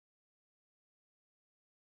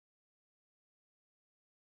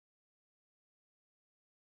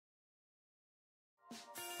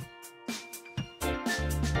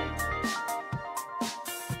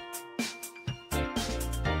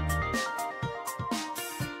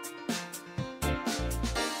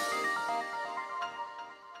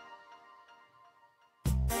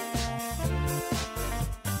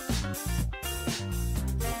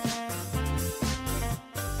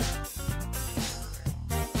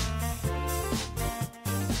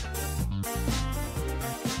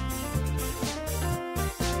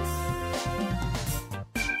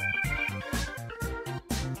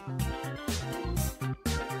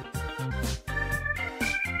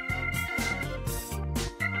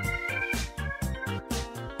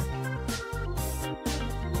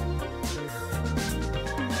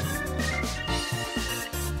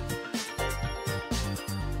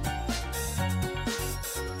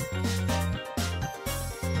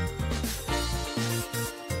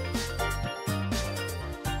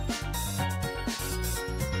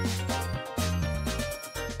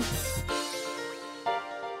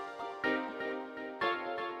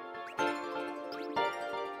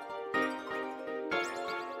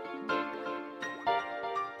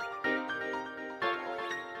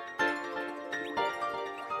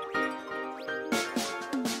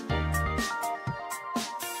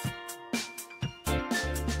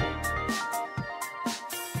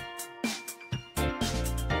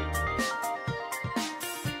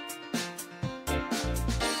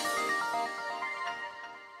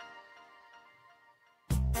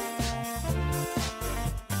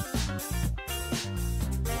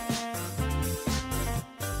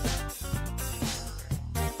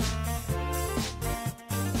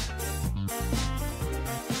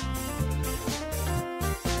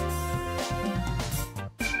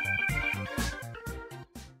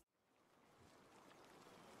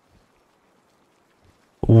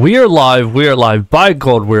We're live, by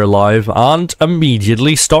God we're live, and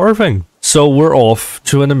immediately starving. So we're off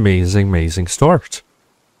to an amazing start.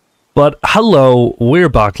 But hello, we're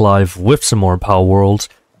back live with some more Palworld.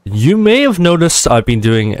 You may have noticed I've been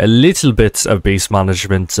doing a little bit of base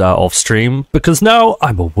management off stream, because now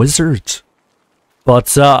I'm a wizard.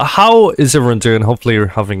 But how is everyone doing? Hopefully you're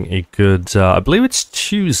having a good, I believe it's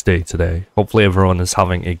Tuesday today. Hopefully everyone is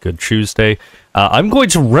having a good Tuesday. I'm going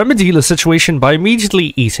to remedy the situation by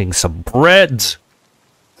immediately eating some bread.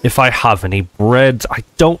 If I have any bread. I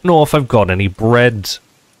don't know if I've got any bread.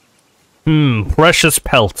 Precious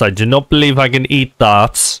pelt. I do not believe I can eat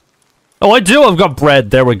that. Oh, I do. I've got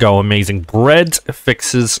bread. There we go. Amazing. Bread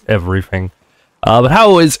fixes everything. But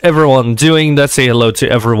how is everyone doing? Let's say hello to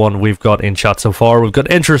everyone we've got in chat so far. We've got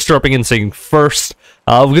Interest dropping in saying first.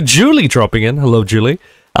 We've got Julie dropping in. Hello, Julie.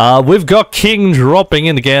 We've got King dropping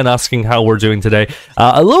in again, asking how we're doing today.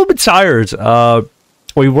 A little bit tired.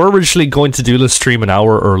 We were originally going to do the stream an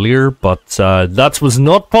hour earlier, but that was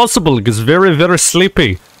not possible because very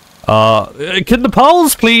sleepy. Can the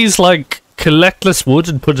pals please, like, collect this wood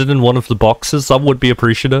and put it in one of the boxes? That would be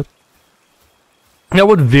appreciated. That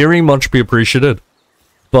would very much be appreciated.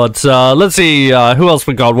 But let's see who else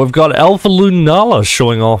we got. We've got Alpha Lunala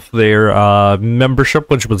showing off their membership,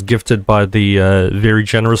 which was gifted by the very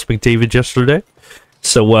generous McDavid yesterday.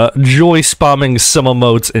 So joy spamming some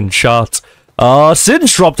emotes in chat.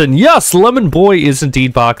 Sid's dropped in. Yes, Lemon Boy is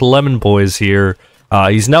indeed back. Lemon Boy is here.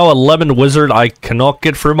 He's now a lemon wizard I cannot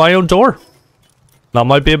get through my own door. That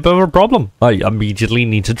might be a bit of a problem. I immediately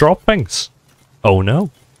need to drop things. Oh no.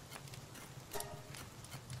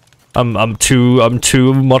 I'm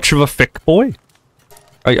too much of a thick boy.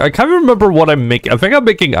 I can't remember what I'm making. I think I'm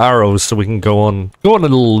making arrows so we can go on a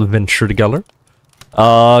little adventure together.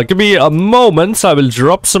 Give me a moment. I will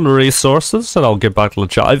drop some resources and I'll get back to the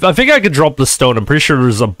chat. I think I could drop the stone. I'm pretty sure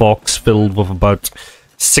there's a box filled with about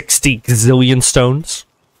 60 gazillion stones.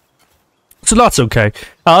 So that's okay.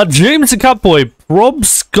 James the Catboy,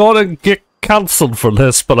 Rob's gonna get cancelled for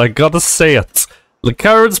this, but I gotta say it.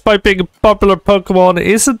 Lucarid's, by being a popular Pokemon,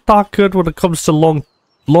 isn't that good when it comes to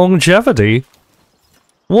longevity.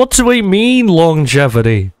 What do we mean,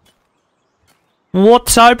 longevity? What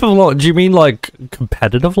type of do you mean, like,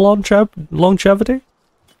 competitive longevity?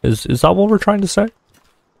 Is that what we're trying to say?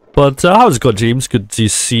 But, how's it going, James? Good to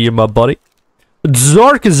see you, my buddy.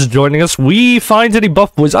 Zark is joining us. We find any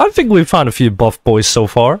buff boys? I think we've found a few buff boys so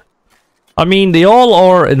far. I mean, they all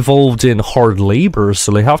are involved in hard labor,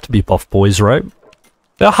 so they have to be buff boys, right?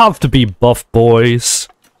 They have to be buff boys.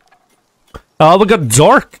 We got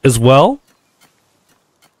Dark as well.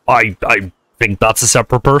 I think that's a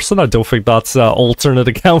separate person. I don't think that's an alternate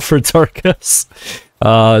account for Darkus.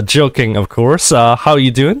 Joking, of course. How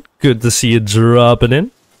you doing? Good to see you dropping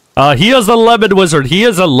in. He is a lemon wizard. He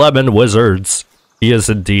is a lemon wizard. He is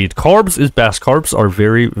indeed. Carbs is best. Carbs are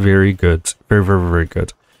very, very good. Very, very, very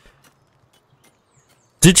good.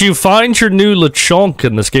 Did you find your new Lechonk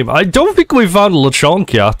in this game? I don't think we found a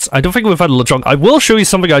Lechonk yet. I don't think we've had a Lechonk. I will show you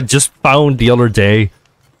something I just found the other day.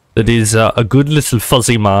 That is a good little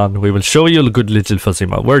fuzzy man. We will show you a good little fuzzy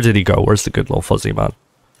man. Where did he go? Where's the good little fuzzy man?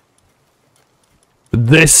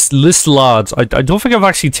 This lad. I don't think I've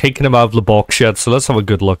actually taken him out of the box yet. So let's have a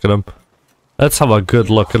good look at him. Let's have a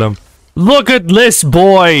good look at him. Look at this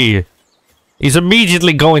boy! He's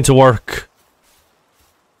immediately going to work.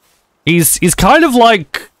 He's kind of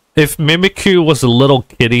like if Mimikyu was a little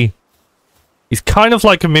kitty. He's kind of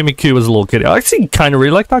like a Mimikyu was a little kitty. I actually kind of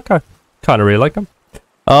really like that guy. Kind of really like him.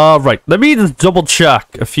 Right. Let me just double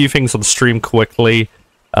check a few things on stream quickly.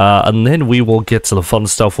 And then we will get to the fun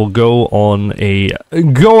stuff. We'll go on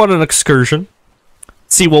an excursion.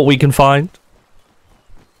 See what we can find.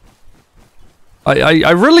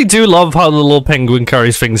 I really do love how the little penguin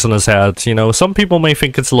carries things on his head. You know, some people may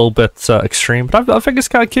think it's a little bit extreme, but I think it's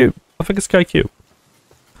kind of cute. I think it's kind of cute.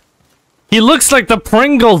 He looks like the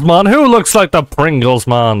Pringles man. Who looks like the Pringles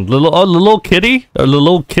man? The little kitty? Or the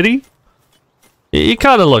little kitty? He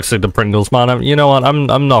kind of looks like the Pringles man. You know what?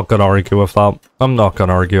 I'm not gonna argue with that. I'm not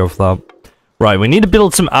gonna argue with that. Right, we need to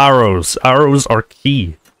build some arrows. Arrows are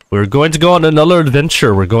key. We're going to go on another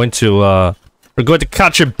adventure. We're going to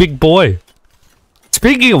catch a big boy.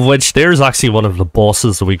 Speaking of which, there's actually one of the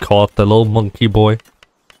bosses that we caught, the little monkey boy.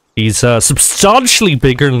 He's substantially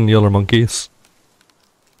bigger than the other monkeys.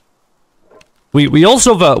 We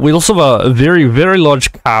also have a very, very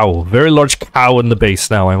large cow. Very large cow in the base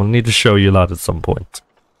now. I will need to show you that at some point.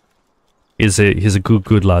 He's a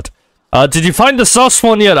good lad. Did you find the sus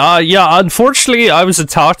one yet? Yeah, unfortunately I was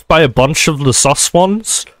attacked by a bunch of the sus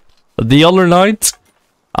ones the other night.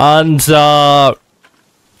 And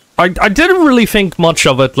I didn't really think much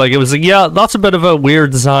of it. Like, it was like, yeah, that's a bit of a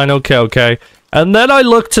weird design. Okay. And then I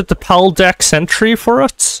looked at the PAL Dex entry for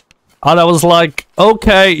it. And I was like,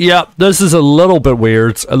 okay, yeah, this is a little bit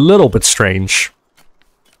weird. A little bit strange.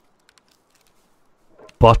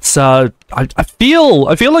 But, I feel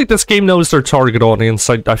like this game knows their target audience.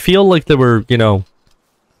 I feel like they were, you know,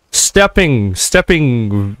 stepping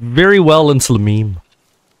very well into the meme.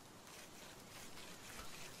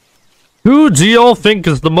 Who do y'all think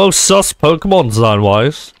is the most sus Pokemon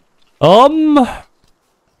design-wise?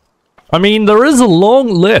 I mean, there is a long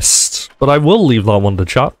list, but I will leave that one to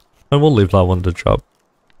chat.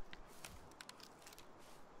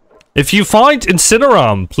 If you find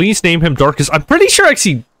Incineram, please name him Darkest. I'm pretty sure,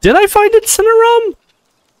 actually, did I find Incineram?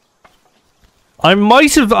 I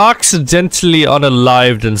might have accidentally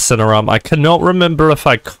unalived Incineram. I cannot remember if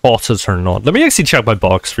I caught it or not. Let me actually check my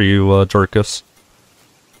box for you, Darkest.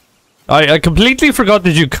 I completely forgot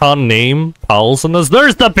that you can't name pals in this.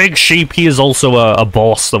 There's the big sheep. He is also a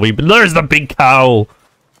boss that we... There's the big cow.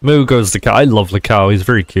 Moo goes the cow. I love the cow. He's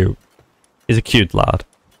very cute. He's a cute lad.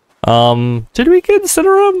 Did we get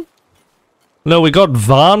Incineram? No, we got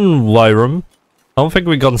Van Wyram. I don't think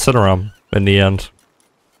we got Incineram in the end.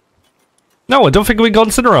 No, I don't think we got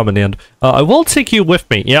Incineram in the end. I will take you with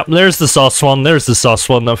me. Yep, there's the sus one. There's the sus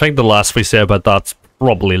one. I think the last we say about that's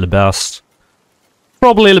probably the best.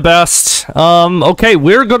 Probably the best. Okay,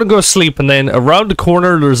 we're gonna go sleep, and then around the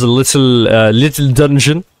corner there's a little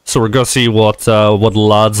dungeon. So we're gonna see what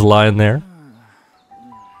lads lying there.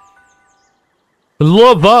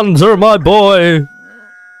 Lavander, my boy.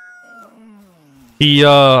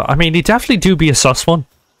 I mean, he definitely do be a sus one.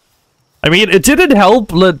 I mean, it didn't help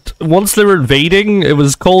that once they were invading, it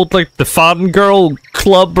was called like the Fangirl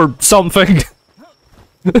Club or something.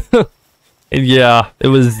 Yeah, it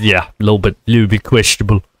was, yeah, a little bit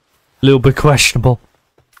questionable.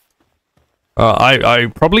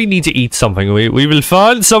 I probably need to eat something. We will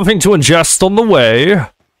find something to ingest on the way.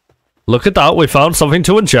 Look at that, we found something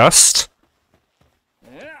to ingest.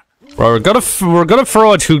 Right, we're gonna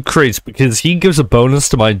throw out Hoot Crates because he gives a bonus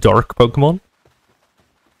to my dark Pokemon.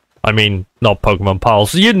 I mean, not Pokemon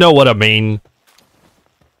pals, you know what I mean.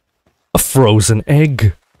 A frozen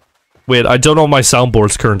egg. Wait, I don't know my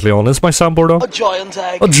soundboard's currently on. Is my soundboard on? A giant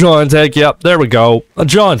egg. A giant egg, yep, there we go. A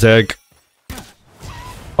giant egg.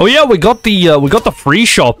 Oh yeah, we got the free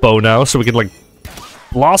shot bow now, so we can, like,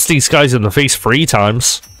 blast these guys in the face 3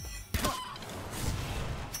 times.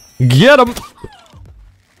 Get him!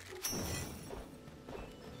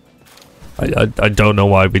 I don't know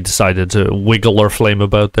why we decided to wiggle our flame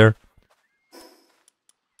about there.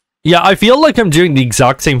 Yeah, I feel like I'm doing the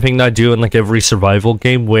exact same thing that I do in like every survival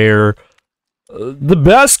game, where the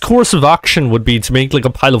best course of action would be to make like a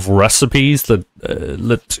pile of recipes that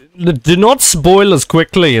do not spoil as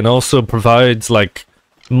quickly, and also provides like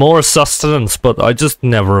more sustenance, but I just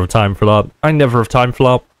never have time for that. I never have time for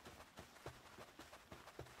that.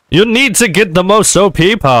 You need to get the most OP,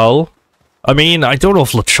 pal. I mean, I don't know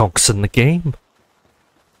if LeChunk's in the game.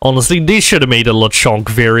 Honestly, they should have made a LeChonk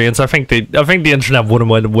variant. I think the internet would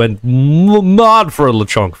have went mad for a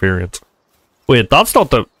LeChonk variant. Wait, that's not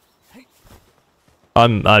the...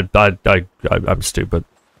 I'm stupid.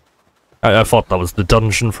 I thought that was the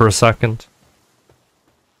dungeon for a second.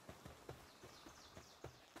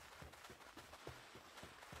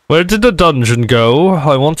 Where did the dungeon go?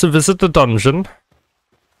 I want to visit the dungeon.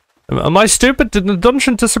 Am I stupid? Did the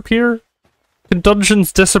dungeon disappear? Can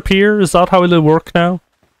dungeons disappear? Is that how they work now?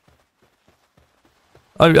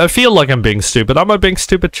 I feel like I'm being stupid. Am I being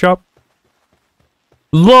stupid, chap?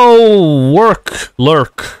 Low work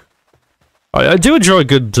lurk. I do enjoy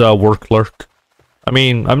good work lurk. I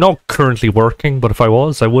mean, I'm not currently working, but if I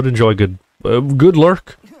was, I would enjoy good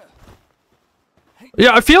lurk.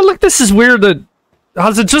 Yeah, I feel like this is weird. That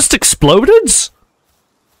has it just exploded?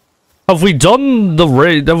 Have we done the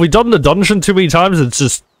raid? Have we done the dungeon too many times? It's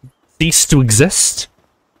just ceased to exist?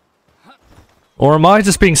 Or am I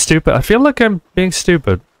just being stupid? I feel like I'm being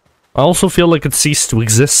stupid. I also feel like it ceased to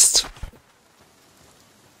exist.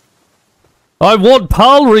 I want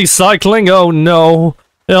PAL recycling. Oh no!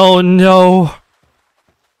 Oh no!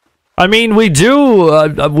 I mean, we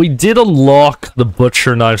did unlock the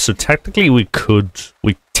butcher knife, so technically we could.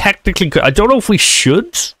 We technically could. I don't know if we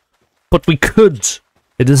should, but we could.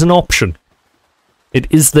 It is an option. It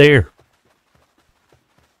is there.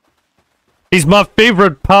 He's my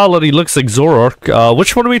favorite pal and he looks like Zoroark.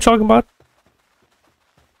 Which one are we talking about?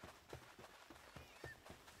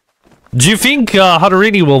 Do you think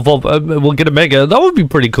Hatterene will get a Mega? That would be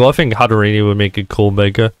pretty cool. I think Hatterene would make a cool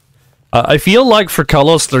Mega. I feel like for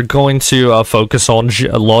Kalos, they're going to focus on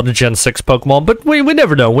a lot of Gen 6 Pokemon, but we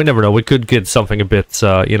never know. We never know. We could get something a bit,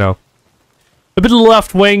 you know, a bit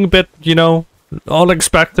left wing, a bit, you know,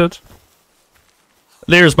 unexpected.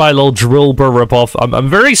 There's my little Drillbur ripoff. I'm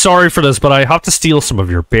very sorry for this, but I have to steal some of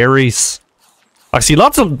your berries. I see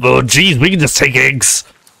lots of... Oh, jeez, we can just take eggs.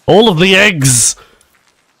 All of the eggs.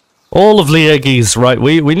 All of the eggies. Right,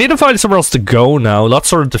 we need to find somewhere else to go now. That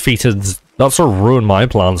sort of defeated... That sort of ruined my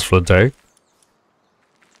plans for the day.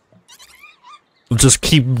 Just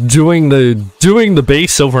keep doing the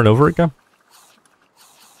base over and over again.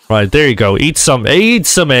 Right, there you go. Eat some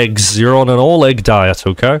eggs. You're on an all-egg diet,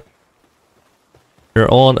 okay?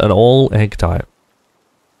 You're on an all-egg diet.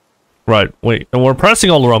 Right, wait, and we're pressing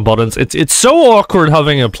all the wrong buttons. It's so awkward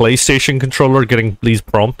having a PlayStation controller getting these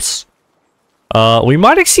prompts. We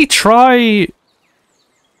might actually try...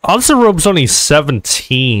 Azarob's only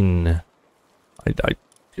 17. I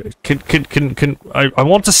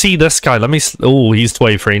want to see this guy. Let me... Oh, he's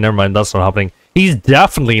 23. Never mind, that's not happening. He's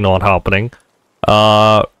definitely not happening.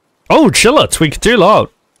 Oh, Chillot, we could do that.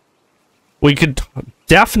 We could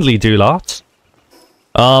definitely do that.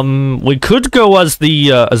 We could go as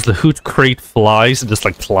the Hoot Crate flies and just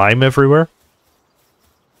like climb everywhere.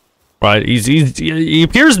 Right, he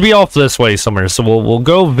appears to be off this way somewhere, so we'll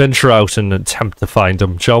go venture out and attempt to find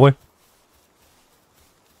him, shall we?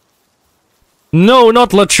 No,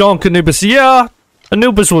 not Lechonk Anubis. Yeah,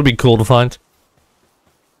 Anubis would be cool to find.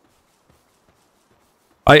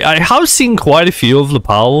 I have seen quite a few of the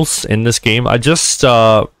pals in this game. I just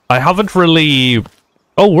I haven't really...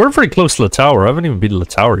 Oh, we're very close to the tower. I haven't even been to the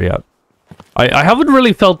tower yet. I haven't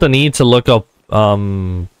really felt the need to look up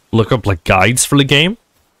like guides for the game.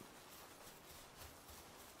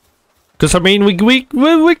 Because I mean,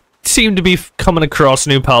 we seem to be coming across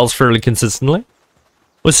new pals fairly consistently.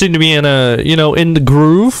 We seem to be in a, you know, in the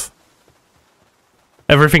groove.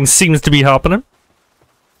 Everything seems to be happening.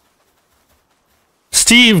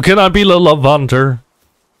 Steve, can I be the love hunter?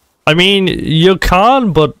 I mean, you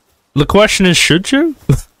can, but the question is, should you?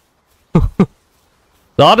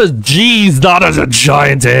 That is, jeez, that is a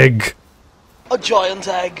giant egg. A giant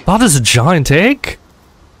egg. That is a giant egg?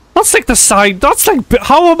 That's like the side, that's like,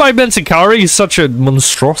 how am I meant to carry such a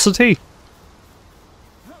monstrosity?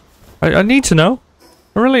 I need to know.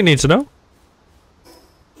 I really need to know.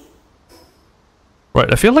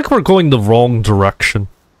 Right, I feel like we're going the wrong direction.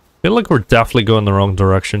 I feel like we're definitely going the wrong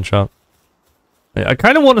direction, chat. I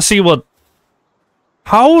kind of want to see what...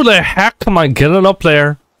 How the heck am I getting up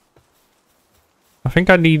there? I think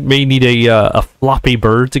I may need a floppy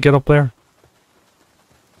bird to get up there.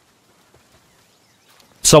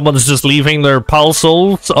 Someone's just leaving their pal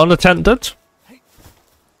souls unattended.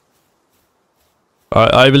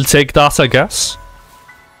 I will take that, I guess.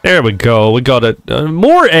 There we go, we got it.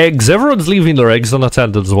 More eggs. Everyone's leaving their eggs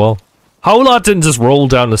unattended as well. How that didn't just roll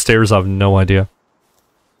down the stairs, I have no idea.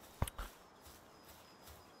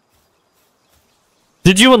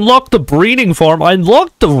 Did you unlock the breeding farm? I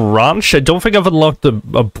unlocked the ranch. I don't think I've unlocked a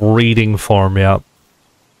breeding farm yet.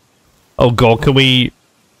 Oh god, can we...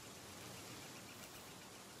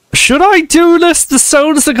 Should I do this? This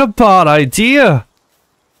sounds like a bad idea.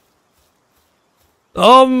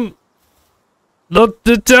 That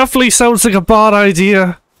it definitely sounds like a bad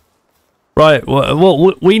idea. Right,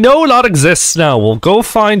 well, we know that exists now. We'll go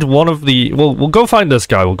find one of the... We'll go find this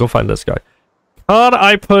guy. We'll go find this guy. Can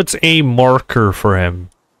I put a marker for him?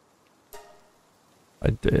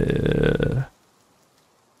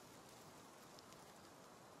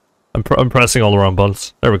 I'm pressing all the wrong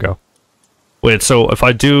buttons. There we go. Wait, so if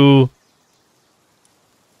I do...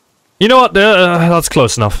 You know what? That's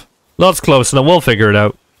close enough. That's close enough. We'll figure it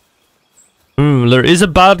out. There is a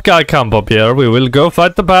bad guy camp up here. We will go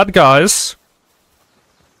fight the bad guys.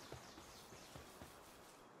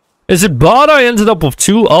 Is it bad I ended up with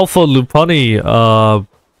 2 Alpha Lupani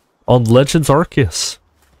on Legends Arceus?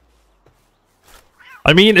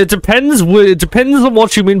 I mean, it depends on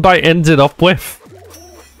what you mean by ended up with.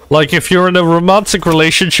 Like, if you're in a romantic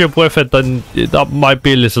relationship with it, then that might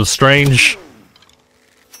be a little strange.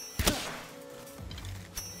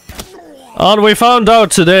 And we found out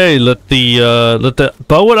today that the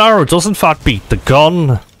bow and arrow does in fact beat the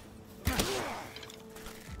gun.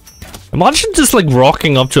 Imagine just like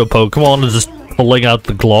rocking up to a Pokemon and just pulling out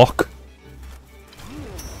the Glock.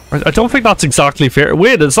 I don't think that's exactly fair.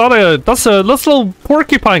 Wait, is that a... That's a little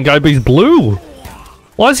porcupine guy, but he's blue.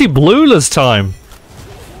 Why is he blue this time?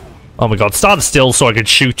 Oh my god, stand still so I can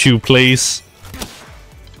shoot you, please.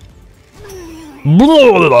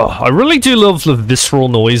 I really do love the visceral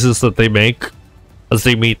noises that they make as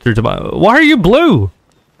they meet through my... Why are you blue?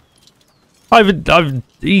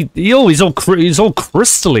 He's all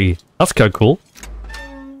crystally. That's kind of cool.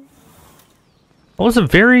 That was a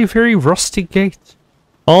very, very rusty gate.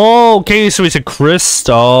 Oh, okay, so he's a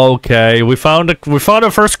crystal. Okay, we found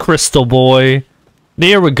our first crystal boy.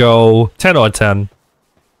 There we go. 10 out of 10.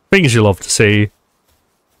 Things you love to see.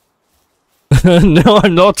 No,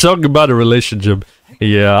 I'm not talking about a relationship.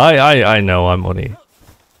 Yeah, I know. I'm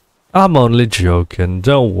only joking.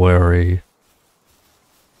 Don't worry.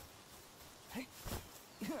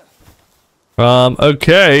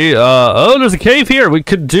 Okay. Oh, there's a cave here. We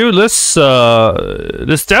could do this.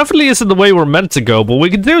 This definitely isn't the way we're meant to go, but we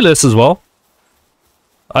could do this as well.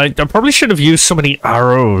 I probably should have used so many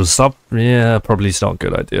arrows. Yeah, probably is not a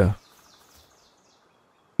good idea.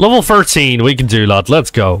 Level 13. We can do that.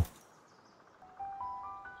 Let's go.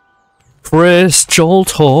 Crystal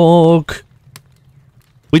Talk.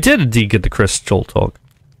 We did indeed get the Crystal Talk.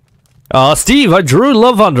 Steve, I drew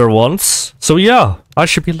Lavender once, so yeah, I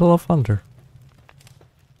should be Lavender.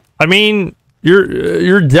 I mean,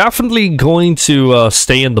 you're definitely going to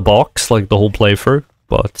stay in the box like the whole playthrough,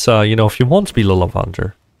 but you know, if you want to be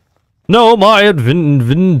Lavender. No, my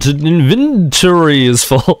inventory is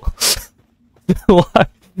full. Why?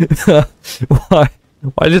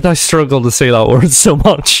 Why did I struggle to say that word so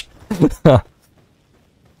much?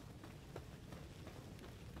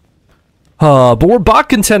 But we're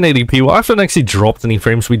back in 1080p. We haven't actually dropped any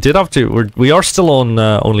frames. We did have to. We are still on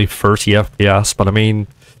only 30 FPS, but I mean,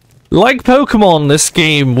 like Pokemon, this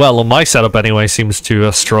game, well, on my setup anyway, seems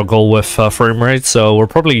to struggle with frame rate. So we're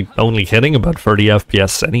probably only hitting about 30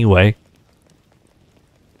 FPS anyway.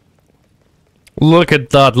 Look at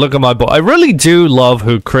that, look at my boy. I really do love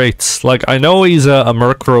who creates. Like, I know he's a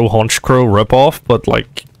Murkrow, Honchkrow ripoff, but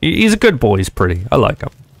like, he's a good boy, he's pretty. I like him.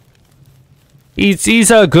 He's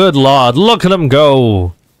a good lad. Look at him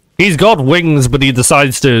go. He's got wings, but he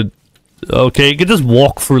decides to... Okay, he can just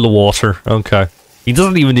walk through the water. Okay. He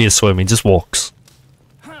doesn't even need to swim, he just walks.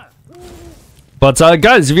 But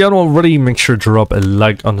guys, if you haven't already, make sure to drop a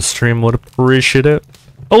like on the stream, would appreciate it.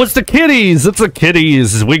 Oh, it's the kitties! It's the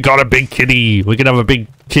kitties! We got a big kitty! We can have a big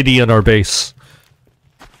kitty on our base.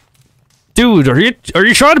 Dude, are you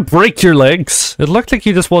trying to break your legs? It looked like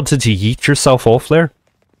you just wanted to yeet yourself off there.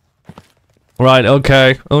 Right,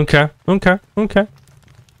 okay. We're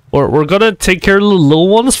gonna take care of the little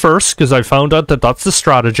ones first, because I found out that that's the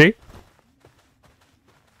strategy.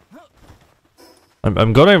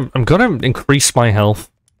 I'm gonna increase my health.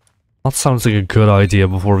 That sounds like a good idea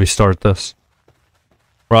before we start this.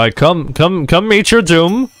 Right, come meet your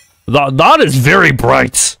doom. That is very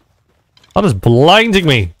bright. That is blinding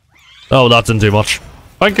me. Oh, that didn't do much.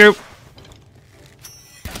 Thank you.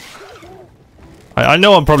 I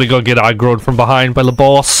know I'm probably gonna get aggroed from behind by the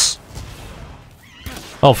boss.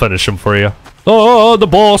 I'll finish him for you. Oh, the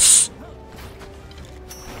boss.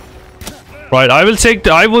 Right, I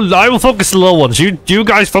will focus the little ones. You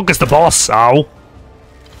guys focus the boss. Ow.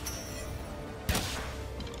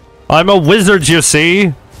 I'm a wizard, you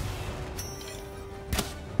see.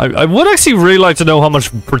 I would actually really like to know how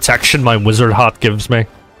much protection my wizard hat gives me.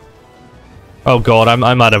 Oh god,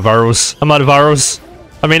 I'm out of arrows. I'm out of arrows.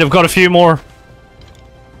 I mean, I've got a few more.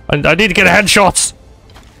 I need to get a headshot.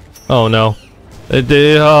 Oh no.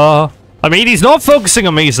 I mean, he's not focusing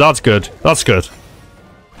on me, so that's good. That's good.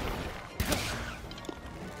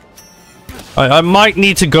 I might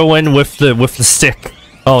need to go in with the stick.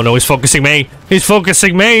 Oh no, he's focusing me. He's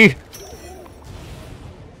focusing me.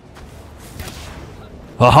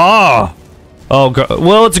 Aha! Oh god.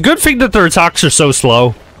 Well, it's a good thing that their attacks are so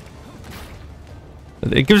slow.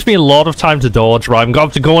 It gives me a lot of time to dodge. Right, I'm going to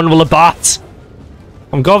have to go in with a bat.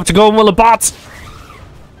 I'm going to have to go in with a bat.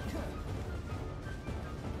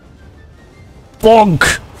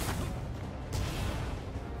 Bonk!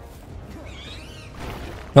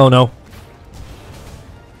 Oh no.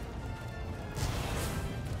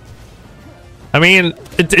 I mean,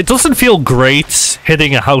 it doesn't feel great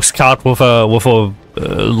hitting a house cat with a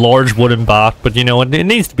large wooden bat, but you know, it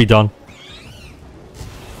needs to be done.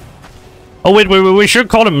 Oh wait, we should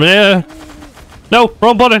call him. No,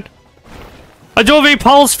 wrong button. I don't have a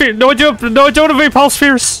pulse sphere. No, I don't have a pulse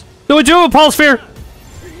spheres. No, I do have a pulse sphere.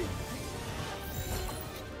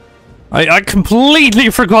 I completely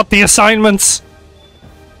forgot the assignments.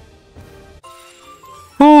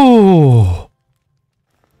 Ooh.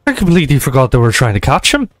 I completely forgot they were trying to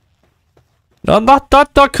catch him. No,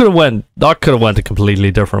 that could have went a completely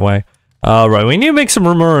different way. Right, we need to make some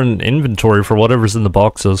room in inventory for whatever's in the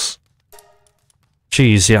boxes.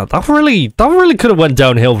 Jeez, yeah, that really could have went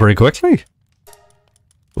downhill very quickly.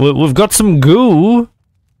 We've got some goo,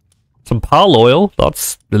 some pal oil.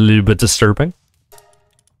 That's a little bit disturbing.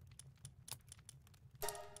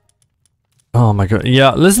 Oh my god,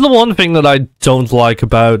 yeah, this is the one thing that I don't like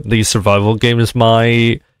about these survival games.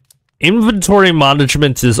 My inventory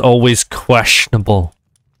management is always questionable.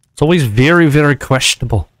 It's always very, very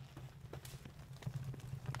questionable.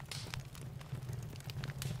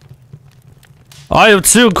 I have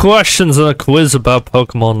 2 questions and a quiz about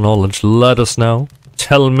Pokemon knowledge. Let us know.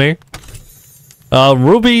 Tell me.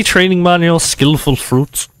 Ruby training manual, skillful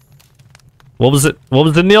fruit. What was it? What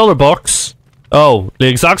was in the other box? Oh, the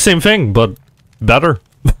exact same thing, but better.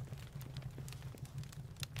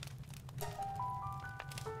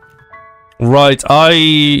 Right,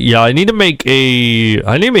 I need to make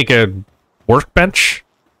a workbench.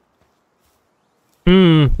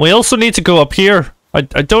 We also need to go up here. I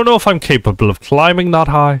don't know if I'm capable of climbing that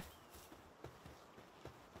high.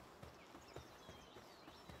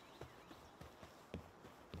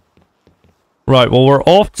 Right, well, we're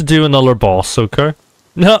off to do another boss, okay?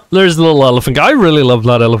 No, there's the little elephant guy. I really love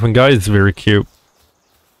that elephant guy. He's very cute.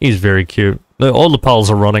 He's very cute. All the pals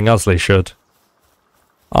are running, as they should.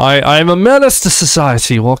 I'm a menace to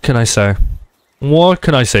society. What can I say? What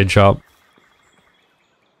can I say, chap?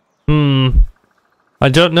 I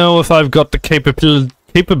don't know if I've got the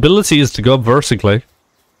capabilities to go up vertically.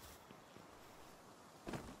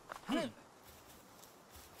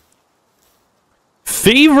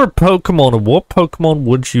 Favorite Pokemon? What Pokemon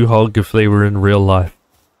would you hug if they were in real life?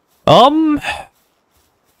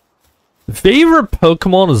 Favorite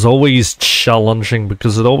Pokemon is always challenging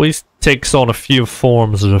because it always takes on a few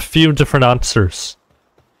forms and a few different answers.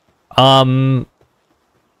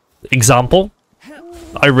 Example.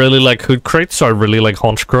 I really like Hoodcrate, so I really like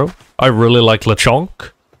Honchkrow. I really like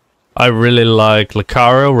Lechonk. I really like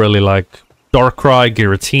Lucario, really like Darkrai,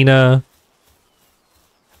 Giratina.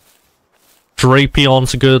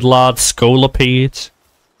 Drapion's a good lad, Scolipede.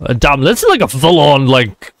 Damn, this is like a full-on,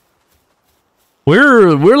 like...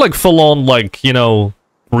 We're like full-on, like, you know,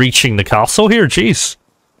 reaching the castle here, jeez.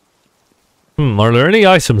 Are there any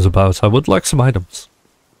items about? I would like some items.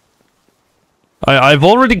 I've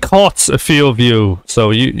already caught a few of you, so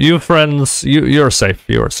you friends, you're safe,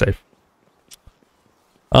 you are safe.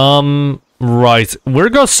 Right, we're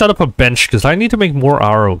gonna set up a bench, because I need to make more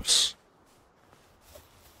arrows.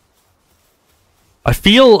 I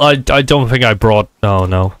feel I don't think I brought...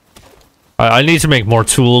 No. I need to make more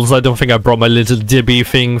tools. I don't think I brought my little dibby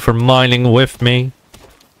thing for mining with me.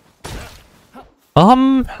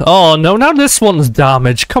 Oh no, now this one's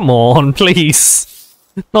damaged. Come on, please.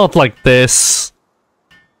 Not like this.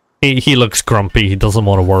 He looks grumpy. He doesn't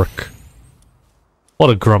want to work. What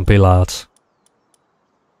a grumpy lad.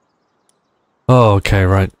 Oh, okay,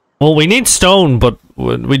 right. Well, we need stone, but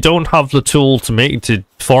we don't have the tool to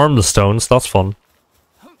farm the stones. That's fun.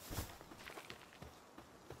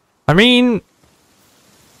 I mean,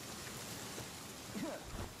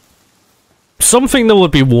 something that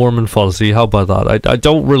would be warm and fuzzy. How about that? I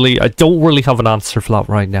don't really have an answer for that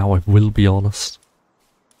right now. I will be honest.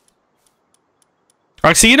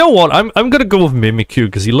 Actually, you know what? I'm gonna go with Mimikyu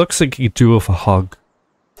because he looks like he could do with a hug.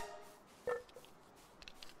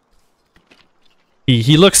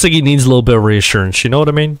 He looks like he needs a little bit of reassurance. You know what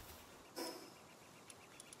I mean?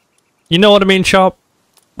 You know what I mean, Chop?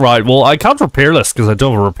 Right. Well, I can't repair this because I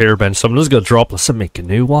don't have a repair bench, so I'm just gonna drop this and make a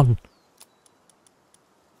new one.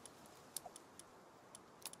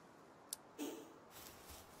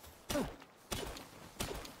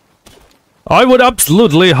 I would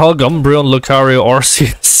absolutely hug Umbreon, Lucario,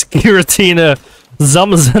 Arceus, Giratina,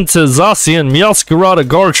 Zamazenta, Zacian, Meowscarada,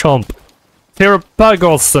 Garchomp,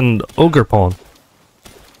 Terrapagos, and Ogerpon.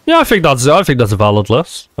 Yeah, I think that's a valid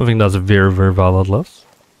list. I think that's a very, very valid list.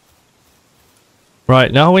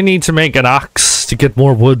 Right, now we need to make an axe to get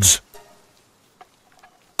more wood.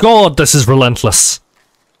 God, this is relentless.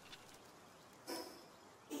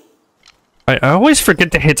 I always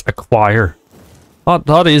forget to hit acquire.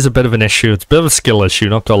 That is a bit of an issue. It's a bit of a skill issue,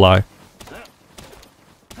 not gonna lie.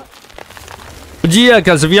 But yeah,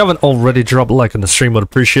 guys, if you haven't already, drop a like on the stream, I'd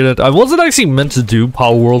appreciate it. I wasn't actually meant to do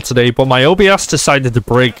Palworld today, but my OBS decided to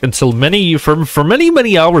break until for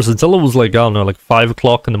many hours, until it was like, I don't know, like 5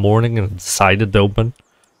 o'clock in the morning, and it decided to open.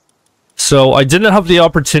 So I didn't have the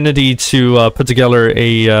opportunity to put together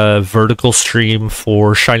a vertical stream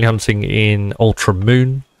for shiny hunting in Ultra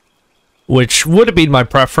Moon, which would have been my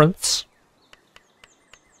preference.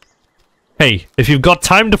 Hey, if you've got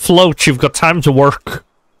time to float, you've got time to work.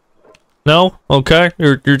 No? Okay.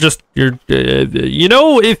 You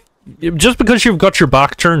know, just because you've got your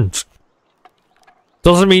back turned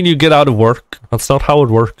doesn't mean you get out of work. That's not how it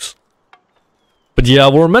works. But yeah,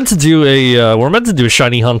 we're meant to do a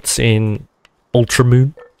shiny hunt in Ultra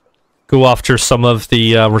Moon. Go after some of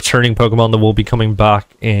the returning Pokemon that will be coming back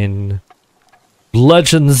in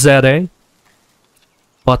Legend ZA.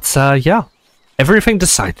 But yeah, everything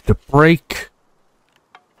decided to break.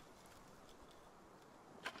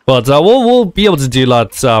 But we'll be able to do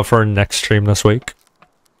that for our next stream this week.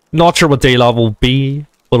 Not sure what day that will be,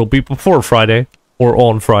 but it'll be before Friday or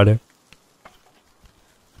on Friday.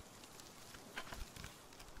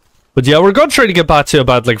 But yeah, we're gonna try to get back to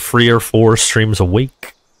about like 3 or 4 streams a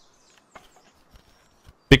week.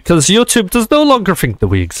 Because YouTube does no longer think that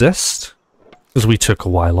we exist. Because we took a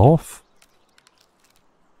while off.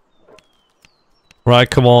 Right,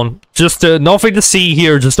 come on. Just nothing to see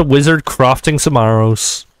here, just a wizard crafting some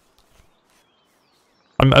arrows.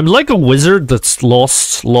 I'm like a wizard that's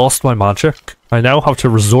lost my magic. I now have to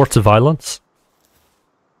resort to violence.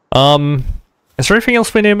 Is there anything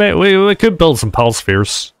else we need to make? We could build some pal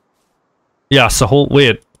spheres. Yeah, so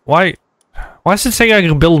wait, why is it saying I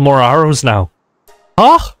can build more arrows now?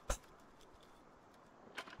 Huh?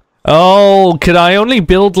 Oh, could I only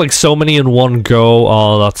build like so many in one go?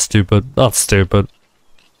 Oh, that's stupid. That's stupid.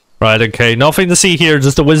 Right, okay, nothing to see here,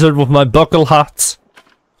 just a wizard with my buckle hat.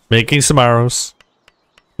 Making some arrows.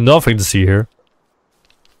 Nothing to see here.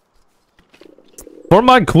 For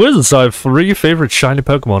my quiz, I have 3 favorite shiny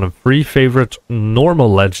Pokemon and 3 favorite normal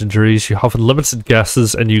legendaries. You have unlimited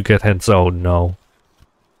guesses and you get hints. Oh no.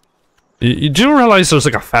 You do realize there's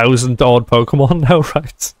like 1,000 odd Pokemon now,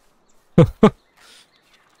 right?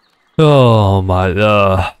 Oh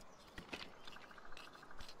my,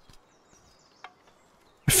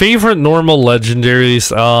 favorite normal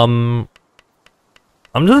legendaries,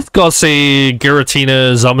 I'm just gonna say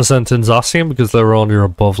Giratina, Zamazenta, and Zacian because they're on your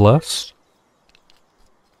above list.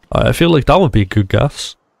 I feel like that would be a good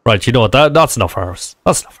guess. Right, you know what? That's enough arrows.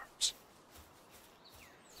 That's enough arrows.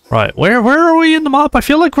 Right, where are we in the map? I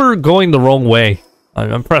feel like we're going the wrong way.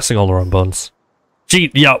 I'm pressing all the wrong buttons.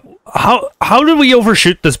 Gee, yeah. How did we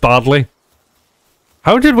overshoot this badly?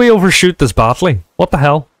 How did we overshoot this badly? What the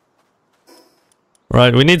hell?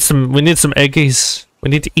 Right, we need some eggies. We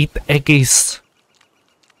need to eat the eggies.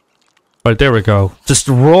 Right, there we go. Just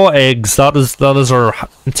raw eggs. That is our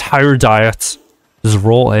entire diet. Just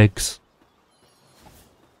raw eggs.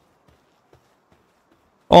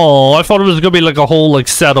 Oh, I thought it was gonna be like a whole like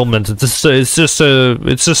settlement. It's just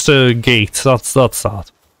a gate. That's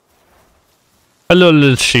sad. Hello,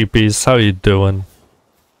 little sheepies. How you doing?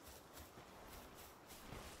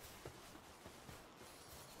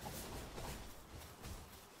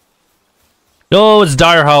 Oh, it's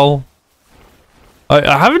Dire Howl.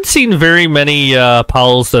 I haven't seen very many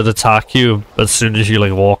pals that attack you as soon as you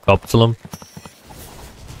like walk up to them.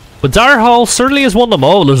 But Dire Howl certainly is one of them.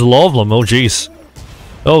 Oh, there's a lot of them. Oh, jeez.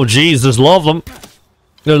 Oh, jeez, there's a lot of them.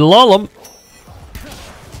 There's a lot of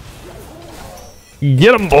them.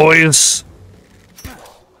 Get them, boys.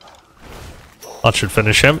 That should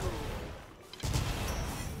finish him.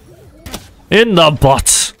 In the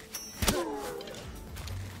butt.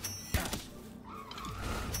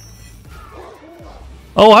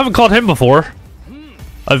 Oh, I haven't caught him before.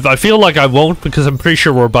 I feel like I won't because I'm pretty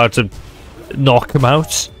sure we're about to knock him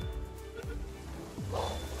out.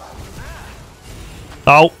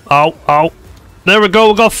 Ow, ow, ow. There we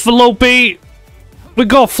go, we got Floppy. We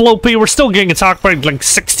got Floppy. We're still getting attacked by like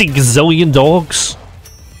 60 gazillion dogs.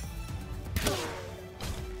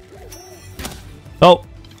 Oh.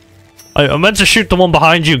 I meant to shoot the one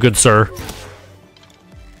behind you, good sir.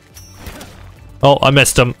 Oh, I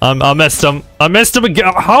missed him. I missed him. I missed him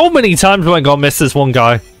again. How many times am I gonna miss this one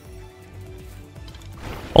guy?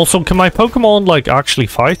 Also, can my Pokemon, like, actually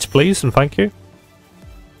fight, please? And thank you.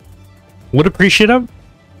 Would appreciate it.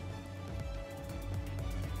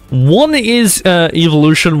 One is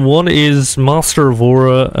evolution, one is Master of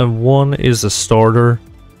Aura, and one is a starter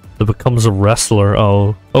that becomes a wrestler.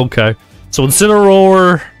 Oh, okay. So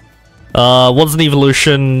Incineroar, one's an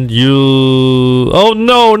evolution, Oh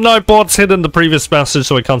no, Nightbot's hidden the previous message,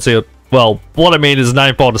 so I can't see it. Well, what I mean is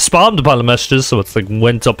Nightbot is spammed a pile of messages, so it's like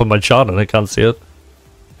went up in my chat and I can't see it.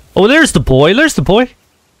 Oh, there's the boy, there's the boy.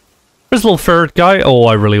 There's a little ferret guy. Oh,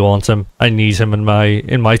 I really want him. I need him in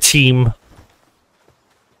my team.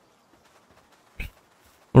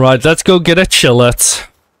 Right, let's go get a Chillet.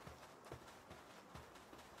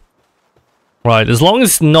 Right, as long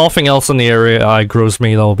as nothing else in the area aggroes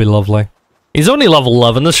me, that will be lovely. He's only level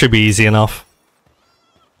 11, this should be easy enough.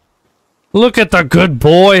 Look at the good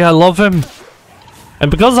boy, I love him. And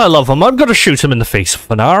because I love him, I'm gonna shoot him in the face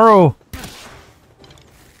with an arrow.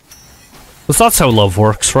 Because that's how love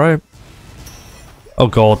works, right? Oh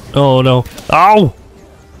god, oh no. Ow!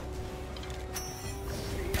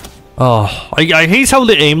 Oh, I hate how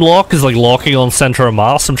the aim lock is like locking on center of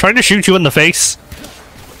mass. I'm trying to shoot you in the face.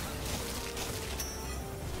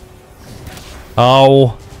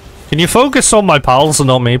 Oh. Can you focus on my pals and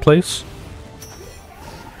not me, please?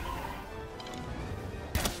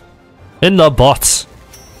 In the butt.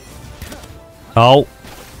 Oh.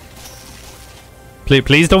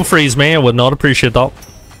 Please don't freeze me. I would not appreciate that.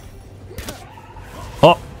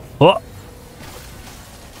 Oh. Oh.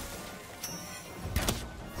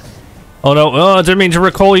 Oh no, oh, I didn't mean to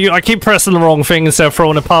recall you. I keep pressing the wrong thing instead of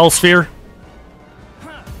throwing a pal sphere.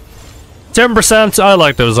 10%, I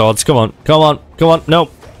like those odds. Come on, come on, come on.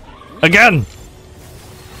 No. Again!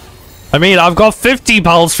 I mean, I've got 50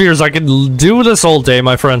 pal spheres. I can do this all day,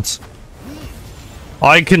 my friends.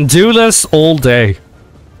 I can do this all day.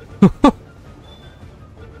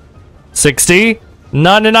 60?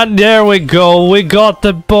 99, there we go. We got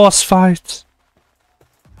the boss fight.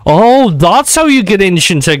 Oh, that's how you get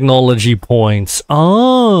ancient technology points.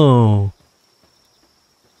 Oh.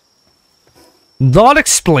 That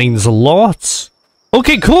explains a lot.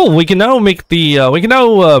 Okay, cool. We can now make the,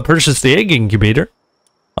 purchase the egg incubator.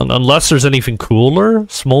 Unless there's anything cooler.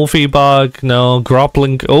 Small feedback, no.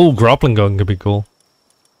 Grappling, oh, grappling gun could be cool.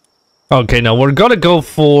 Okay, now we're gonna go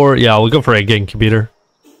for, yeah, we'll go for egg incubator.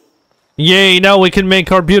 Yay, now we can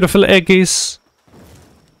make our beautiful eggies.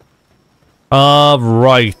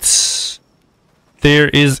 Right. There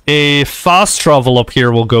is a fast travel up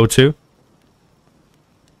here we'll go to.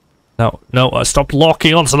 No, I stopped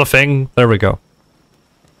locking onto the thing. There we go.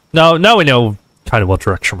 Now we know kind of what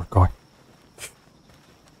direction we're going.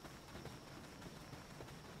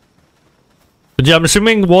 But yeah, I'm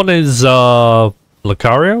assuming one is,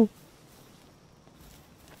 Lucario?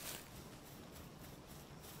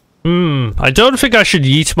 I don't think I should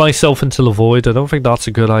yeet myself into the void. I don't think that's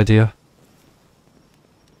a good idea.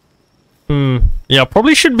 Yeah,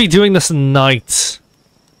 probably shouldn't be doing this at night.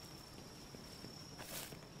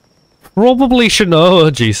 Probably shouldn't. Oh,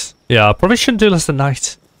 jeez. Yeah, probably shouldn't do this at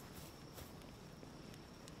night.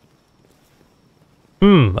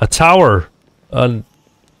 A tower.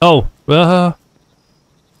 Oh,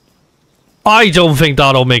 I don't think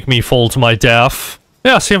that'll make me fall to my death.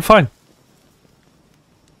 Yeah, see, I'm fine.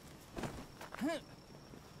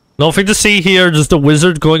 Nothing to see here, just a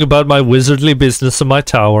wizard going about my wizardly business in my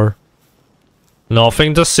tower.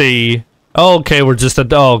 Nothing to see. Oh, okay, we're just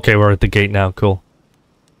at, oh, okay, we're at the gate now, cool.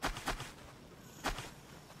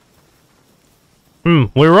 We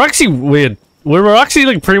were actually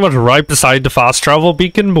like pretty much right beside the fast travel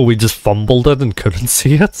beacon, but we just fumbled it and couldn't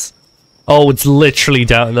see it. Oh, it's literally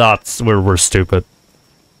down, that's where we're stupid.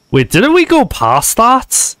 Wait, didn't we go past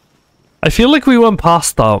that? I feel like we went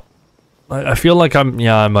past that. I feel like I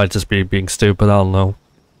might just be being stupid, I don't know.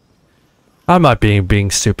 I might be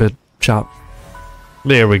being stupid, chap.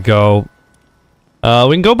 There we go.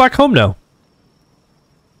 We can go back home now.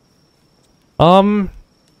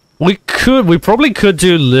 We probably could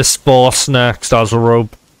do this boss next as a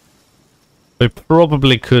rope. We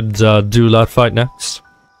probably could do that fight next.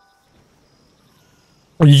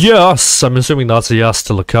 Yes, I'm assuming that's a yes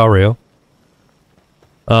to Lucario.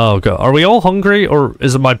 Oh god, are we all hungry, or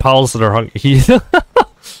is it my pals that are hungry?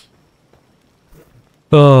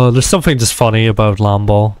 Oh, there's something just funny about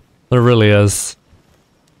Lamball. There really is.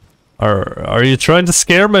 Are you trying to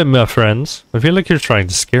scare me, my friends? I feel like you're trying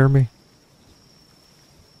to scare me.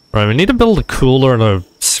 Right, we need to build a cooler and a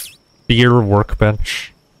sphere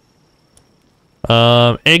workbench.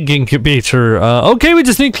 Egg incubator. Okay, we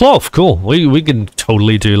just need cloth. Cool. We can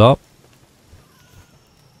totally do that.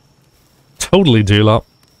 Totally do that.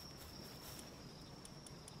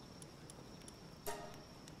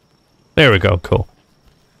 There we go. Cool.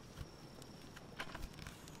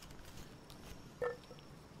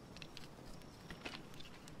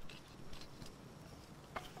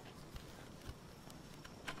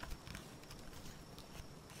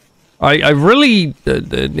 I really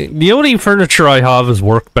the only furniture I have is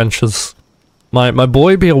workbenches. My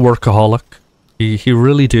boy be a workaholic. He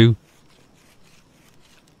really do.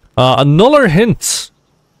 Another hint.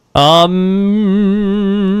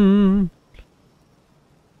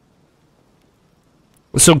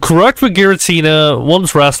 So correct with Giratina.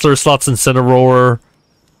 One's Wrestler, slots Incineroar.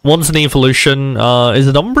 One's an evolution. Is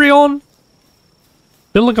it Umbreon?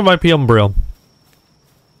 Feel like it might be Umbreon.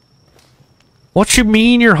 What you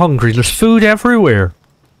mean you're hungry? There's food everywhere.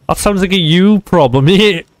 That sounds like a you problem.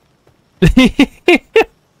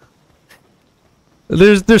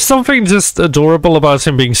 There's something just adorable about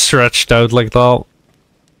him being stretched out like that.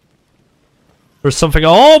 There's something.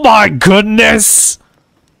 Oh my goodness!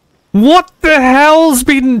 What the hell's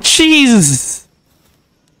been cheese?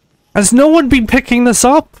 Has no one been picking this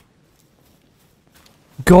up?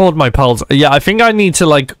 God, my pals. Yeah, I think I need to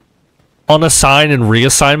like unassign and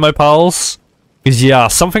reassign my pals. Because yeah,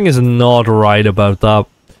 something is not right about that.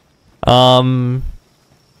 I'm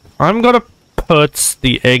gonna put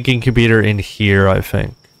the egg incubator in here, I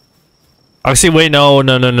think. Actually, wait, no.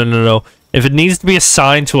 If it needs to be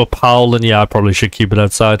assigned to a pal, then yeah, I probably should keep it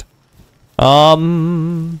outside. Oh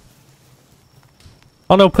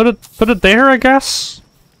no, put it there, I guess.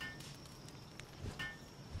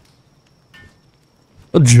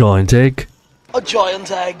 A giant egg. A giant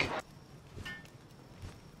egg.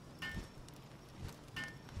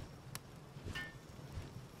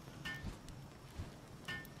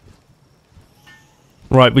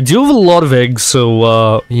 Right, we do have a lot of eggs,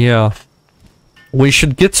 so, yeah. We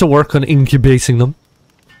should get to work on incubating them.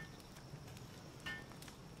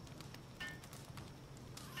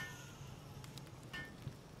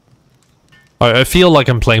 I feel like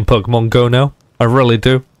I'm playing Pokemon Go now. I really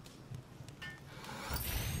do.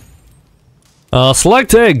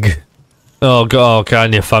 Select egg! Oh god, okay, I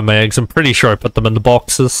need to find my eggs. I'm pretty sure I put them in the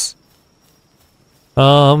boxes.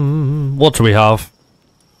 What do we have?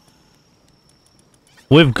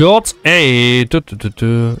 We've got a...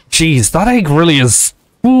 Jeez, that egg really is...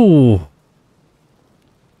 Ooh.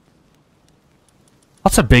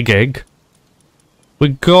 That's a big egg. We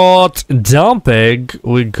got damp egg.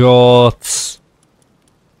 We got...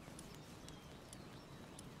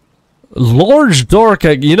 large dark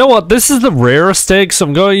egg. You know what? This is the rarest egg, so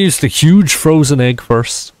I'm going to use the huge frozen egg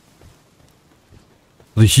first.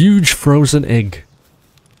 The huge frozen egg.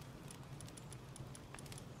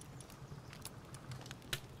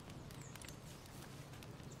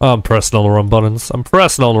 I'm pressing all the wrong buttons. I'm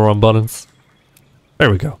pressing all the wrong buttons. There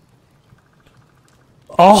we go.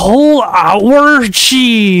 A whole hour?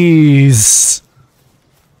 Jeez.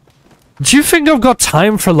 Do you think I've got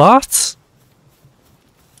time for that?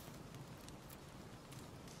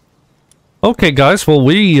 Okay, guys. Well,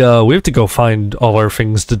 we have to go find all our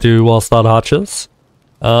things to do whilst that hatches.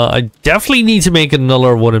 I definitely need to make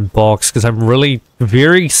another wooden box because I'm really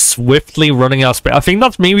very swiftly running out of space. I think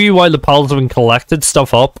that's maybe why the pals haven't collected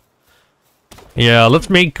stuff up. Yeah,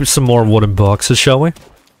 let's make some more wooden boxes, shall we?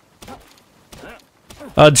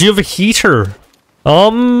 Do you have a heater?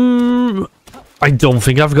 I don't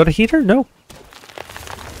think I've got a heater, no.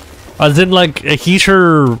 As in, like, a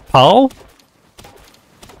heater pal?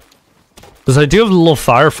 Because I do have a little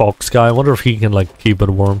Firefox guy. I wonder if he can, like, keep it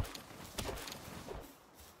warm.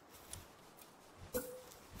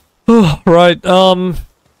 Right, we'll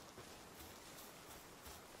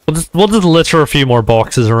just litter a few more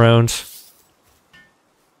boxes around.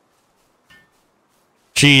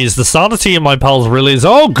 Jeez, the sanity in my pals really is...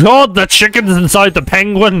 Oh god, the chicken's inside the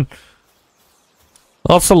penguin!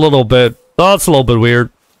 That's a little bit weird.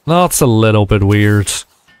 That's a little bit weird.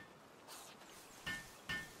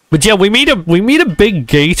 But yeah, we made a big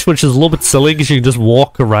gate, which is a little bit silly because you can just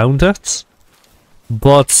walk around it.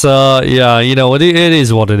 But, yeah, you know, it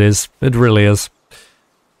is what it is. It really is.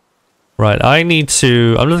 Right, I need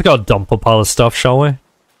to... I'm just gonna dump a pile of stuff, shall we?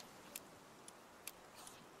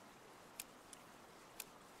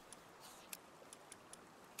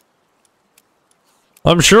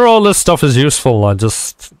 I'm sure all this stuff is useful. I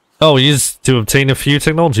just... Oh, used to obtain a few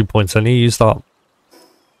technology points. I need to use that.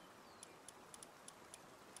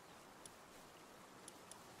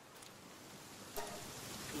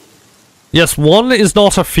 Yes, one is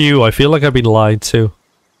not a few. I feel like I've been lied to.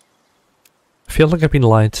 I feel like I've been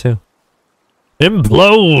lied to.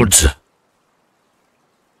 Implode!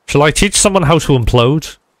 Shall I teach someone how to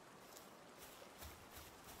implode?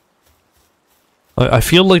 I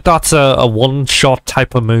feel like that's a one-shot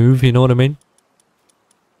type of move, you know what I mean?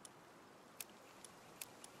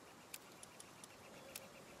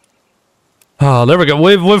 Ah, there we go.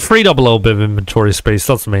 We've freed up a little bit of inventory space.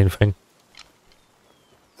 That's the main thing.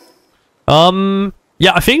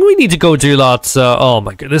 Yeah, I think we need to go do that. Oh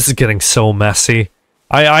my god, this is getting so messy.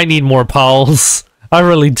 I need more pals. I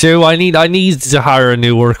really do. I need to hire a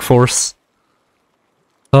new workforce.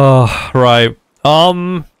 Right.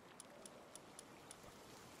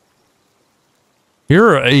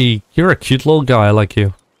 You're a cute little guy, I like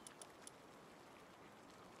you.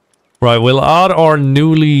 Right, we'll add our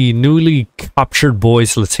newly captured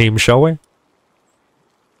boys to the team, shall we?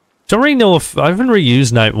 Don't really know if I haven't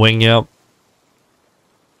reused Nightwing yet.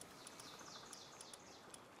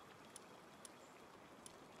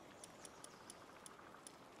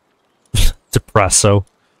 Depresso.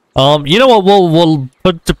 You know what? We'll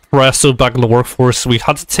put Depresso back in the workforce. We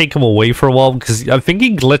had to take him away for a while because I think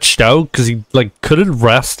he glitched out because he like couldn't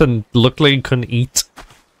rest and looked like he couldn't eat.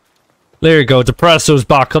 There you go. Depresso's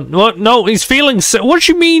back on. What? No, he's feeling sick. What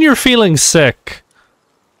do you mean you're feeling sick?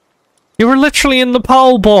 You were literally in the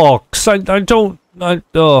PAL box. I don't.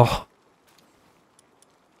 How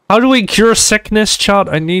do we cure sickness, chat?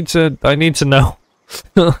 I need to know.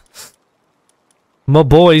 My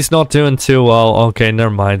boy's not doing too well. Okay,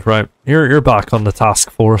 never mind. Right, you're back on the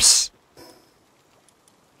task force.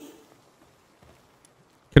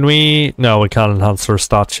 Can we? No, we can't enhance our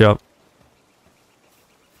stats yet.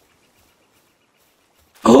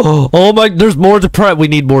 Oh my! There's more We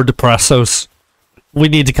need more Depressos. We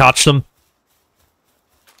need to catch them.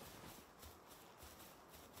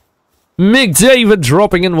 McDavid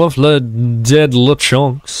dropping in with the dead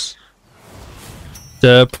chunks.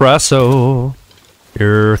 Depresso.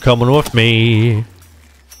 You're coming with me.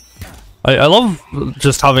 I love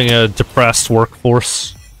just having a depressed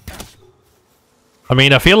workforce. I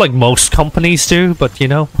mean, I feel like most companies do, but you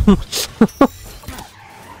know.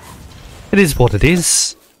 It is what it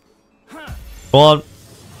is. Go on.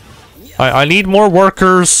 I need more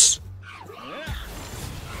workers.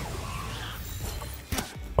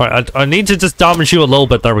 Alright, I need to just damage you a little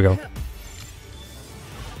bit. There we go.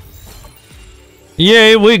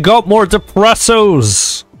 Yay, we got more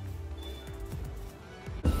Depressos!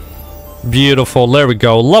 Beautiful, there we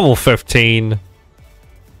go. Level 15.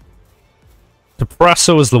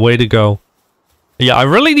 Depresso is the way to go. Yeah, I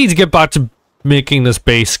really need to get back to making this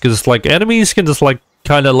base, because, like, enemies can just, like,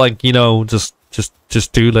 kind of, like, you know, just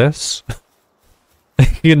do this.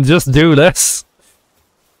 You can just do this.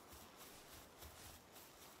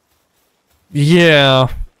 Yeah.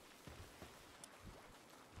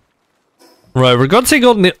 Right, we're gonna take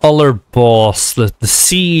on the other boss, the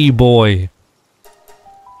sea boy.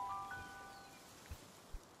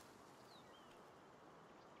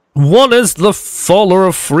 One is the Faller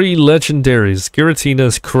of Free Legendaries. Giratina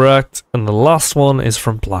is correct, and the last one is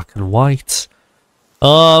from Black and White.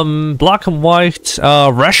 Black and White,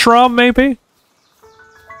 Reshiram maybe?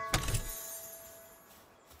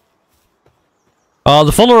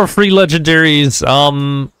 The Faller of Free Legendaries,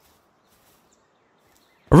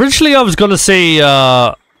 originally, I was gonna say,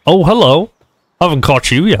 oh, hello. Haven't caught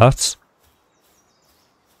you yet.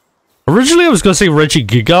 Originally, I was gonna say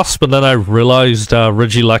Regigigas, but then I realized,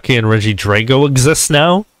 Regieleki and Regidrago exist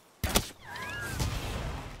now.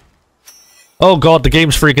 Oh god, the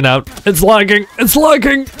game's freaking out. It's lagging! It's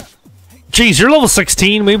lagging! Jeez, you're level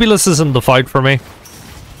 16. Maybe this isn't the fight for me.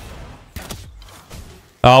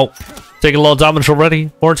 Oh. Taking a lot of damage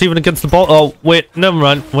already. Weren't even against the ball. Oh, wait, never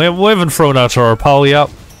mind. We haven't thrown out our pal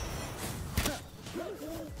yet.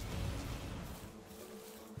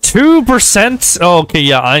 2%? Oh, okay,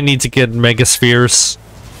 yeah, I need to get Mega Spheres.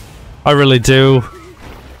 I really do.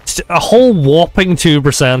 A whole whopping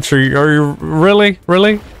 2%. Are you really?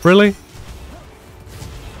 Really? Really?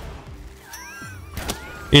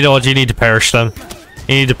 You know what? You need to perish then.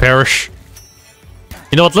 You need to perish.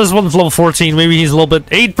 You know what? This one's level 14. Maybe he's a little bit...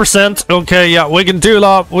 8%. Okay, yeah, we can do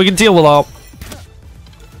that. We can deal with that.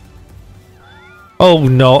 Oh,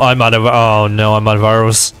 no. I'm out of... Oh, no. I'm out of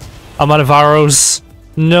arrows. I'm out of arrows.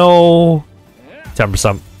 No.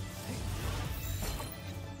 10%.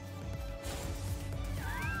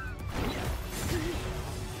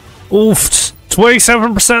 Oof.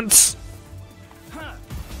 27%.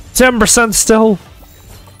 10% still.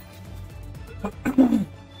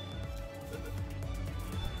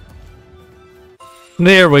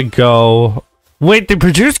 There we go. Wait, they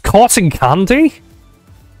produce cotton candy?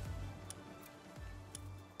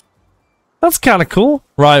 That's kind of cool.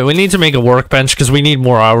 Right, we need to make a workbench because we need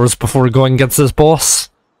more hours before we go and get this boss.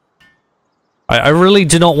 I really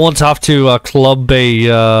do not want to have to club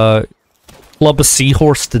a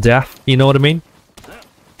seahorse to death. You know what I mean?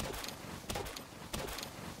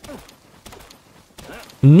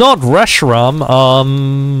 Not Reshiram.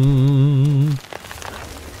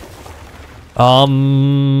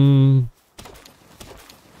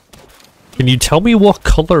 Can you tell me what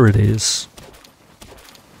color it is?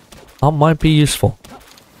 That might be useful.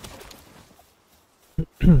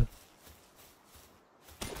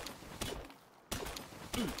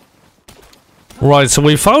 Right, so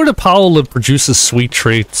we found a Palworld that produces sweet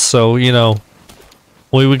treats, so, you know,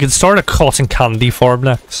 we could start a cotton candy farm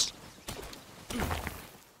next.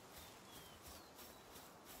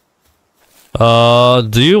 Do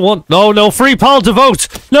you want... No, free Pal to vote!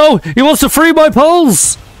 No, he wants to free my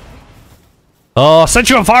Pals! Set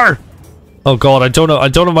you on fire! Oh god, I don't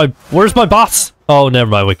know my... Where's my boss? Oh, never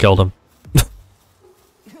mind, we killed him.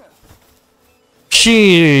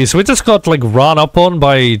 Jeez, we just got, like, run up on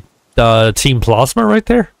by... Team Plasma right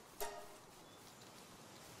there.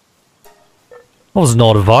 That was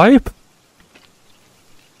not a vibe.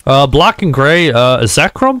 Black and grey. Is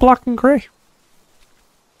Zekrom black and grey?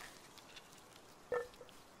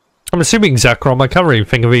 I'm assuming Zekrom. I can't really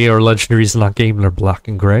think of any other legendaries in that game that are black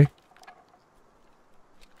and grey.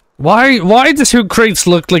 Why does Who Crates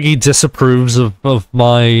look like he disapproves of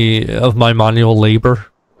my manual labor?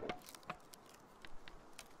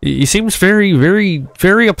 He seems very, very,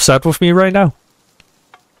 very upset with me right now.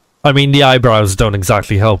 I mean, the eyebrows don't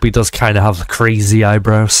exactly help. He does kind of have the crazy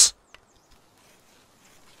eyebrows.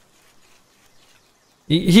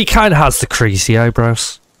 He kind of has the crazy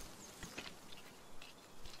eyebrows.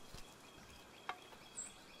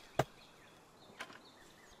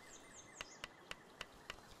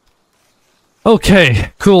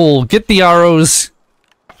 Okay, cool. Get the arrows.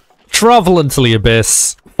 Travel into the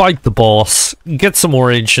abyss. Fight the boss, get some more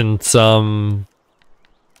ancient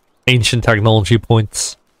technology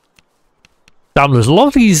points. Damn, there's a lot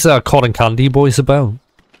of these cotton candy boys about.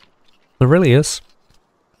 There really is.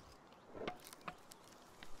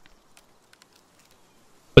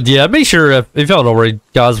 But yeah, make sure, if you haven't already,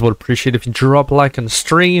 guys, would appreciate if you drop a like on the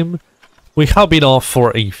stream. We have been off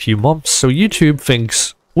for a few months, so YouTube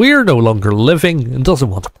thinks we're no longer living and doesn't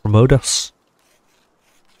want to promote us.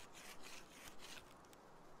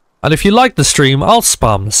 And if you like the stream, I'll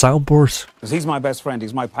spam the soundboard. Because he's my best friend,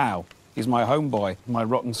 he's my pal, he's my homeboy, my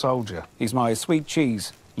rotten soldier, he's my sweet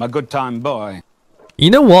cheese, my good time boy.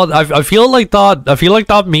 You know what? I feel like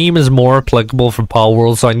that meme is more applicable for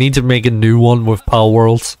Palworld, so I need to make a new one with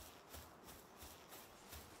Palworld.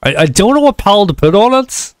 I don't know what Pal to put on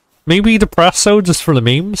it. Maybe Depresso just for the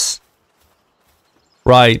memes.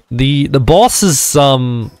 Right, the boss is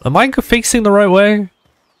am I facing the right way?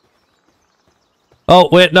 Oh,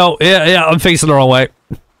 wait, no. Yeah, I'm facing the wrong way.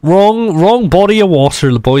 Wrong body of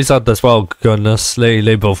water. The boys had this. Well, goodness.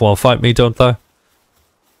 They both want to fight me, don't they?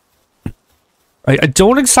 I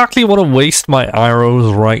don't exactly want to waste my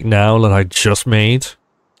arrows right now that I just made.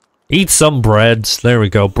 Eat some bread. There we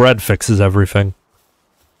go. Bread fixes everything.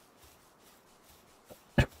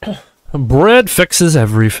 Bread fixes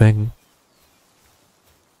everything.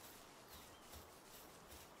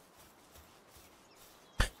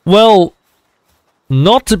 Well...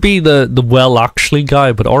 Not to be the well actually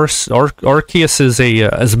guy, but Arceus is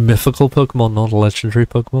a mythical Pokemon, not a legendary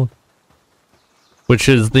Pokemon. Which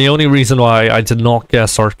is the only reason why I did not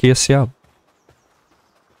guess Arceus yet.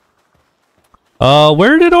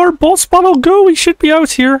 Where did our boss battle go? He should be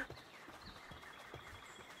out here.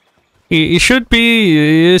 He should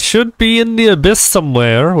be in the abyss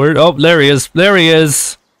somewhere. Where? Oh, there he is. There he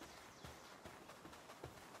is.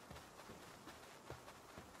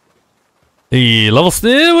 The levels,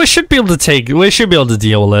 we should be able to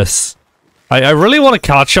deal with this. I really want to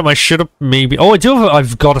catch him. I should have maybe... Oh,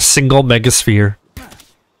 I've got a single Mega Sphere.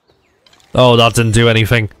 Oh, that didn't do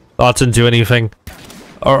anything. That didn't do anything.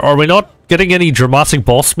 Are we not getting any dramatic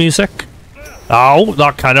boss music? Ow,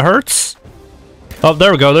 that kind of hurts. Oh,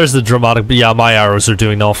 there we go. There's the dramatic... Yeah, my arrows are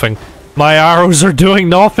doing nothing. My arrows are doing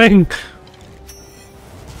nothing.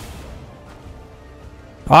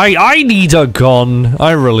 I need a gun.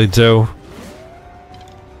 I really do.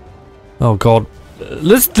 Oh god.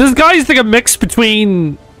 This guy's like a mix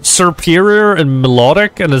between Superior and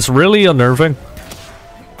Melodic, and it's really unnerving.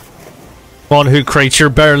 Come on, who creates you're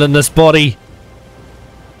better than this, buddy?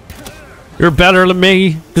 You're better than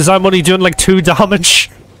me, because I'm only doing like 2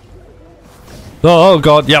 damage. Oh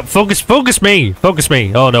god, yeah, focus me! Focus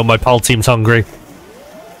me! Oh no, my pal team's hungry.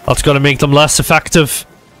 That's gonna make them less effective.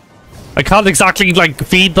 I can't exactly, like,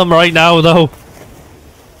 feed them right now, though.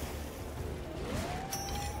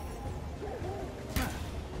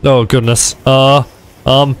 Oh goodness.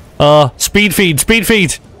 Speed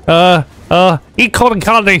feed! Eat cotton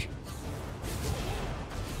candy!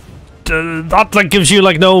 That, like, gives you,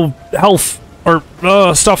 like, no health or,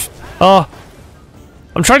 stuff.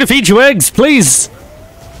 I'm trying to feed you eggs, please!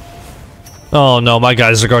 Oh no, my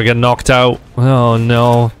guys are gonna get knocked out. Oh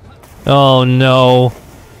no. Oh no.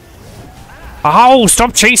 Ow!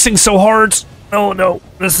 Stop chasing so hard! Oh no,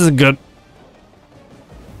 this isn't good.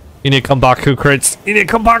 You need to come back, who crits? You need to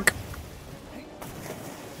come back!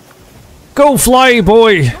 Go fly,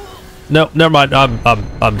 boy! No, never mind,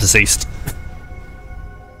 I'm deceased.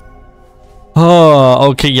 Oh,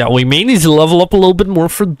 okay, yeah, we may need to level up a little bit more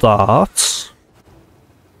for that.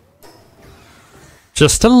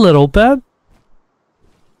 Just a little bit.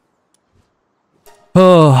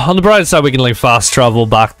 Oh, on the bright side, we can like fast travel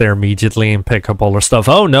back there immediately and pick up all our stuff.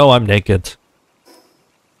 Oh no, I'm naked.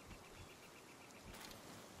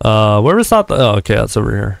 Where is that? Oh, okay, that's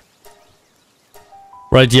over here.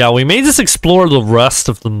 Right, yeah, we may just explore the rest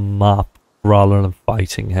of the map rather than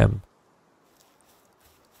fighting him.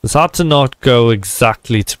 This had to not go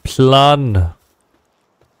exactly to plan.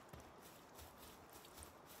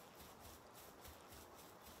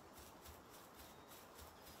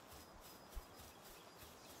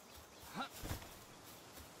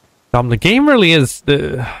 The game really is...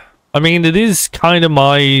 I mean, it is kind of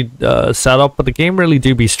my setup, but the game really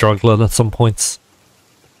do be struggling at some points.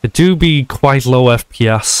 It do be quite low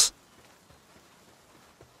FPS.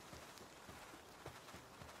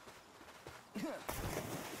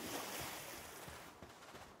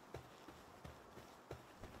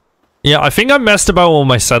 Yeah, I think I messed about with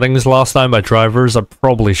my settings last time by drivers. I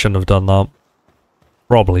probably shouldn't have done that.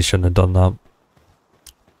 Probably shouldn't have done that.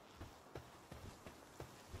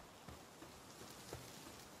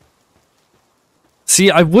 See,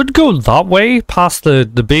 I would go that way, past the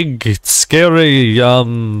big, scary,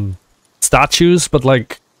 statues, but,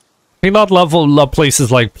 like, I think that place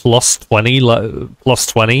is, like, plus 20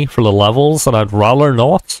 for the levels, and I'd rather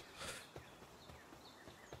not.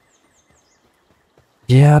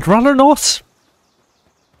 Yeah, I'd rather not.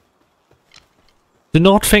 Do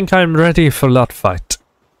not think I'm ready for that fight.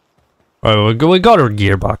 Alright, we got our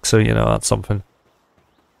gear back, so, you know, that's something.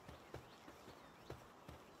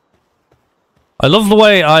 I love the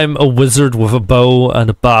way I'm a wizard with a bow and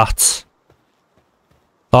a bat.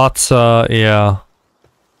 That's, yeah.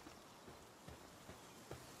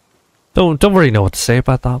 Don't really know what to say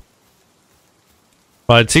about that.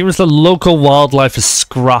 Right, it seems the local wildlife is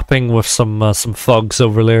scrapping with some thugs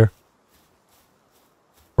over there.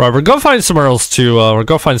 Right, we're gonna find somewhere else to,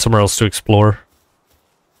 explore.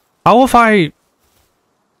 How have I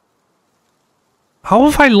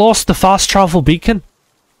lost the fast travel beacon?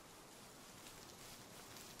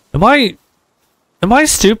 Am I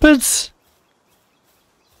stupid?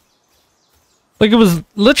 Like, it was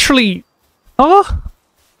literally... Huh?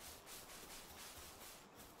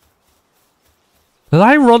 Did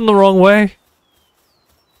I run the wrong way?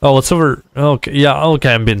 Oh, it's over... Okay, yeah,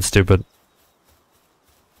 okay, I'm being stupid.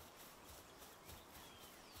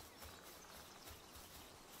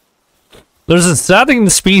 There's a setting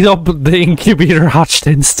to speed up the incubator hatched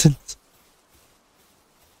instant.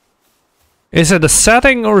 Is it a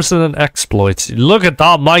setting or is it an exploit? Look at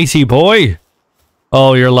that mighty boy!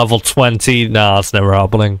 Oh, you're level 20. Nah, it's never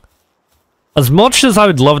happening. As much as I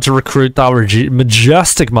would love to recruit that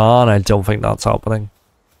majestic man, I don't think that's happening.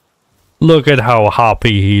 Look at how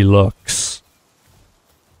happy he looks.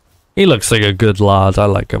 He looks like a good lad. I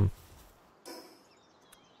like him.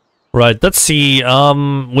 Right, let's see. We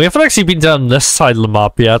haven't actually been down this side of the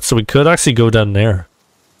map yet, so we could actually go down there.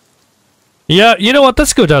 Yeah, you know what?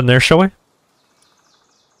 Let's go down there, shall we?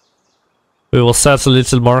 We will set a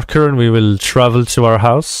little marker and we will travel to our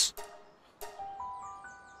house.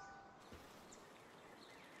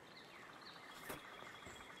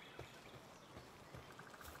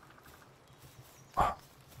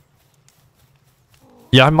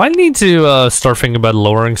 Yeah, I might need to start thinking about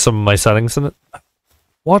lowering some of my settings in it.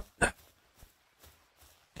 What?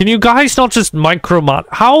 Can you guys not just micromat?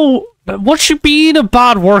 How? What should be in a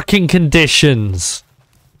bad working conditions?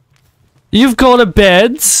 You've got a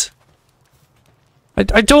bed.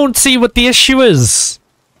 I don't see what the issue is.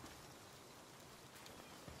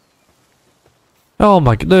 Oh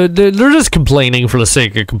my god, they're just complaining for the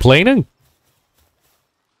sake of complaining.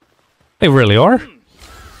 They really are.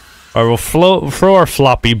 Alright, we'll throw our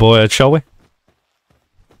floppy boy out, shall we?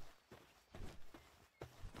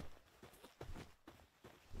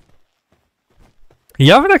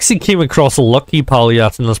 You haven't actually came across a lucky pal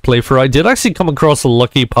yet in this playthrough. I did actually come across a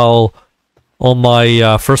lucky pal on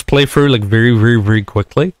my first playthrough, like very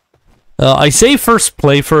quickly. I say first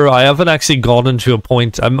playthrough, I haven't actually gotten to a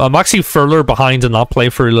point. I'm actually further behind in that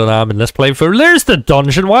playthrough than I am in this playthrough. There's the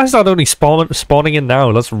dungeon. Why is that only spawning in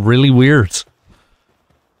now? That's really weird.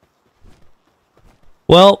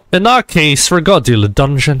 Well, in that case, we're gonna do the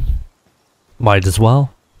dungeon. Might as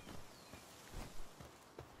well.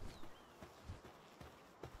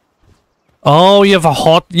 Oh, you have a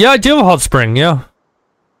hot... Yeah, I do have a hot spring, yeah.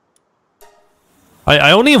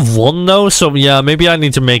 I only have one though, so yeah, maybe I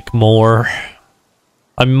need to make more.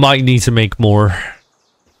 I might need to make more.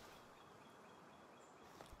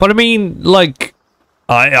 But I mean, like,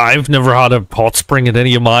 I've never had a hot spring at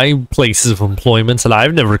any of my places of employment, and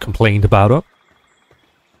I've never complained about it.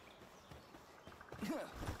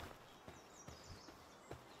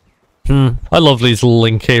 I love these little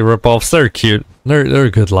Link K ripoffs. They're cute. They're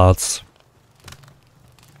good lads.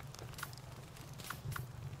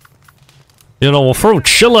 You know, we'll throw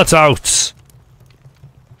Chillet out.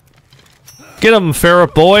 Get him,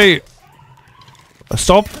 ferret boy.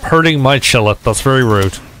 Stop hurting my Chillet. That's very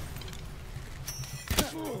rude.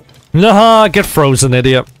 Nah, get frozen,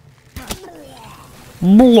 idiot.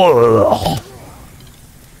 Blah.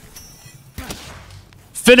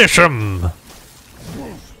 Finish him.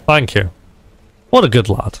 Thank you. What a good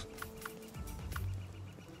lad.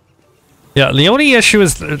 Yeah, the only issue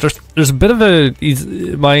is there's a bit of a...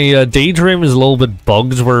 my daydream is a little bit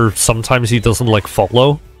bugged where sometimes he doesn't, like,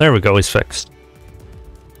 follow. There we go, he's fixed.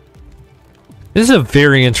 This is a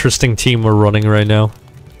very interesting team we're running right now.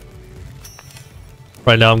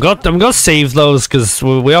 Right now, I'm gonna save those because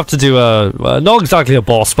we have to do a... not exactly a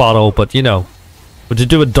boss battle, but, you know. But to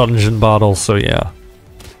do a dungeon battle, so yeah.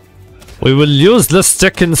 We will use the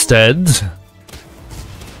stick instead.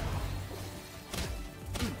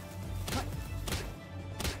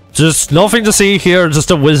 Just nothing to see here,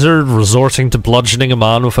 just a wizard resorting to bludgeoning a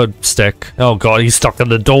man with a stick. Oh god, he's stuck in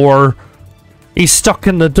the door. He's stuck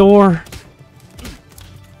in the door.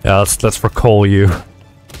 Yeah, let's recall you.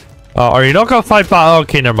 Are you not gonna fight back?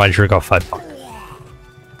 Okay, never mind, you're gonna fight back.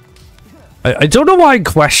 I don't know why I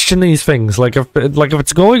question these things. Like if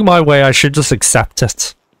it's going my way, I should just accept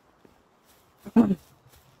it.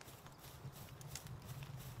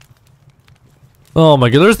 Oh my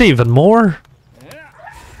god, there's even more.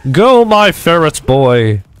 Go, my ferret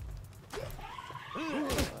boy!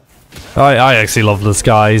 I actually love this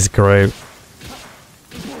guy, he's great.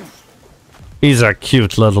 He's a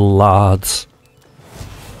cute little lad.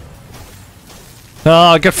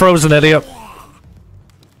 Ah, get frozen, idiot.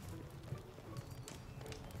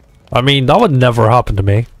 I mean, that would never happen to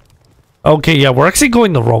me. Okay, yeah, we're actually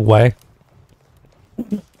going the wrong way.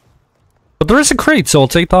 But there is a crate, so I'll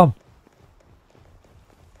take that.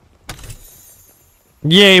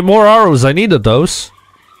 Yay, more arrows. I needed those.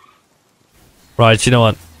 Right, you know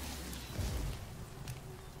what?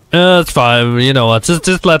 It's fine. You know what?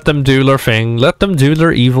 Just let them do their thing. Let them do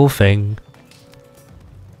their evil thing.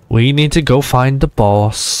 We need to go find the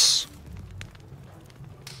boss.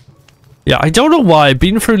 Yeah, I don't know why. I've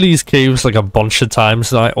been through these caves like a bunch of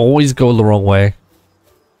times and I always go the wrong way.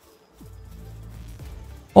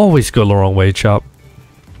 Always go the wrong way, chap.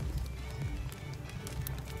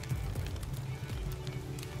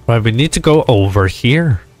 Right, we need to go over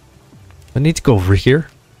here. I need to go over here.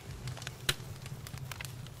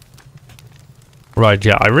 Right,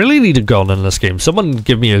 yeah, I really need a gun in this game. Someone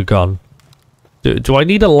give me a gun. Do I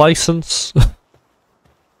need a license?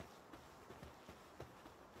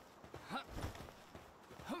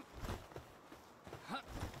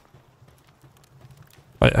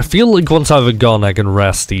 I feel like once I have a gun, I can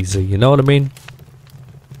rest easy. You know what I mean?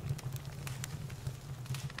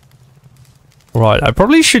 Right, I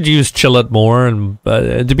probably should use Chillet more, and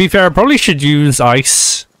to be fair, I probably should use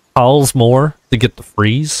Ice Pals more to get the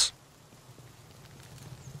freeze.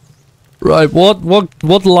 Right, what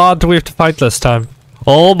lad do we have to fight this time?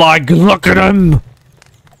 Oh my god, look at him!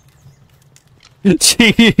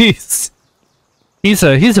 Jeez! He's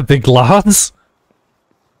a big lad.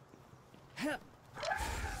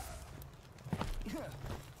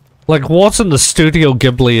 Like, what in the Studio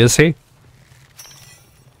Ghibli is he?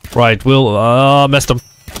 Right, we'll... missed him.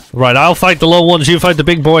 Right, I'll fight the low ones, you fight the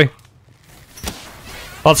big boy.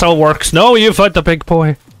 That's how it works. No, you fight the big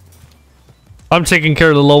boy. I'm taking care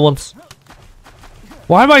of the low ones.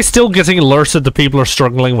 Why am I still getting alerted that people are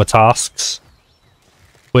struggling with tasks?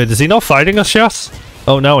 Wait, is he not fighting us yet?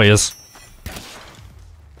 Oh, no he is.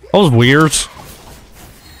 That was weird.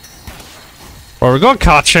 Well, we're gonna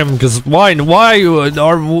catch him, because why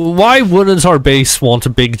wouldn't our base want a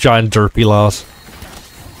big giant derpy lad?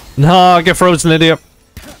 Nah, get frozen, idiot.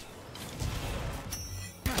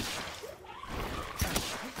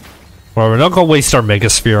 Well, we're not gonna waste our Mega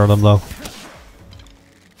Sphere on him, though.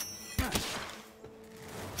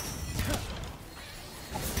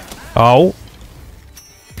 Oh.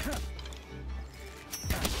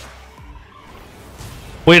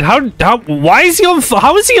 Wait, why is he on,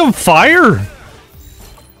 how is he on fire?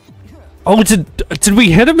 Oh, did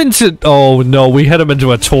we hit him into, oh no, we hit him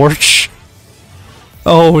into a torch.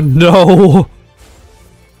 Oh no.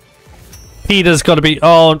 Peter's gotta be,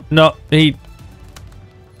 oh no, wait,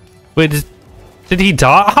 did he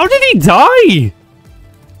die? How did he die?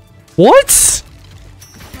 What?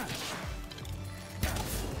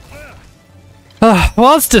 Well,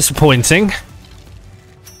 that's disappointing.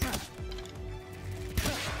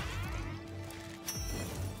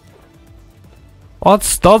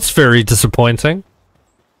 That's very disappointing.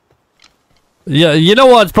 Yeah, you know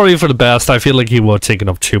what? It's probably for the best. I feel like he would have taken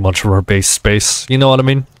up too much of our base space. You know what I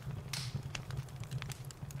mean?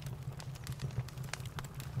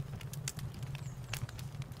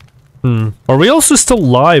 Are we also still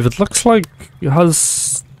live? It looks like it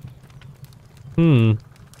has... I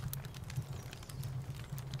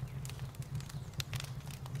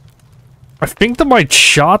think that my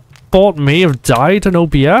chat bot may have died in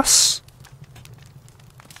OBS.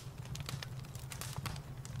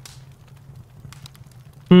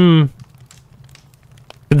 Can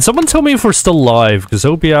someone tell me if we're still live? Because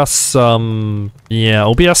OBS, yeah,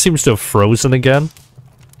 OBS seems to have frozen again.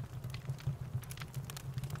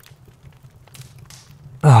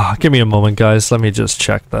 Give me a moment, guys. Let me just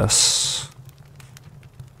check this.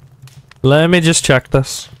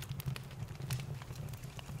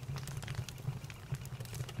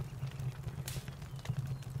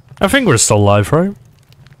 I think we're still live, right?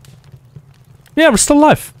 Yeah, we're still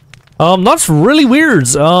live. That's really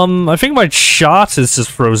weird. I think my chat is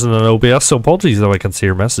just frozen in OBS, so apologies though I can see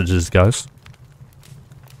your messages, guys.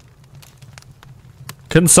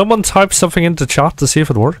 Can someone type something into chat to see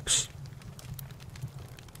if it works?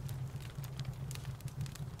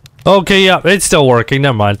 Okay, yeah, it's still working.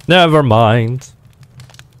 Never mind. Never mind.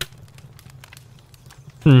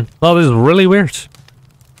 That is really weird.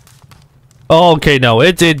 Oh, okay, no,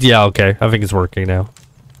 it did. Yeah, okay. I think it's working now.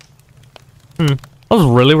 That was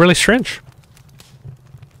really, really strange.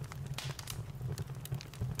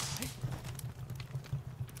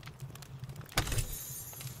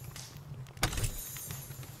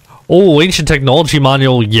 Oh, ancient technology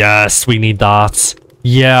manual. Yes, we need that.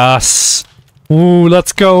 Yes. Ooh,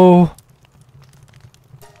 let's go.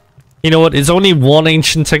 You know what? It's only one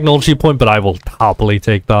ancient technology point, but I will happily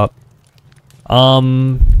take that.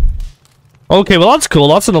 Okay, well that's cool.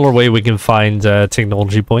 That's another way we can find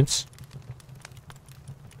technology points.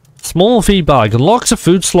 Small feed bag unlocks the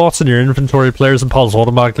food slots in your inventory. Players and pals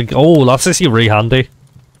automatically. Oh, that's actually really handy.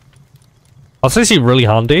 That's actually really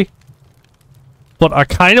handy. But I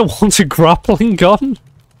kind of want a grappling gun.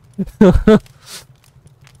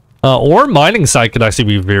 Or mining site could actually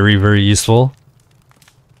be very, very useful.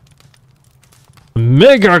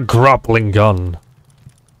 Mega grappling gun.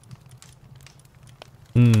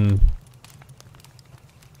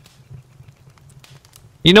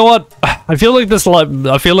 You know what? I feel like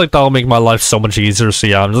that'll make my life so much easier. So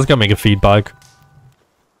yeah, I'm just gonna make a feedback.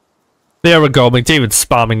 There we go. McDavid's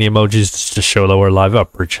spamming the emojis just to show that we're live. I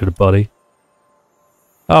appreciate it, buddy.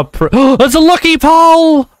 That's a lucky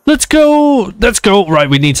pal! Let's go! Let's go! Right,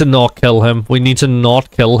 we need to not kill him. We need to not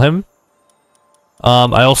kill him.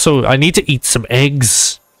 I need to eat some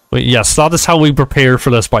eggs. Wait, yes, that is how we prepare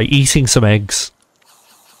for this, by eating some eggs.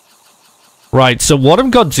 Right, so what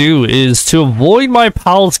I'm gonna do is to avoid my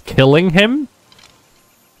pals killing him.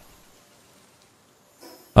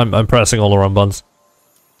 I'm pressing all the wrong buttons.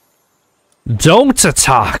 Don't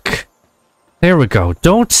attack! There we go.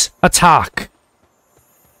 Don't attack.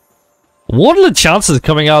 What are the chances of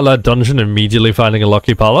coming out of that dungeon and immediately finding a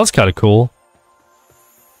lucky pal? That's kind of cool.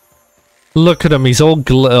 Look at him, he's all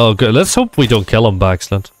oh, good. Let's hope we don't kill him by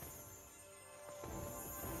accident.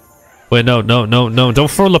 Wait, no, don't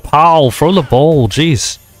throw the pal, throw the ball,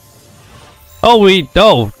 jeez. Oh,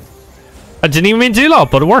 no. I didn't even mean to do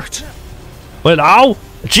that, but it worked. Wait, ow!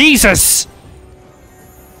 Jesus!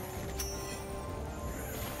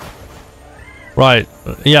 Right,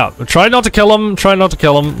 yeah, try not to kill him,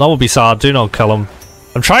 that would be sad, do not kill him.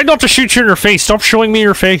 I'm trying not to shoot you in your face, stop showing me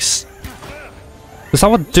your face. Because that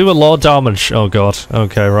would do a lot of damage. Oh god,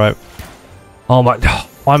 okay, right. Oh my,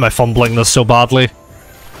 why am I fumbling this so badly?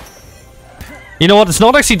 You know what? It's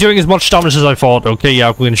not actually doing as much damage as I thought. Okay,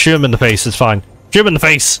 yeah, we can shoot him in the face. It's fine. Shoot him in the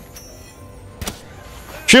face.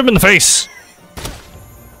 Shoot him in the face.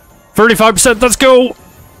 35%. Let's go.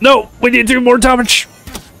 No, we need to do more damage.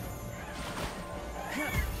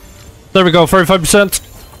 There we go. 35%.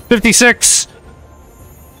 56.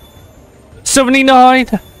 79.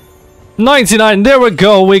 99. There we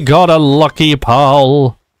go. We got a lucky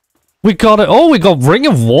pal. We got it. Oh, we got Ring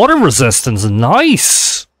of Water Resistance.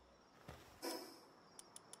 Nice.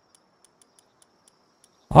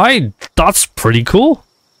 That's pretty cool.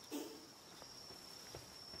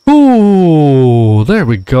 Ooh, there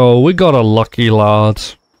we go. We got a lucky lad.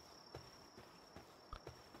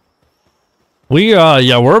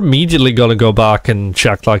 Yeah, we're immediately gonna go back and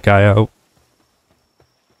check that guy out.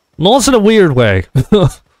 Not in a weird way.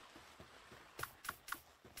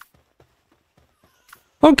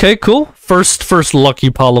 Okay, cool. First lucky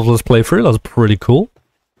pal of this playthrough. That's pretty cool.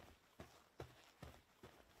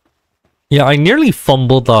 Yeah, I nearly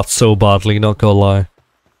fumbled that so badly, not gonna lie.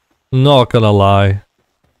 Not gonna lie.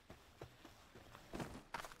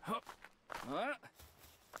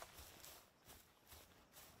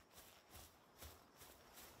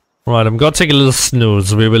 Right, I'm gonna take a little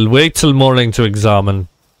snooze. We will wait till morning to examine.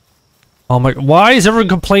 Oh my... Why is everyone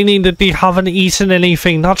complaining that they haven't eaten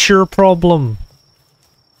anything? That's your problem.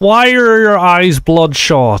 Why are your eyes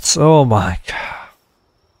bloodshot? Oh my god.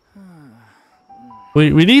 We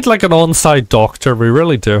need like an on-site doctor, we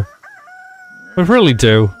really do. We really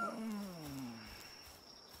do.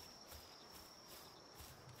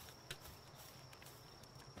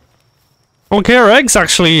 Okay, our egg's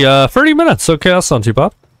actually 30 minutes. Okay, that's not too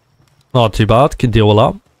bad. Not too bad, can deal with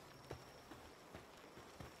that.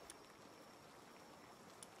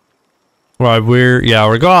 Right, we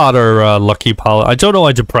got our lucky pal. I don't know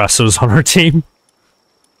why Depresso's on our team.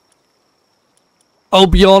 I'll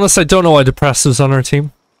be honest, I don't know why Depresso's on our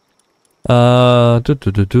team.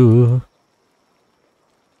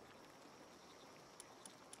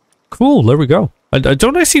 Cool, there we go. I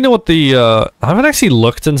don't actually know what the, I haven't actually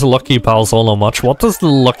looked into Lucky Pals all that much. What does the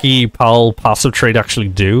Lucky Pal passive trait actually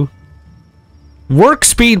do? Work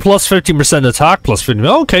speed plus 15% attack plus 50%.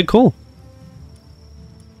 Oh, okay, cool.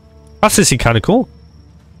 That's actually kind of cool.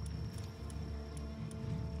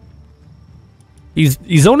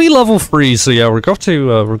 He's only level 3, so yeah, we're going to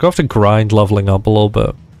have to grind leveling up a little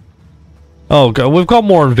bit. Oh god, we've got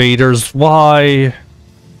more invaders. Why?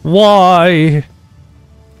 Why?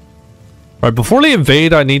 Right, before they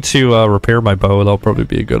invade, I need to repair my bow. That'll probably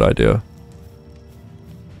be a good idea.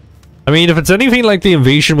 I mean, if it's anything like the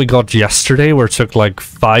invasion we got yesterday, where it took like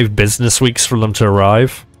 5 business weeks for them to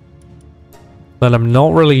arrive, then I'm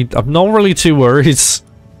not really too worried.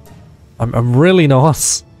 I'm really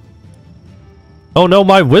not. Oh no,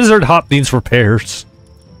 my wizard hat needs repaired.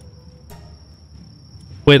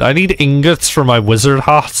 Wait, I need ingots for my wizard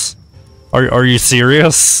hat? Are you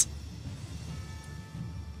serious?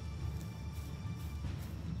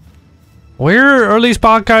 Where are these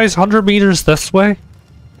bad guys? 100 meters this way?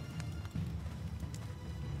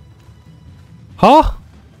 Huh?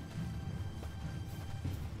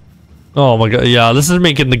 Oh my god, yeah, this is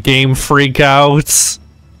making the game freak out.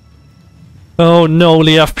 Oh no,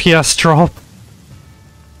 the FPS drop.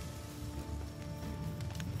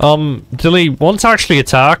 Do they want to actually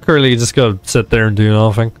attack, or do they just go sit there and do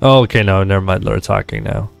nothing? Oh, okay, no, never mind, they're attacking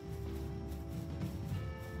now.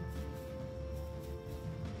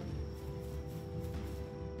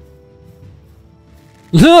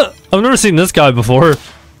 I've never seen this guy before.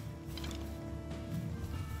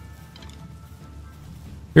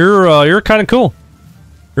 You're kind of cool.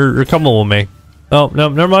 You're coming with me. Oh, no,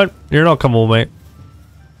 never mind. You're not coming with me.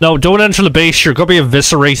 No, don't enter the base. You're gonna be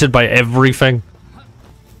eviscerated by everything.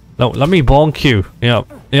 No, let me bonk you. Yep,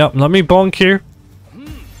 let me bonk you.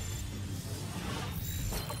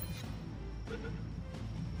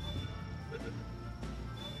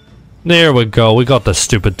 There we go. We got the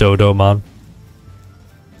stupid dodo, man.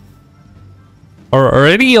 Are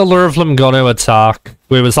any other of them gonna attack?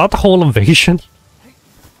 Wait, was that the whole invasion?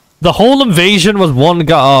 The whole invasion was one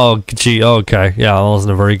guy. Oh, gee, okay. Yeah, that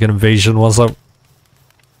wasn't a very good invasion, was it?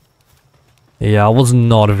 Yeah, it was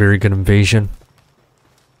not a very good invasion.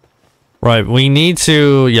 Right, we need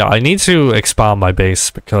to... Yeah, I need to expand my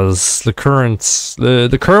base because the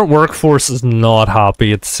current workforce is not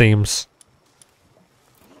happy, it seems.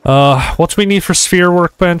 What do we need for sphere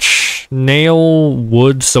workbench? Nail,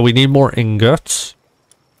 wood, so we need more ingots.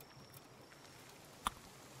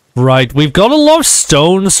 Right, we've got a lot of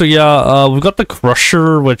stone, so yeah, we've got the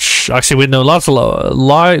crusher, which... Actually, wait, no, that's a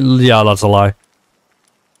lie. Yeah, that's a lie.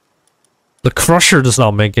 The crusher does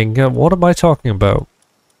not making... what am I talking about?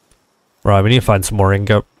 Right, we need to find some more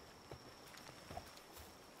ingot.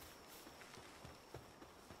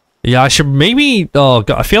 Yeah, I should maybe... Oh,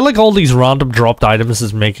 God, I feel like all these random dropped items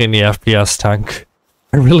is making the FPS tank.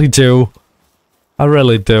 I really do. I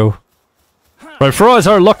really do. Right, Froy's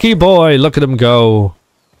our lucky boy. Look at him go.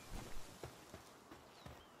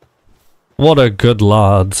 What a good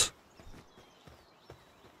lad.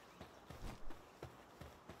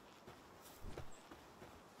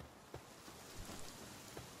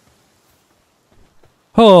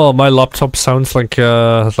 Oh, my laptop sounds like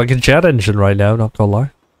a jet engine right now, not gonna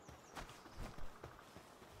lie.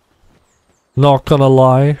 Not gonna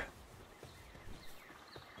lie.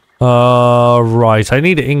 Right, I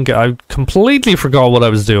need ingot. I completely forgot what I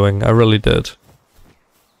was doing. I really did.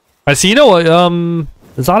 I see, you know what,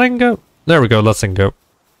 is that ingot? There we go, let's ingot.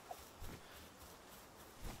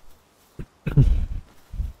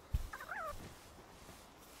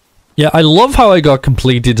 Yeah, I love how I got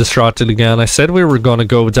completely distracted again. I said we were gonna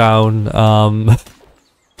go down, I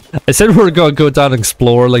said we were gonna go down and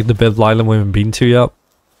explore, like, the bit of island we haven't been to yet.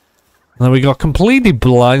 And then we got completely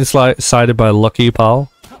blindsided by Lucky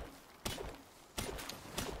Pal.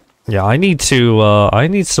 Yeah, I need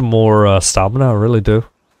some more, stamina, I really do.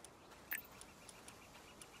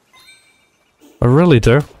 I really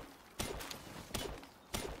do.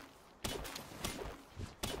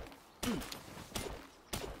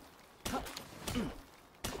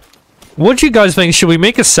 What do you guys think? Should we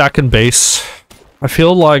make a second base? I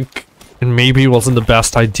feel like it maybe wasn't the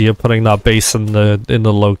best idea putting that base in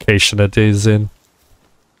the location it is in.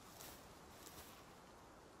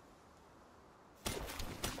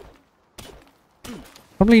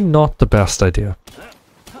 Probably not the best idea.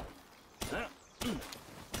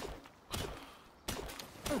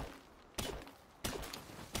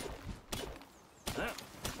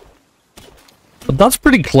 But that's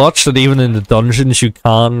pretty clutch that even in the dungeons you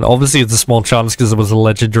can... Obviously it's a small chance because it was a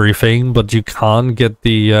legendary thing, but you can get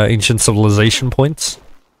the ancient civilization points.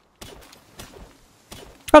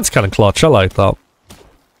 That's kind of clutch, I like that.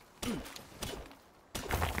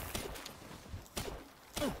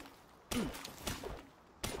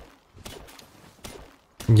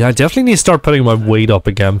 Yeah, I definitely need to start putting my weight up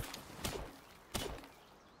again.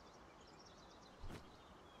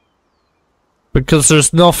 Because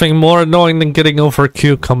there's nothing more annoying than getting over a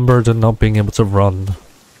cucumber than not being able to run.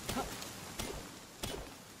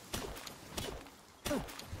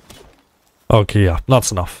 Okay, yeah, that's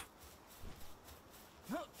enough.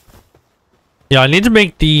 Yeah, I need to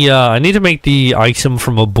make the item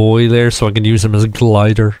from a boy there so I can use him as a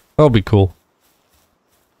glider. That'll be cool.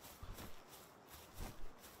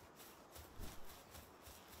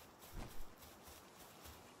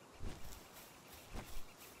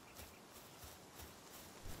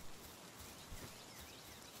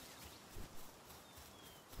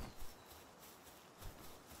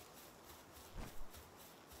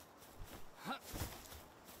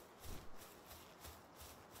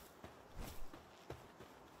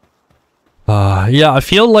 Yeah, I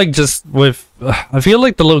feel like just with... I feel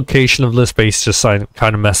like the location of this base just kind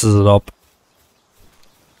of messes it up.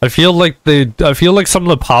 I feel like some of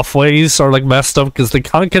the pathways are like messed up because they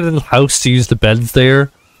can't get in the house to use the beds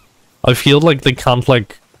there. I feel like they can't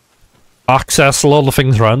like access a lot of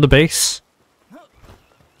things around the base.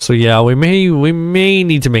 So yeah, we may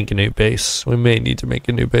need to make a new base. We may need to make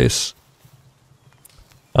a new base.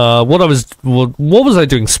 What was I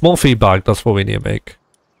doing? Small feedback, that's what we need to make.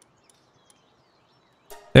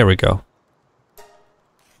 There we go.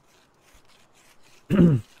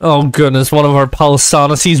 Oh goodness, one of our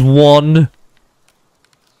Palisanases won.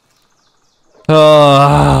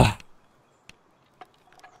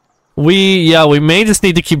 We may just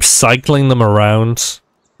need to keep cycling them around.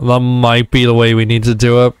 That might be the way we need to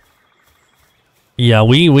do it. Yeah,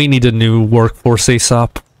 we need a new workforce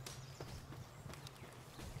ASAP.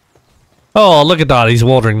 Oh, look at that, he's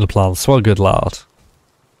watering the plants. What a good lad.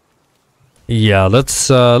 Yeah, let's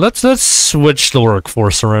switch the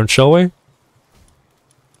workforce around, shall we?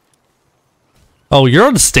 Oh, you're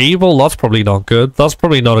unstable? That's probably not good. That's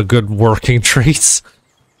probably not a good working trait.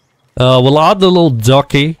 We'll add the little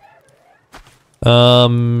ducky.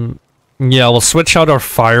 Yeah, we'll switch out our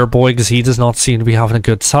fireboy because he does not seem to be having a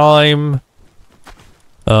good time.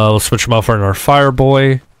 We'll switch him out for our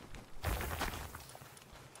fireboy.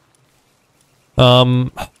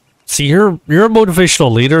 See, you're a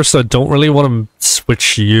motivational leader, so I don't really want to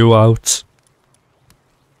switch you out.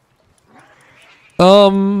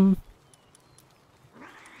 Well,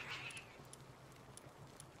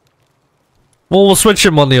 we'll switch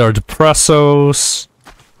him on the Depressos.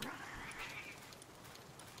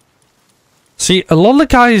 See, a lot of the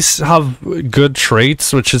guys have good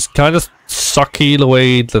traits, which is kind of sucky the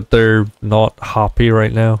way that they're not happy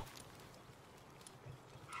right now.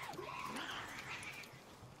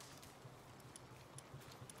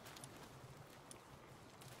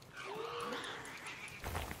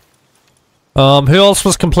 Who else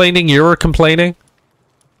was complaining? You were complaining?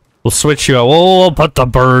 We'll switch you out. Oh, we'll put the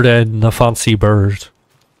bird in, the fancy bird.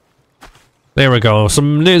 There we go.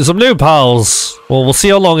 Some new pals. Well, we'll see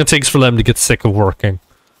how long it takes for them to get sick of working.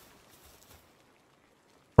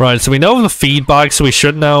 Right, so we know the feedback, so we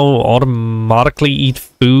should now automatically eat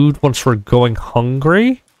food once we're going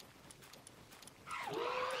hungry.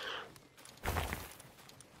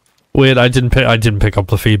 Wait, I didn't pick up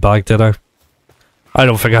the feedback, did I? I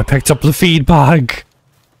don't think I picked up the feedback.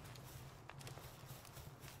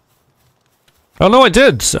 Oh no, I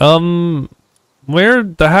did. Where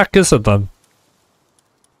the heck is it then?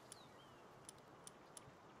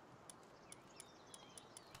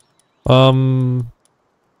 Am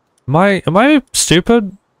I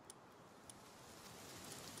stupid?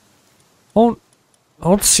 I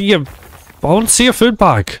don't see a food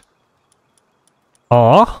bag.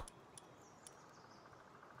 Huh?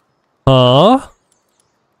 Huh?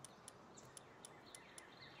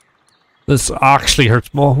 This actually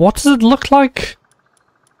hurts more. What does it look like?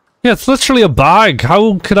 Yeah, it's literally a bag.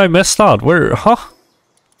 How could I miss that? Where? Huh?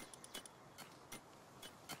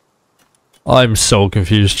 I'm so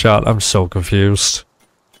confused, chat. I'm so confused.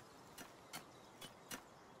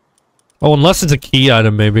 Oh, unless it's a key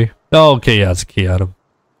item, maybe. Oh, okay, yeah, it's a key item.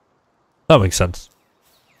 That makes sense.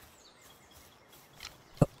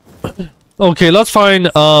 Okay, that's fine.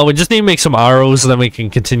 We just need to make some arrows, and then we can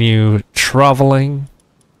continue traveling.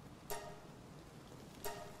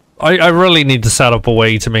 I really need to set up a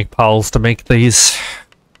way to make pals to make these.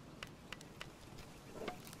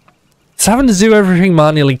 Just having to do everything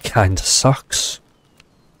manually kinda sucks.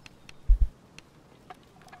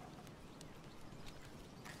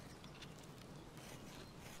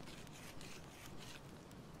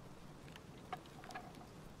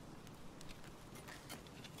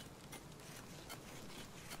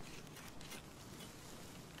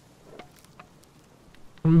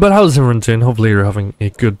 But how's everyone doing? Hopefully you're having a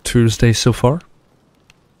good Tuesday so far.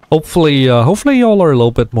 Hopefully y'all are a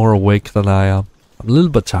little bit more awake than I am. I'm a little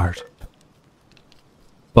bit tired.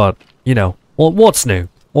 But, you know, what's new?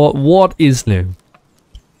 What is new?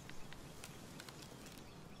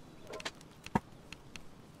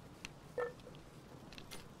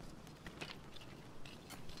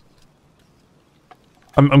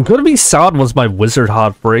 I'm gonna be sad once my wizard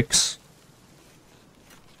hat breaks.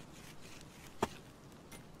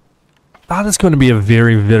 That is going to be a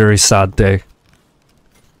very, very sad day.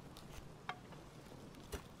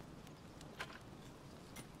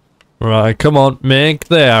 Right, come on, make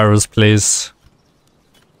the arrows, please.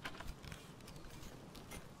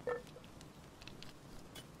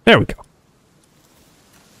 There we go.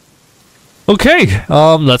 Okay,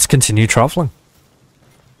 let's continue traveling.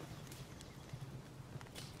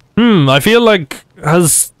 I feel like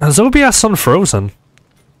has OBS unfrozen?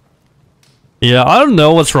 Yeah, I don't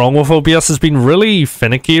know what's wrong with OBS. It's been really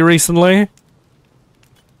finicky recently.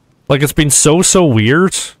 Like, it's been so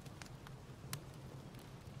weird.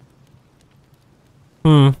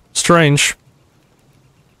 Strange.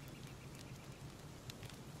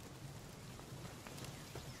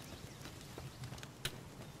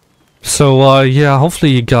 So, yeah,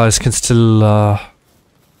 hopefully you guys can still,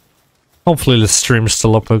 hopefully the stream's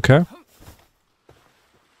still up okay.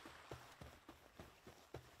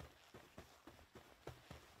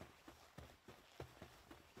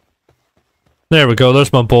 There we go,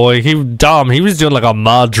 there's my boy. He was doing like a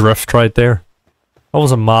mad drift right there. That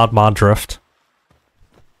was a mad drift.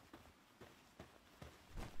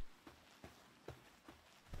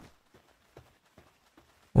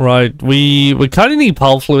 Right, we kind of need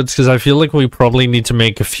pal fluids because I feel like we probably need to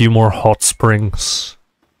make a few more hot springs.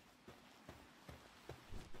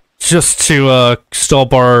 Just to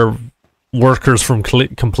stop our workers from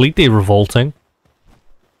completely revolting.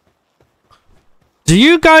 Do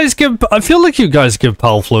you guys give... I feel like you guys give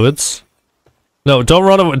pal fluids. No, don't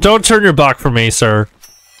run away. Don't turn your back for me, sir.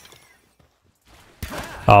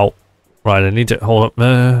 Oh. Right, I need to... Hold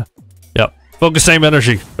up. Yep. Focus aim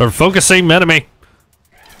energy. Or focus aim enemy.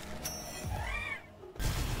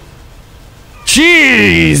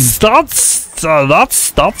 Jeez!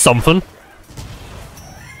 That's something.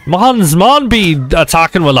 Man be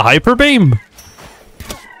attacking with a hyper beam.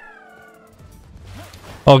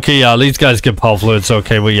 Okay, yeah, these guys get pal fluids.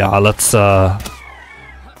 Okay, well, yeah, let's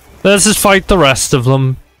just fight the rest of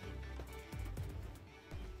them.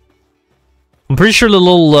 I'm pretty sure the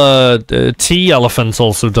little tea elephant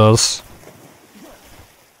also does.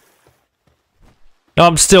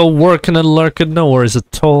 I'm still working and lurking, no worries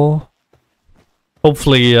at all.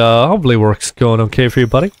 Hopefully work's going okay for you,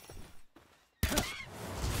 buddy.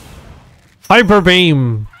 Hyper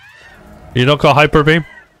beam. You don't call hyper beam?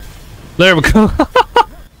 There we go.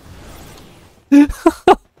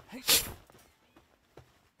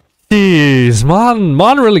 Jeez,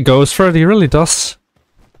 man really goes for it. He really does.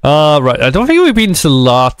 Right. I don't think we've been to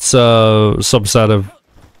that subset of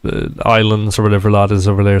islands or whatever that is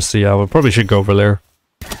over there. So yeah, we probably should go over there.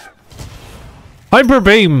 Hyper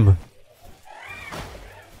beam.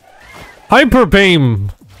 Hyper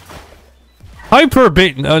beam. Hyper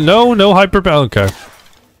beam. No hyper beam. Okay.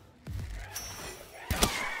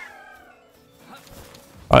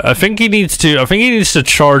 I think he needs to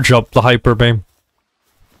charge up the hyper beam.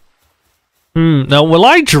 Now will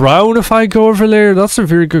I drown if I go over there? That's a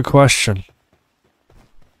very good question.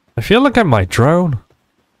 I feel like I might drown.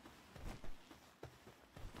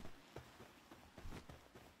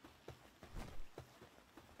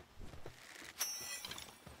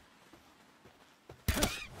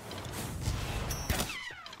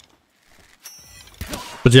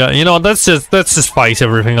 But yeah, you know, let's just fight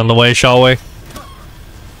everything on the way, shall we?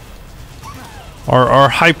 Our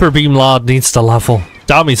hyper beam lad needs to level.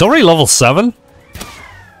 Damn, he's already level 7.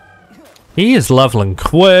 He is leveling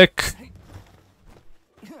quick.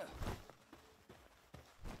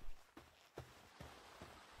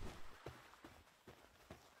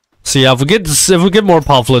 So yeah, if we get more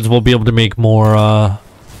Palworlds, we'll be able to make more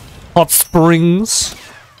hot springs.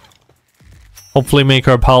 Hopefully make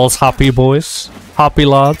our pals happy, boys. Happy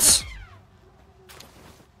lads.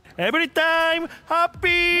 Every time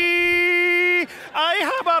happy, I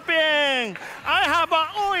have a pen, I have a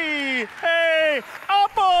oi, hey, a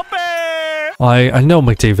pope. I know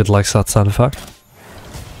McDavid likes that sound effect.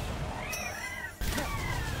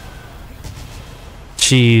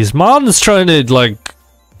 Jeez, man is trying to like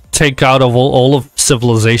take out of all of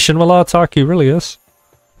civilization with that attack. He really is.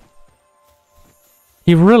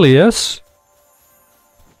 He really is.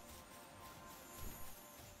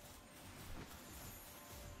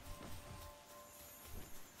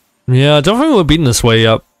 Yeah, I don't think we've been this way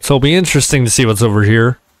up, so it'll be interesting to see what's over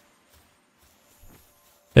here.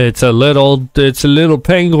 It's a little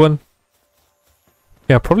penguin.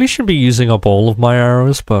 Yeah, probably shouldn't be using up all of my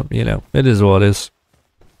arrows, but you know, it is what it is.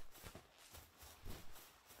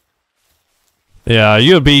 Yeah,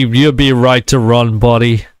 you'd be right to run,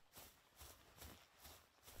 buddy. At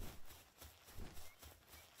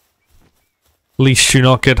least you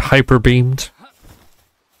not get hyper beamed.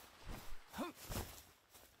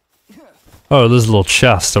 Oh, there's a little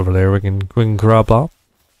chest over there. We can grab that.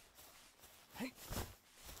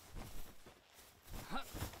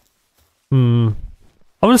 I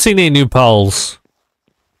haven't seen any new pals.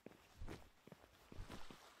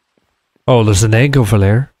 Oh, there's an egg over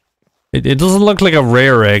there. It doesn't look like a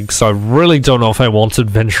rare egg, so I really don't know if I want to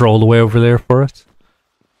venture all the way over there for it.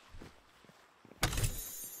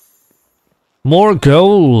 More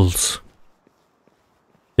gold.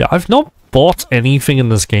 Yeah, I've not bought anything in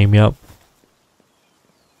this game yet.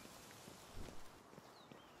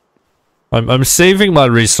 I'm saving my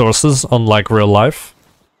resources, unlike real life.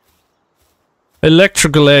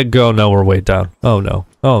 Electrical egg. Oh no, we're way down. Oh no.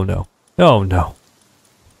 Oh no. Oh no.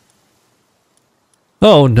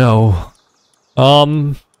 Oh no.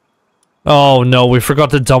 Oh no, we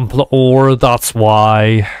forgot to dump the ore, that's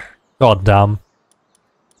why. God damn.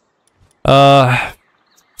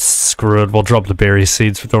 Screw it, we'll drop the berry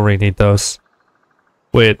seeds, we don't really need those.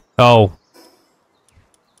 Wait, oh.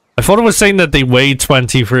 I thought it was saying that they weigh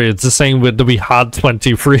 23, it's just saying that we had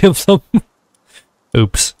 23 of them.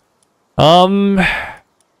 Oops.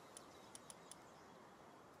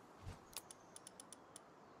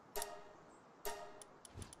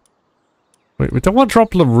 Wait, we don't want to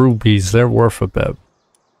drop the rubies, they're worth a bit.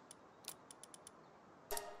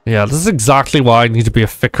 Yeah, this is exactly why I need to be a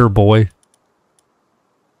thicker boy.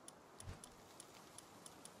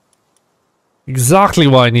 Exactly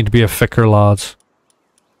why I need to be a thicker lad.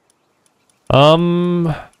 I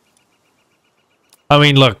mean,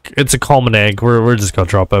 look, it's a common egg. We're just gonna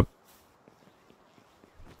drop it.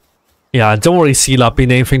 Yeah, I don't really see that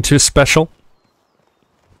being anything too special.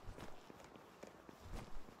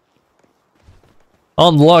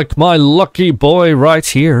 Unlike my lucky boy right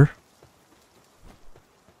here.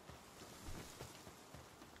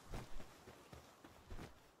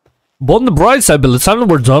 But on the bright side, by the time that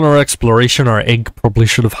we're done our exploration, our egg probably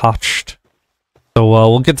should have hatched. So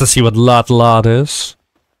we'll get to see what lad is.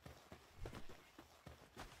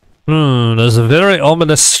 There's a very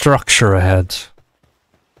ominous structure ahead.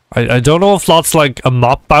 I don't know if that's like a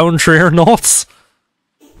map boundary or not.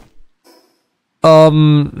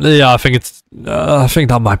 Yeah, I think it's, I think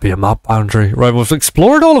that might be a map boundary. Right, we've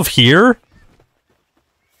explored all of here.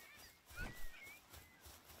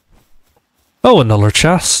 Oh, another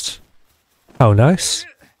chest. How nice.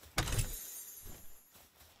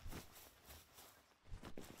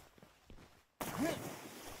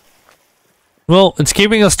 Well, it's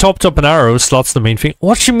keeping us topped up in arrows, so that's the main thing.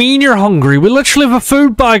 What you mean you're hungry? We literally have a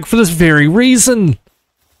food bag for this very reason.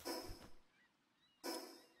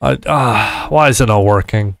 Why is it not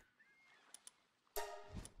working?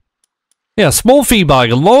 Yeah, small feed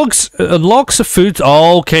bag unlocks a food.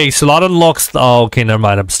 Oh, okay, so that unlocks. Oh, okay, never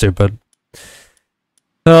mind. I'm stupid.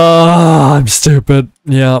 I'm stupid.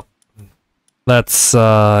 Yeah, let's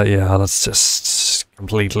just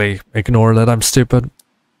completely ignore that. I'm stupid.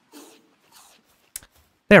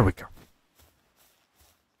 There we go.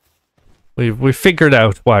 We figured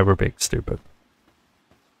out why we're being stupid.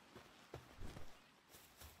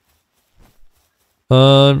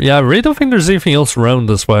 Yeah, I really don't think there's anything else around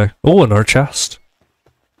this way. Oh, in our chest.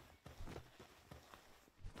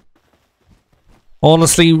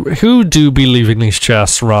 Honestly, who do be leaving these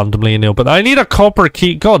chests randomly, you know? But I need a copper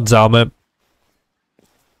key. God damn it.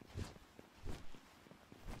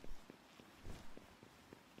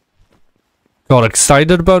 Got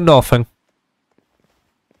excited about nothing.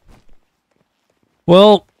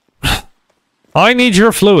 Well, I need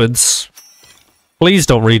your fluids. Please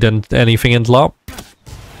don't read anything in that.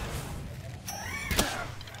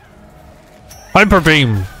 Hyper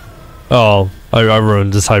beam. Oh, I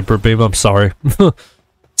ruined this hyper beam. I'm sorry.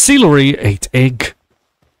 Celery ate egg.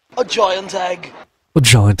 A giant egg. A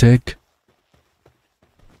giant egg.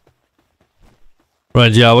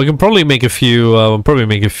 Right, yeah, we can probably make a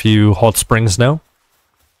few. Hot springs now.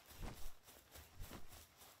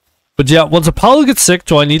 But yeah, once a pal gets sick,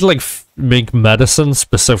 do I need to like make medicine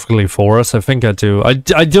specifically for us? I think I do. I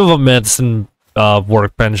do have a medicine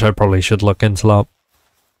workbench. I probably should look into that.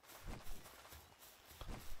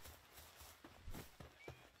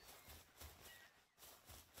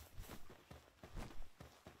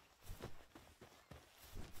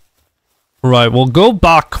 Right, we'll go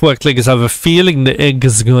back quickly because I have a feeling the egg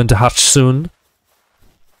is going to hatch soon.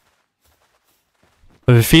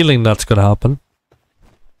 I have a feeling that's going to happen.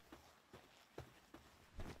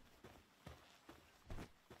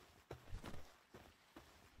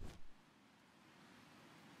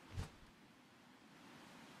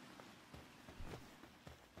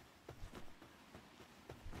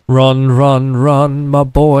 Run, run, run, my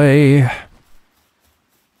boy.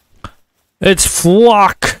 It's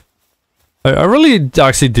Flock. I really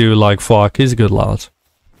actually do like Flock. He's a good lad.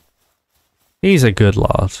 He's a good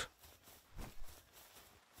lad.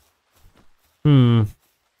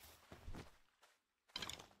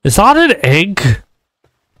 Is that an egg?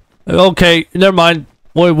 Okay, never mind.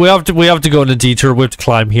 We have to go on a detour. We have to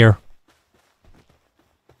climb here.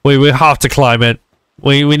 We have to climb it.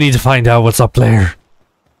 We need to find out what's up there.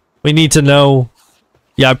 We need to know.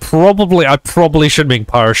 Yeah, I probably should make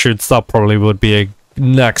parachutes. That probably would be a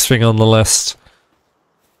next thing on the list.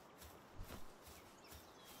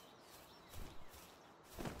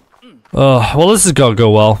 Well, this is gonna go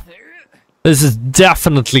well. This is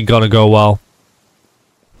definitely gonna go well.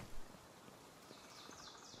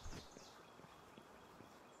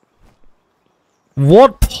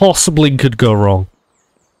 What possibly could go wrong?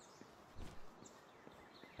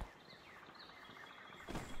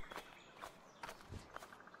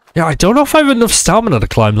 Yeah, I don't know if I have enough stamina to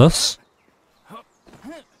climb this.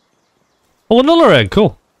 Oh, another egg,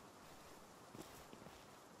 cool.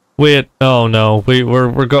 Wait, oh no,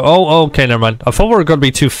 we're go. Oh, okay, never mind. I thought we were gonna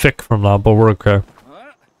be too thick from that, but we're okay.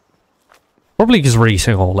 Probably just we're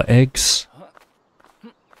eating all the eggs.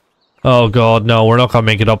 Oh god, no, we're not gonna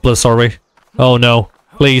make it up this, are we? Oh no,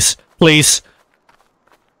 please, please.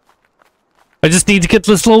 I just need to get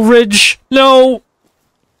this little ridge. No.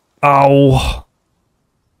 Ow.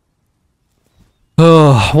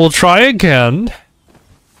 We'll try again.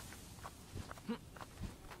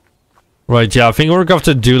 Right, yeah, I think we're going to have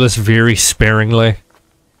to do this very sparingly.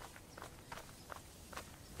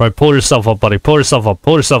 Right, pull yourself up, buddy. Pull yourself up,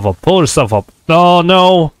 pull yourself up, pull yourself up. Oh,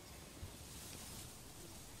 no!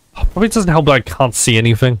 Probably doesn't help that I can't see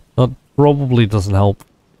anything. That probably doesn't help.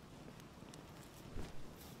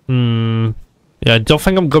 Yeah, I don't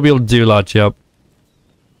think I'm going to be able to do that yet.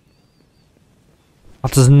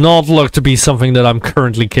 That does not look to be something that I'm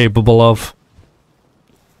currently capable of.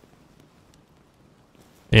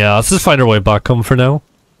 Yeah, let's just find our way back home for now.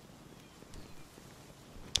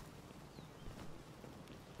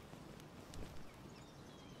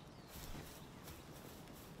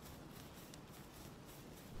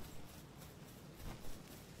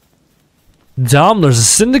 Damn, there's a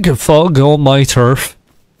syndicate fog on my turf.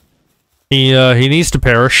 He needs to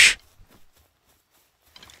perish.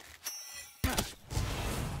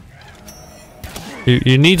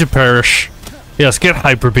 You need to perish. Yes, get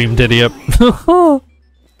hyper beamed, idiot. Well,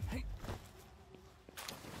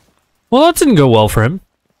 that didn't go well for him.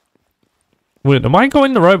 Wait, am I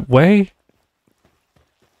going the right way?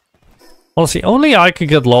 Honestly, only I could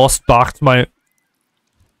get lost back to my...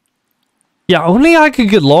 Yeah, only I could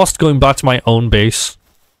get lost going back to my own base.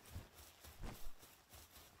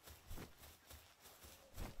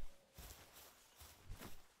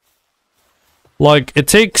 Like, it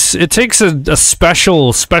takes a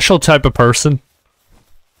special type of person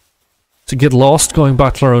to get lost going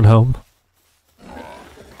back to their own home.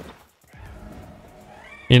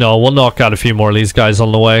 You know, we'll knock out a few more of these guys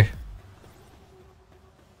on the way.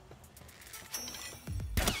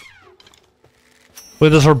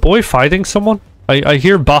 Wait, is our boy fighting someone? I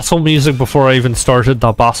hear battle music before I even started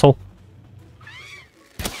that battle.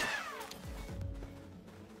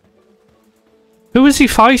 Who is he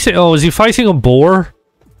fighting? Oh, is he fighting a boar?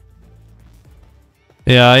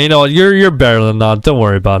 Yeah, you know, you're better than that. Don't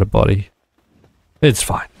worry about it, buddy. It's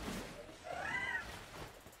fine.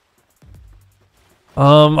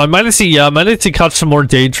 I might need to catch some more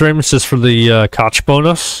daydreams just for the catch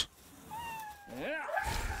bonus.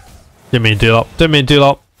 Didn't mean to do that. Didn't mean to do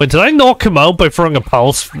that. Wait, did I knock him out by throwing a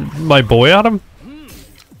pulse, my boy, at him?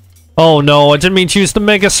 Oh no, I didn't mean to use the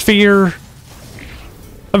Mega Sphere.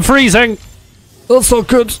 I'm freezing. That's not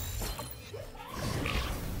good.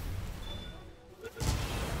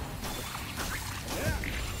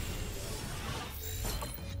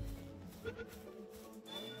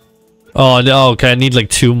 Oh no, okay, I need like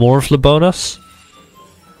 2 more for the bonus.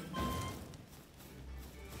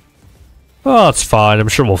 Oh, that's fine. I'm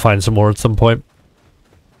sure we'll find some more at some point.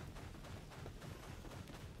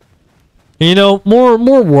 You know, more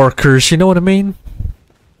workers, you know what I mean?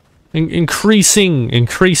 Increasing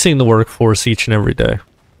the workforce each and every day.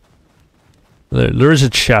 There is a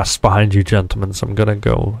chest behind you, gentlemen, so I'm gonna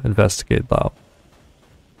go investigate that.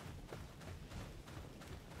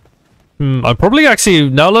 I probably actually,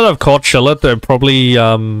 now that I've caught Shillet, I probably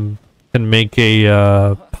can make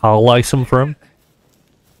a PAL item for him.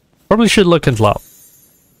 Probably should look into that.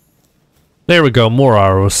 There we go, more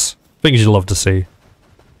arrows. Things you love to see.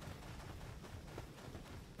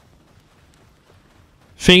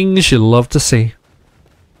 Things you love to see.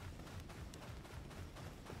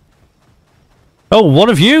 Oh, one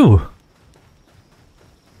of you!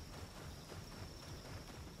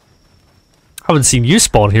 Haven't seen you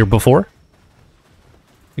spawn here before.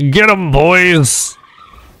 Get 'em, boys!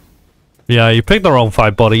 Yeah, you picked the wrong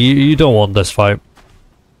fight, buddy. You don't want this fight.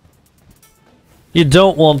 You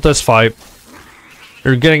don't want this fight.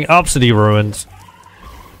 You're getting absolutely ruined.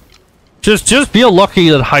 Just feel lucky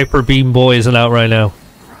that Hyper Beam Boy isn't out right now.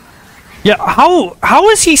 Yeah, how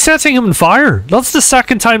is he setting him on fire? That's the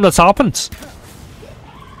second time that's happened.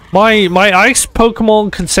 My ice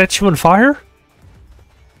Pokemon can set you on fire?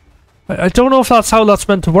 I don't know if that's how that's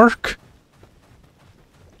meant to work.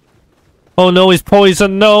 Oh no, he's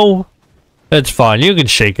poisoned, no! It's fine, you can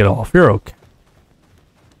shake it off, you're okay.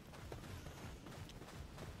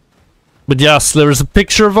 But yes, there's a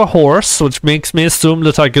picture of a horse, which makes me assume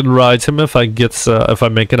that I can ride him if I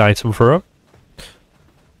make an item for him.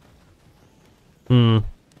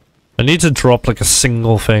 I need to drop like a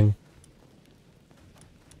single thing.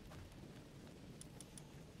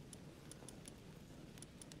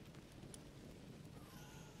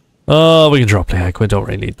 Oh, we can drop the egg. We don't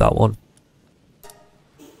really need that one.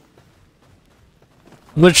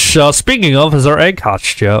 Which, speaking of, has our egg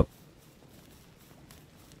hatched yet?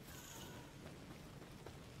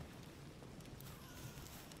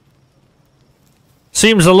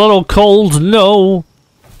 Seems a little cold, no.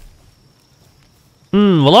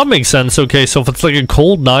 Well that makes sense. Okay, so if it's like a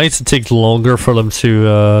cold night, it takes longer for them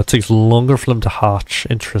to hatch.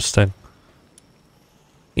 Interesting.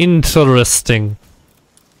 Interesting.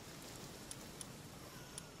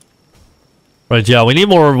 Right, yeah, we need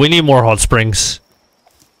more hot springs.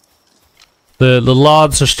 The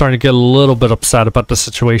lads are starting to get a little bit upset about the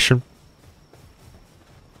situation.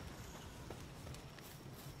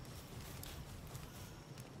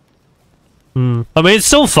 I mean, it's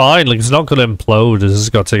still fine. Like, it's not going to implode. It's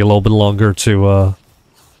just going to take a little bit longer to,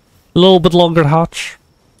 hatch.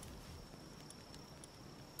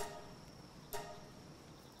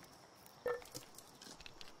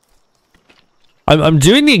 I'm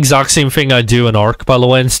doing the exact same thing I do in Ark, by the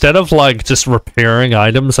way. Instead of, like, just repairing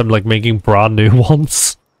items, I'm, like, making brand new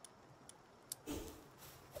ones.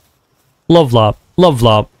 Love that. Love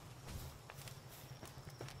that.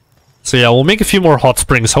 So yeah, we'll make a few more hot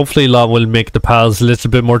springs. Hopefully that will make the pals a little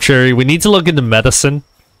bit more cheery. We need to look into medicine.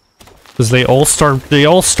 Because they all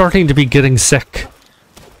starting to be getting sick.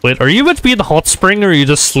 Wait, are you about to be in the hot spring or are you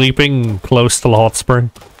just sleeping close to the hot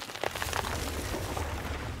spring?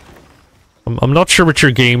 I'm not sure what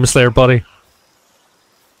your game's there, buddy.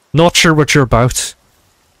 Not sure what you're about.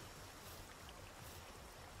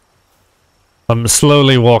 I'm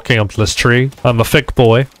slowly walking up to this tree. I'm a thick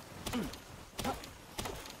boy.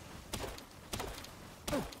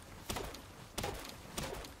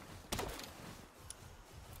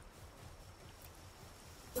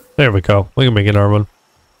 There we go. We can make another one.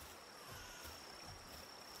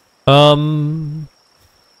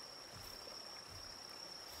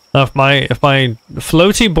 If my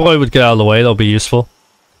floaty boy would get out of the way, that'll be useful.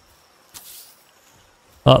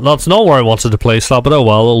 That's not where I wanted to place that, but oh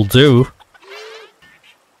well, it'll do.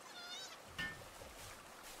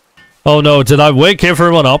 Oh no, did I wake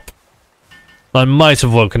everyone up? I might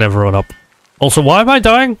have woken everyone up. Also, why am I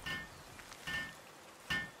dying?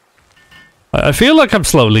 I feel like I'm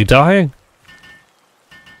slowly dying.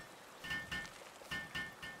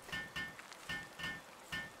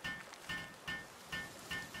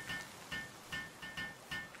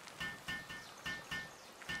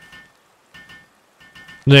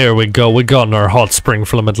 There we go, we got our hot spring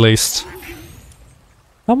from him at least.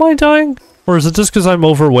 Am I dying? Or is it just because I'm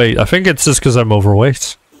overweight? I think it's just because I'm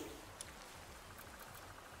overweight.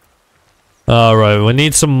 Alright, we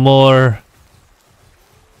need some more.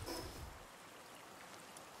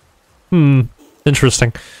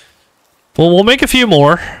 Interesting. Well, we'll make a few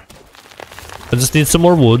more. I just need some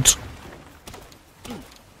more wood.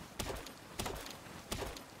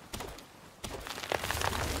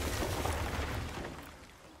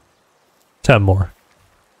 Ten more.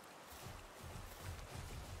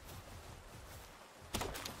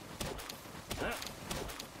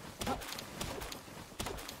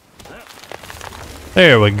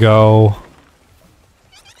 There we go.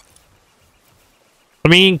 I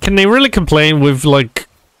mean, can they really complain with, like...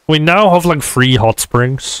 We now have, like, 3 hot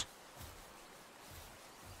springs.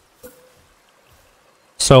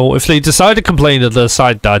 So, if they decide to complain, they'll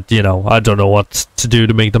decide that, you know, I don't know what to do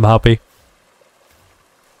to make them happy.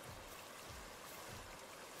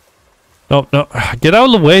 Oh, no. Get out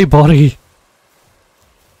of the way, buddy.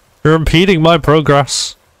 You're impeding my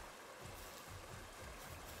progress.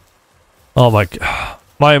 Oh my god.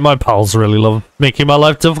 My pals really love making my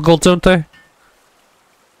life difficult, don't they?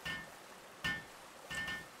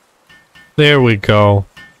 There we go.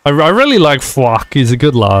 I really like Fwack. He's a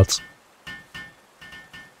good lad.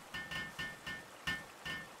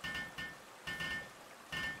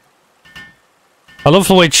 I love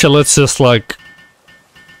the way Chillet's just like...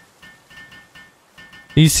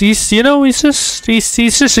 He's you know, he's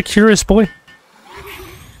just a curious boy.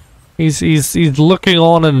 He's looking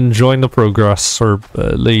on and enjoying the progress, or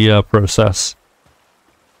the process.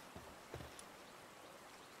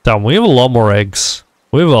 Damn, we have a lot more eggs.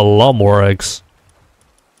 We have a lot more eggs.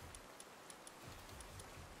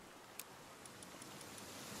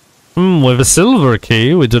 We have a silver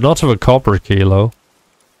key. We do not have a copper key, though.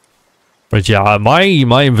 But yeah, my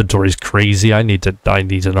inventory is crazy. I need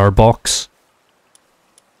another box.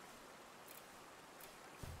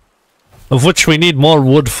 Of which we need more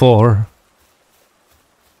wood for.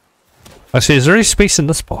 I see, is there any space in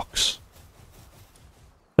this box?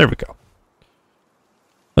 There we go.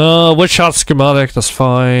 Witch hat schematic, that's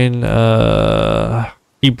fine.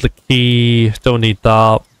 Keep the key. Don't need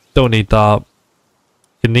that. Don't need that.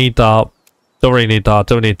 You need that. Don't really need that.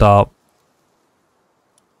 Don't need that.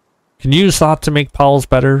 Can use that to make pals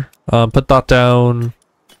better. Put that down.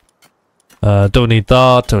 Don't need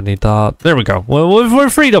that. Don't need that. There we go. Well, we're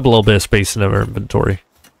freed up a little bit of space in our inventory.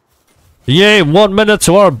 Yay! 1 minute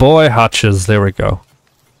to our boy hatches. There we go.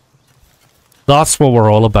 That's what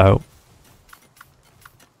we're all about.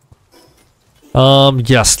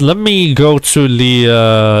 Yes, let me go to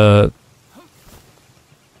the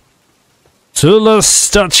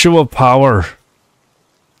Statue of Power.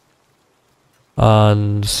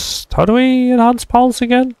 And how do we enhance pals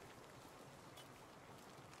again?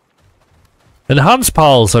 Enhance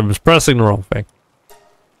pals, I was pressing the wrong thing.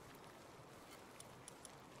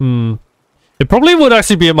 It probably would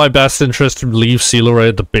actually be in my best interest to leave Sealer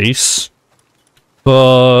at the base.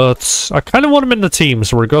 But I kind of want him in the team,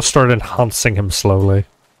 so we're going to start enhancing him slowly.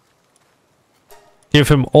 Give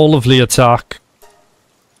him all of the attack.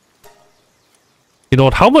 You know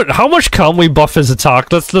what? How much can we buff his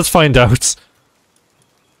attack? Let's find out.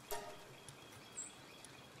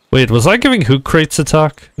 Wait, was I giving Hook Crate's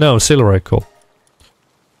attack? No, Sealer, cool.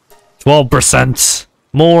 12%.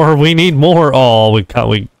 More. We need more. Oh, we can't.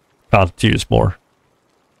 We Can't use more.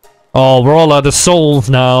 Oh, we're all out of souls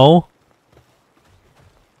now.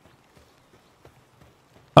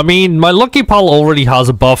 I mean, my Lucky Pal already has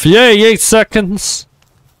a buff. Yay, 8 seconds.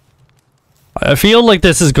 I feel like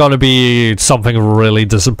this is gonna be something really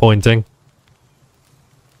disappointing.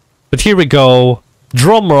 But here we go.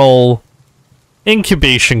 Drum roll.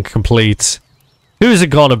 Incubation complete. Who's it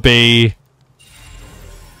gonna be?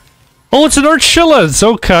 Oh, it's an Archillaz.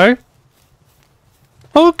 Okay.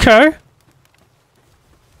 Okay.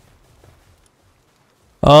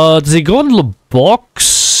 Does he go in the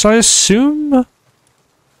box, I assume?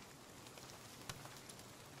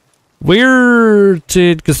 Where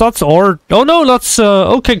did... Because that's our... Oh no, that's...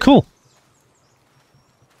 Okay, cool.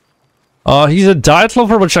 He's a diet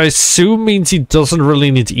lover, which I assume means he doesn't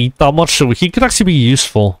really need to eat that much, so he could actually be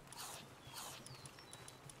useful.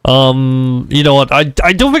 You know what? I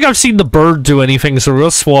don't think I've seen the bird do anything, so we're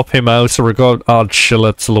gonna swap him out, so we're gonna add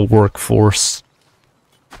Chillet to the workforce.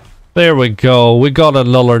 There we go. We got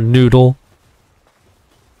another noodle.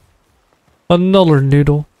 Another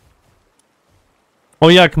noodle. Oh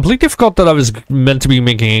yeah, I completely forgot that I was meant to be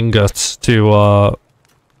making ingots to,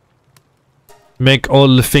 make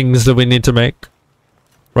all the things that we need to make.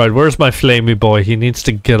 Right, where's my flamey boy? He needs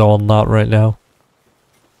to get on that right now.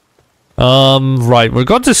 Right, we're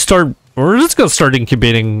going to start... We're just going to start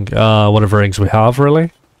incubating, whatever eggs we have,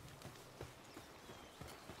 really.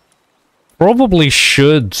 Probably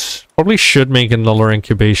should make another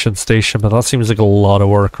incubation station, but that seems like a lot of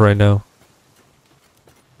work right now.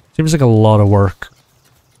 Seems like a lot of work.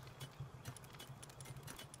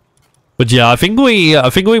 But yeah, I think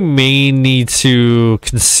we may need to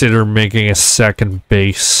consider making a second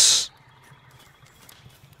base.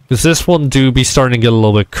 Because this one do be starting to get a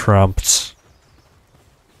little bit cramped.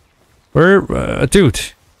 Where,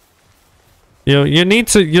 dude? You need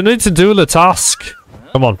to do the task.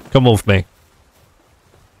 Come on, come with me.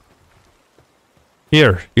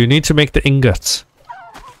 Here, you need to make the ingots.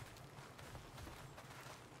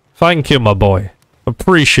 Thank you, my boy.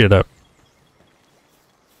 Appreciate it.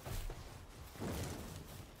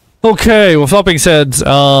 Okay, with that being said,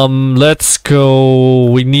 let's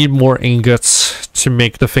go. We need more ingots to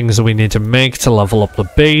make the things that we need to make to level up the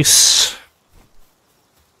base.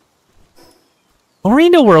 I don't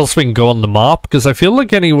really know where else we can go on the map, because I feel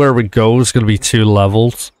like anywhere we go is going to be 2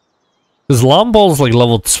 levels. Because Lamball's like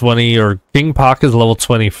level 20, or King Pack is level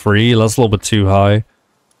 23, that's a little bit too high.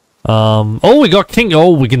 Oh, we got King.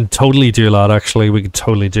 Oh, we can totally do that, actually. We can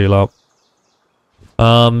totally do that.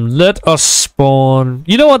 Let us spawn...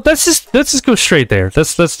 You know what, let's just go straight there.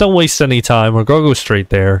 Let's don't waste any time. We're gonna go straight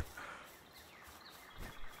there.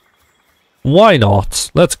 Why not?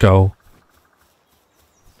 Let's go.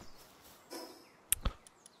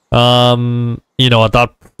 You know what,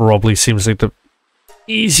 that probably seems like the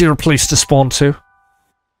easier place to spawn to.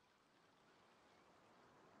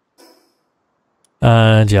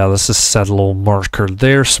 And yeah, let's just set a little marker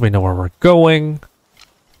there so we know where we're going.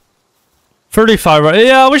 35, right?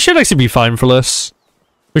 Yeah, we should actually be fine for this.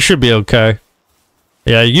 We should be okay.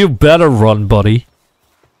 Yeah, you better run, buddy.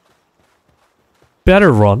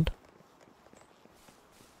 Better run.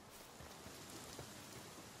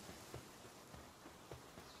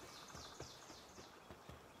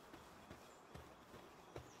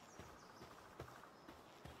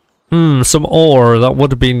 Some ore, that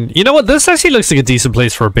would have been... You know what, this actually looks like a decent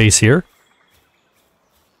place for a base here.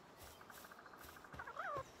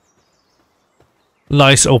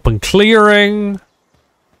 Nice open clearing.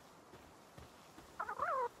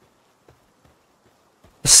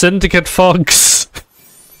 Syndicate fogs.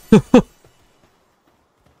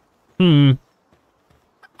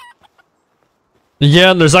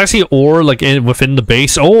 Yeah, and there's actually ore like within the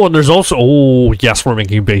base. Oh, and there's also... Oh, yes, we're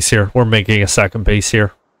making a base here. We're making a second base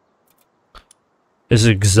here. This is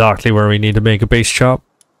exactly where we need to make a base chop.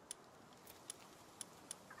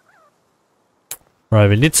 Right,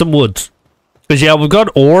 we need some wood. Because yeah, we've got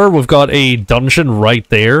ore, we've got a dungeon right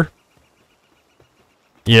there.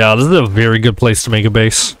 Yeah, this is a very good place to make a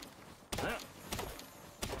base.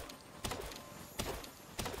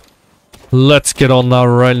 Let's get on that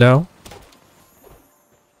right now.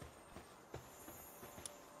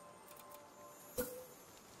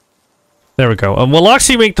 There we go. And we'll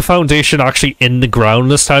actually make the foundation actually in the ground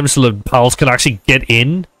this time so the pals can actually get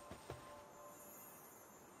in.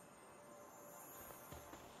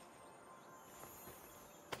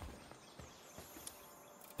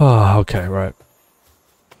 Oh, okay, right.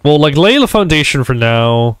 Well, like, lay the foundation for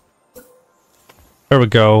now. There we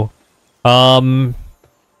go. Yeah,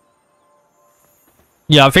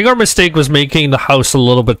 I think our mistake was making the house a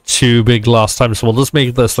little bit too big last time, so we'll just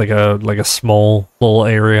make this like a small little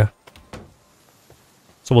area.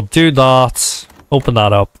 So we'll do that. Open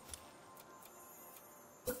that up.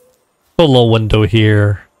 Put a little window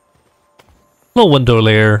here. Little window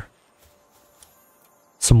there.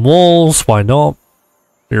 Some walls, why not?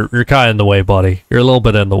 You're kind of in the way, buddy. You're a little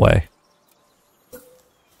bit in the way.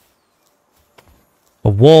 A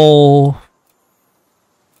wall.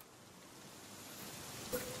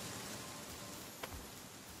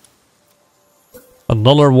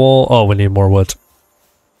 Another wall. Oh, we need more wood.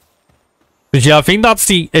 But yeah, I think that's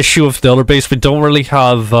the issue of the other base. We don't really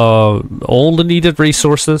have all the needed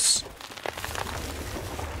resources.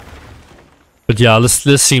 But yeah,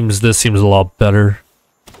 this seems a lot better.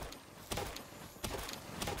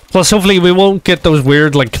 Plus, hopefully we won't get those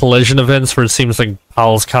weird like collision events where it seems like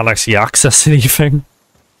pals can't actually access anything.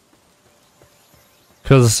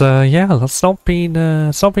 Because yeah, that's not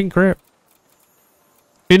been great.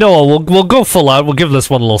 You know what, we'll go full out. We'll give this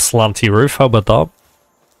one a little slanty roof. How about that?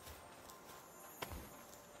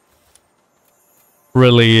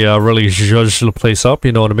 Really zhuzh the place up.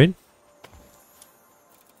 You know what I mean?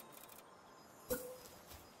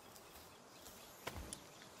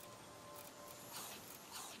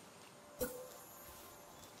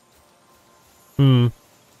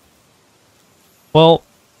 Well,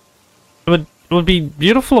 it would be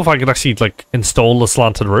beautiful if I could actually like install the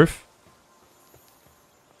slanted roof.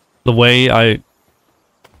 The way I...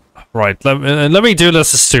 Right, let me do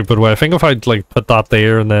this a stupid way. I think if I'd like put that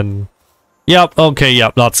there and then... Yep, okay,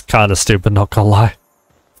 yep, that's kind of stupid, not gonna lie.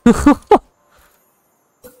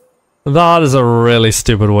 That is a really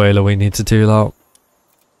stupid way that we need to do that.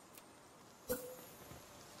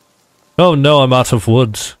 Oh no, I'm out of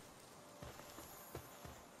wood.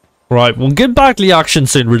 Right, we'll get back to the action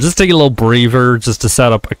soon. We're just taking a little breather just to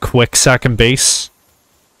set up a quick second base.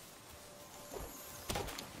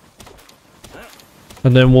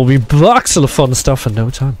 And then we'll be back to the fun stuff in no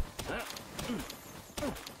time.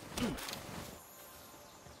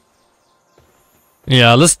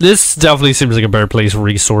 Yeah, this definitely seems like a better place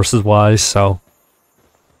resources-wise, so...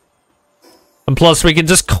 And plus, we can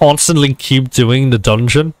just constantly keep doing the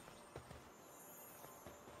dungeon.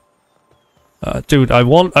 Dude, I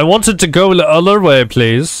wanted to go the other way,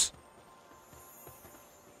 please.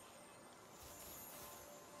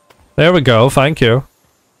 There we go, thank you.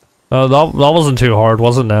 That wasn't too hard,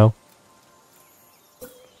 was it now?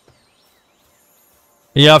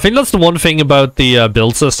 Yeah, I think that's the one thing about the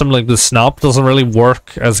build system, like the snap doesn't really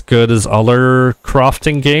work as good as other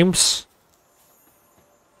crafting games.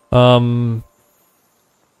 Yeah,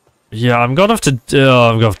 I'm gonna have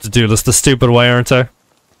to do this the stupid way, aren't I?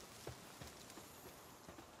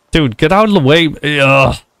 Dude, get out of the way.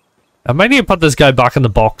 Ugh. I might need to put this guy back in the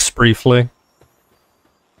box briefly.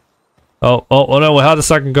 Oh no, we had a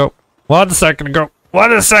second go. What a second ago.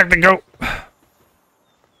 What a second ago.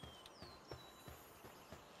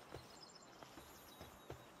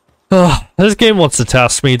 This game wants to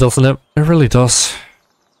test me, doesn't it? It really does.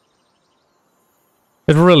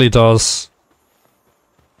 It really does.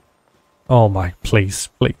 Oh my, please,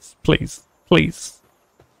 please, please, please,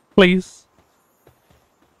 please.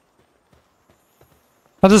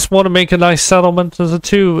 I just want to make a nice settlement. Is it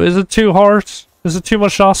too hard? Is it too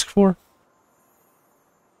much to ask for?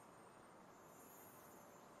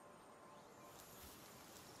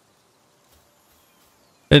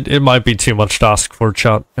 It might be too much to ask for,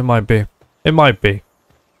 chat. It might be. It might be. Can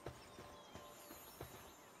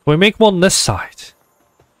we make one this side?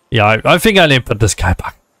 Yeah, I think I need to put this guy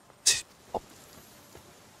back.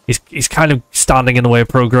 He's kind of standing in the way of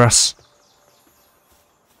progress.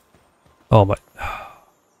 Oh my...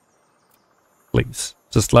 Please,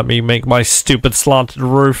 just let me make my stupid slanted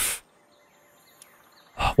roof.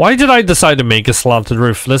 Why did I decide to make a slanted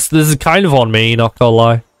roof? This is kind of on me, not gonna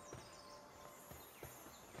lie.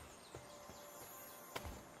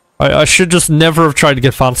 I should just never have tried to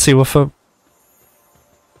get fancy with it.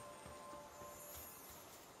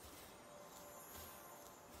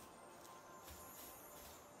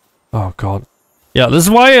 Oh god. Yeah, this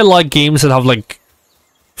is why I like games that have like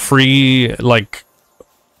free, like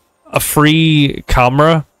a free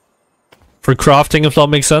camera for crafting, if that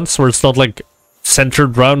makes sense, where it's not like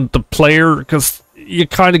centered around the player, because you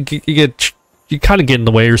kind of get in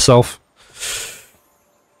the way yourself.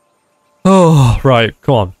 Oh, right,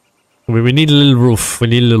 come on. We need a little roof. We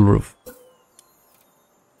need a little roof.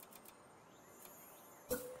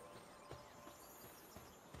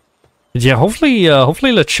 Yeah, hopefully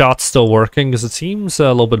the chat's still working, because it seems a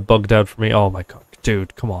little bit bugged out for me. Oh my god,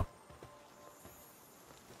 dude, come on.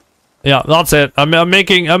 Yeah, that's it. I'm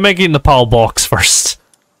making the PAL box first.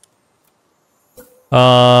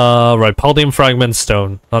 Right, Palladium fragment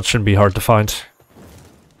stone. That shouldn't be hard to find.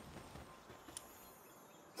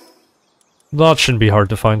 That shouldn't be hard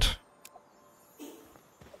to find.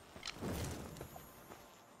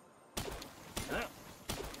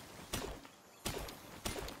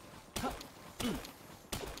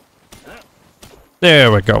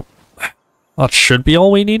 There we go. That should be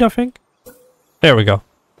all we need, I think. There we go.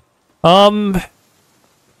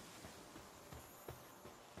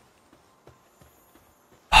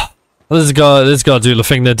 This is gotta do the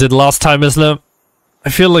thing that it did last time, isn't it? I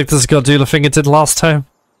feel like this is gotta do the thing it did last time.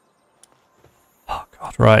 Oh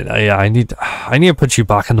god, right. Yeah, I need to put you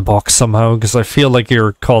back in the box somehow, because I feel like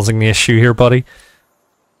you're causing the issue here, buddy.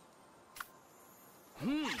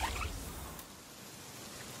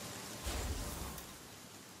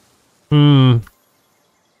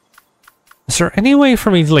 Is there any way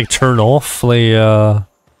for me to, like, turn off the,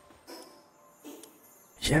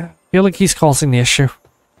 Yeah, I feel like he's causing the issue.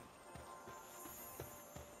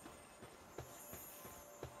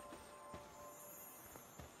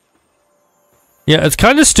 Yeah, it's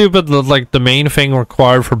kind of stupid that, like, the main thing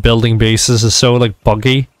required for building bases is so, like,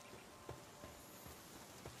 buggy.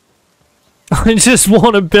 I just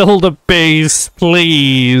want to build a base,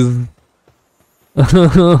 please.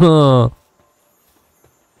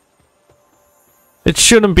 It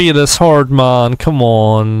shouldn't be this hard, man. Come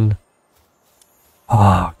on.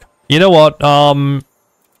 Ah, you know what?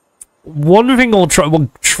 One thing we'll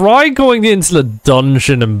try going into the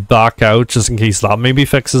dungeon and back out, just in case that maybe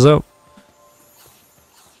fixes it.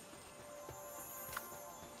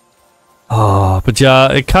 But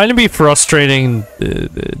yeah, it kind of be frustrating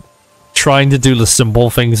trying to do the simple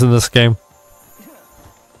things in this game.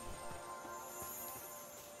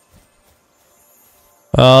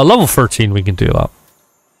 Level 13 we can do that.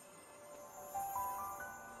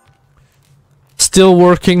 Still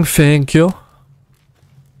working, thank you.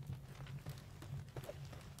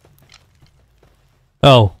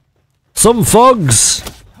 Oh. Some thugs!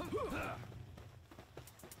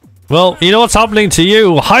 Well, you know what's happening to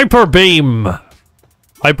you? Hyper beam!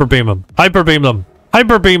 Hyper beam them. Hyper beam them.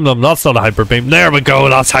 Hyper beam them. That's not a hyper beam. There we go,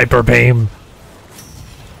 that's hyper beam.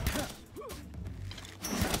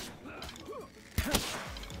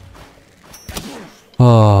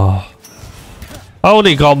 Oh. I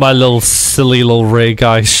only got my little silly little Ray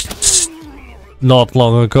guy not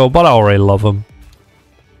long ago, but I already love him.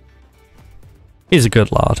 He's a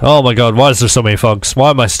good lad. Oh my god, why is there so many thugs?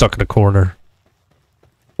 Why am I stuck in a corner?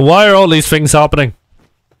 Why are all these things happening?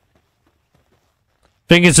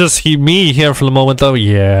 Think it's just me here for the moment though?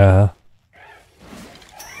 Yeah.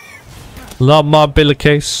 Not my Billy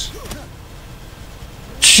case.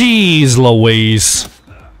 Jeez Louise.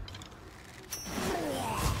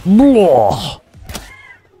 Blah.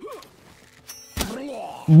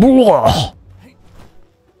 Blah.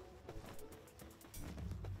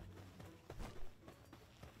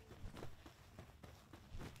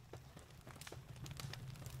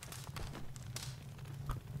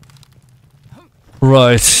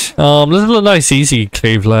 Right, this is a nice easy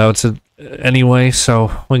cave layout anyway,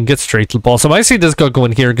 so we can get straight to the boss. I might see this guy go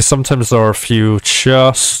in here because sometimes there are a few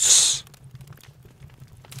chests.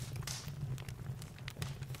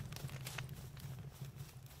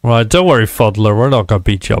 Right, don't worry, Fuddler, we're not gonna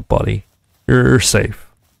beat you up, buddy. You're safe.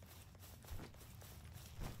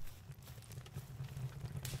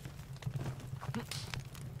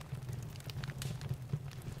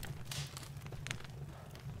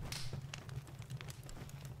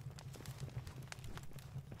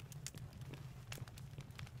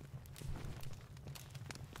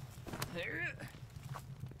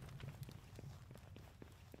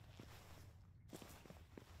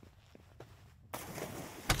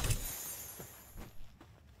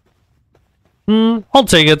 I'll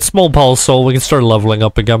take it. Small pulse, so we can start leveling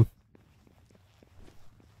up again.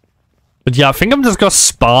 But yeah, I think I'm just gonna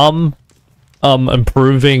spam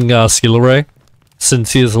improving Seal Ray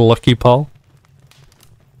since he is a lucky pal.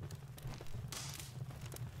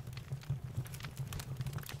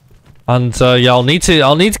 And yeah, I'll need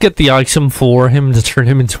to get the item for him to turn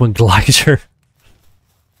him into a glider.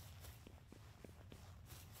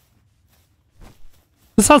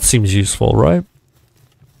 That seems useful, right?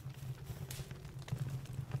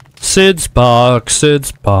 Sid's back,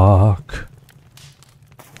 Sid's back.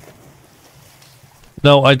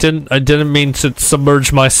 No, I didn't mean to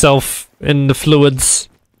submerge myself in the fluids.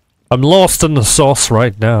 I'm lost in the sauce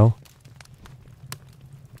right now.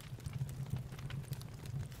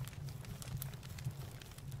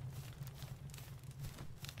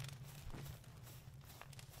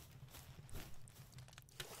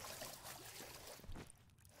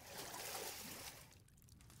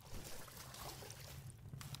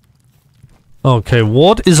 Okay,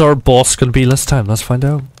 what is our boss gonna be this time? Let's find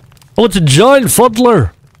out. Oh, it's a giant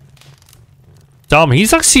fuddler! Damn,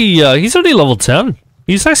 he's actually, he's only level 10.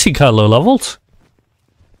 He's actually kind of low leveled.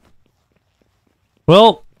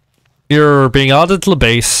 Well, you're being added to the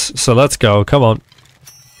base, so let's go. Come on.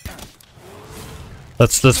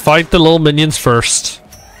 Let's fight the little minions first.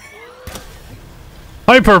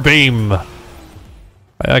 Hyper beam.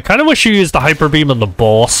 I kind of wish you used the hyper beam on the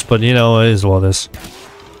boss, but you know, it is what it is.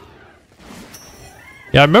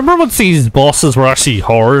 Yeah, I remember once these bosses were actually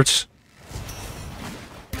hard.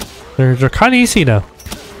 They're kind of easy now.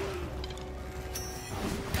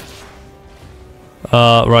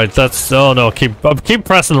 Right, that's... Oh no, I keep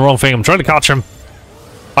pressing the wrong thing. I'm trying to catch him.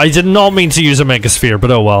 I did not mean to use a Mega Sphere, but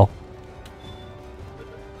oh well.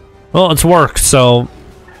 Well, it's worked, so...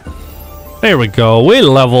 There we go, we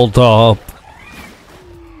leveled up.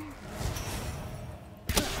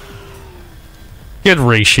 Get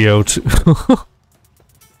ratioed.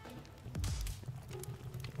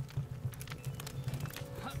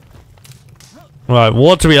 Right,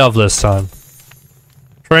 what do we have this time?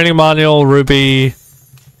 Training manual, ruby.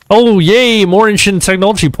 Oh, yay! More ancient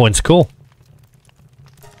technology points. Cool.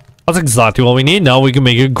 That's exactly what we need. Now we can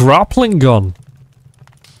make a grappling gun.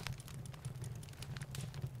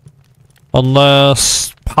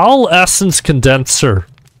 Unless... Pal Essence Condenser.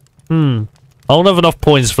 I don't have enough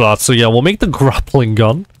points for that, so yeah, we'll make the grappling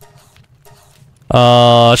gun.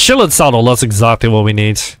 Shielded saddle, that's exactly what we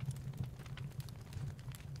need.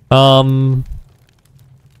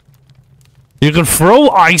 You can throw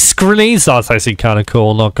ice grenades? That's actually kind of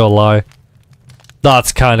cool, not gonna lie.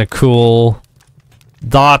 That's kind of cool.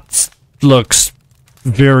 That looks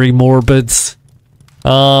very morbid.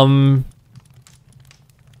 A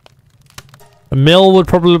mill would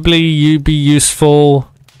probably be useful.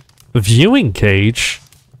 A viewing cage?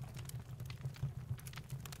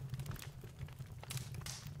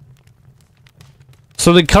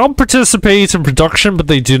 So they can't participate in production, but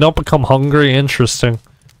they do not become hungry. Interesting.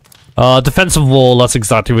 Defensive wall, that's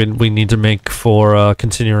exactly what we need to make for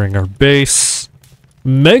continuing our base.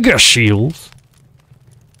 Mega shield.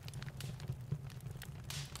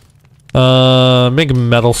 Mega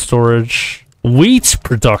metal storage. Wheat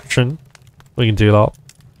production. We can do that.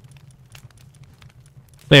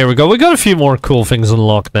 There we go. We got a few more cool things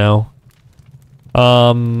unlocked now.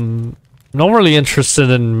 Not really interested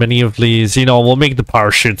in many of these. You know, we'll make the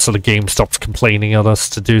parachute so the game stops complaining at us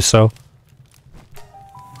to do so.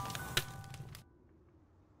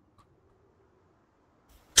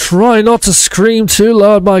 Try not to scream too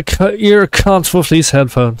loud. My ear can't with these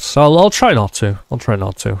headphones. I'll try not to. I'll try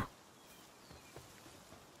not to.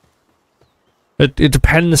 It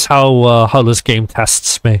depends how this game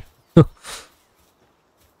tests me.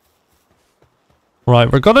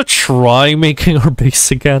 Right, we're gonna try making our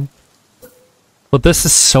base again. But this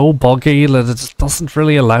is so buggy that it doesn't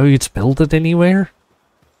really allow you to build it anywhere.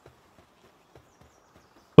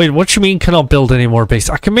 Wait, what do you mean cannot build any more bases?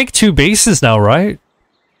 I can make 2 bases now, right?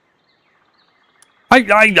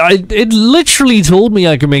 It literally told me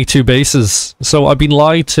I could make 2 bases, so I've been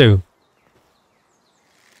lied to.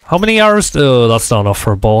 How many hours? Oh, that's not enough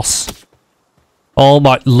for a boss. Oh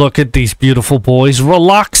my, look at these beautiful boys.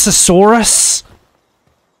 Relaxosaurus?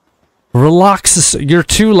 You're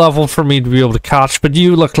too level for me to be able to catch, but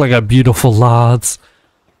you look like a beautiful lad.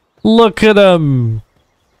 Look at him.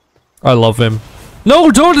 I love him.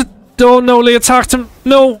 No, don't, no, they attacked him.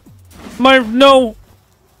 No. No.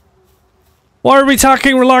 Why are we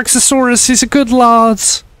attacking Relaxosaurus? He's a good lad.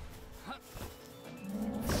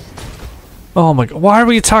 Oh my god, why are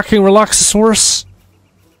we attacking Relaxosaurus?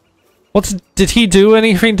 Did he do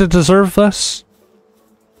anything to deserve this?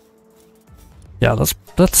 Yeah, let's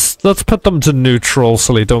put them to neutral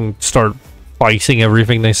so they don't start fighting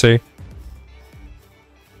everything they see.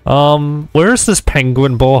 Where's this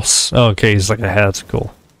penguin boss? Oh, okay, he's like a head,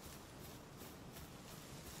 cool.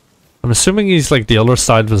 I'm assuming he's like the other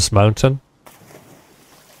side of this mountain.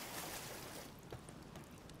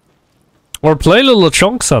 Or play little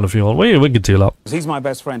chunks on if you want. We could do that. He's my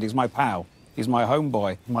best friend, he's my pal. He's my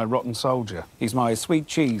homeboy, my rotten soldier. He's my sweet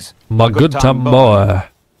cheese. My good time boy.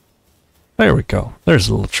 There we go. There's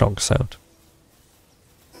a little chunk sound.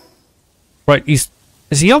 Right, is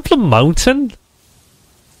he up the mountain?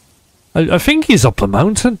 I think he's up the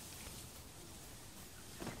mountain.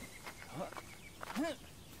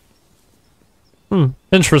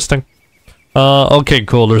 Interesting. Okay,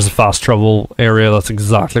 cool. There's a fast travel area. That's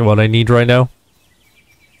exactly what I need right now.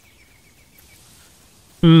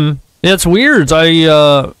 Yeah, it's weird.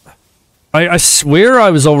 I swear I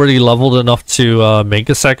was already leveled enough to make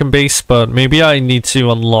a second base, but maybe I need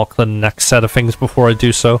to unlock the next set of things before I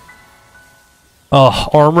do so. Oh,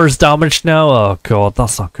 armor's damaged now? Oh god,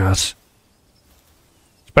 that's not good.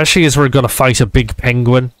 Especially as we're gonna fight a big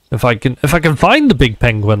penguin. If I can find the big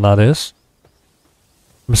penguin, that is.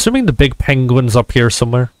 I'm assuming the big penguin's up here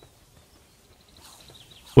somewhere.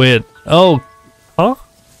 Wait. Oh. Huh?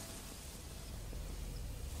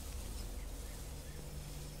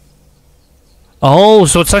 Oh,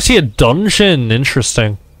 so it's actually a dungeon.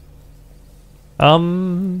 Interesting.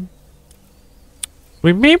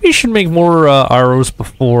 We maybe should make more arrows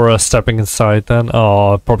before stepping inside then.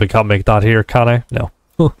 Oh, I probably can't make that here, can I? No.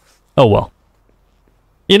 Oh well.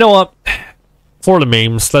 You know what? For the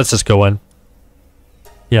memes, let's just go in.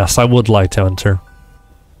 Yes, I would like to enter.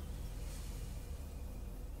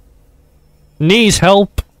 Needs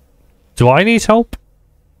help. Do I need help?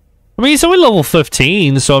 I mean, he's only level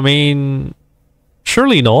 15, so I mean...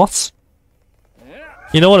 Surely not.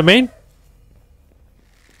 You know what I mean?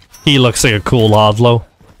 He looks like a cool lad, though.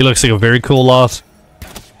 He looks like a very cool lad.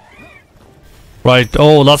 Right,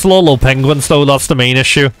 oh, that's a lot of little penguins, though. That's the main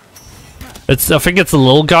issue. I think it's the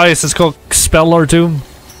little guys. It's called Spell or Doom.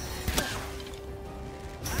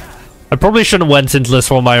 I probably shouldn't have went into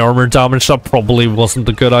this with my armor damage. That probably wasn't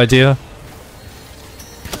a good idea.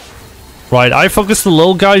 Right, I focus the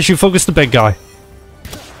little guys, you focus the big guy.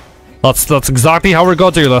 That's exactly how we're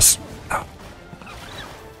gonna do this.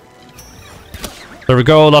 There we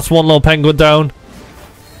go, that's one little penguin down.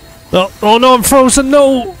 Oh no, I'm frozen,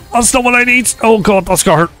 no! That's not what I need! Oh god, that's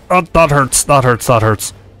gonna hurt. That hurts, that hurts, that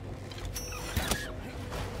hurts.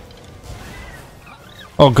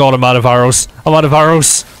 Oh god, I'm out of arrows. I'm out of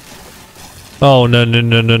arrows. Oh no, no,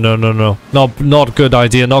 no, no, no, no, no. No, not good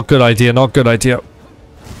idea, not good idea, not good idea.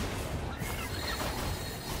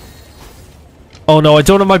 Oh no, I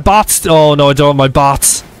don't have my bots. Oh no, I don't have my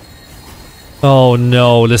bots. Oh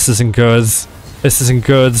no, this isn't good. This isn't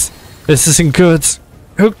good. This isn't good.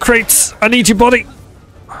 Hook crates, I need you, buddy.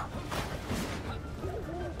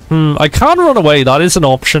 I can run away. That is an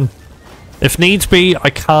option. If needs be, I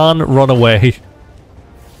can run away.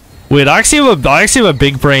 Wait, I actually have a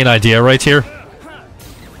big brain idea right here.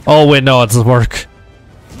 Oh wait, no, it doesn't work.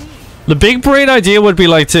 The big brain idea would be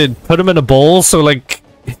like to put him in a bowl, so like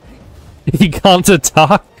he can't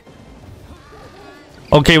attack.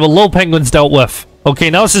 Okay, well, little penguin's dealt with. Okay,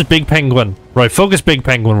 now it's this big penguin. Right, focus big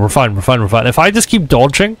penguin. We're fine, we're fine, we're fine. If I just keep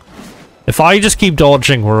dodging,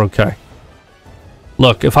 we're okay.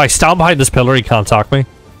 Look, if I stand behind this pillar, he can't attack me.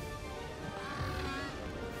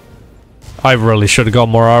 I really should have got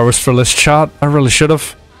more arrows for this chat. I really should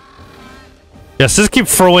have. Yes, just keep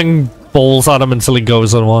throwing balls at him until he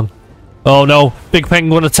goes on one. Oh no, big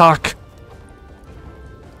penguin attack.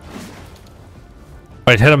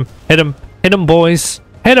 Right, hit him, hit him, hit him, boys.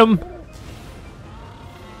 Hit him!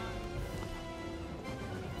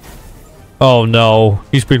 Oh no,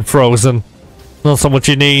 he's been frozen. Not so much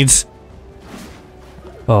he needs.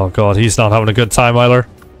 Oh god, he's not having a good time either.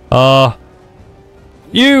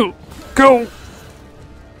 You! Go!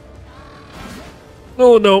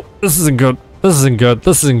 Oh no, this isn't good. This isn't good.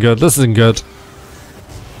 This isn't good. This isn't good.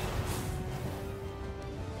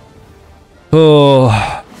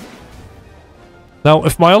 Oh... Now,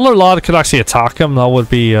 if my other lad could actually attack him, that would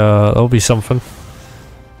be something.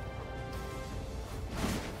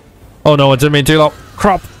 Oh no, I didn't mean to do that.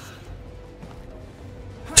 Crap.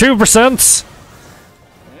 2%?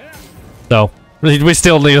 No. We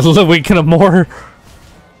still need a weaken him more.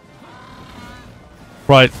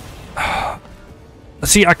 Right.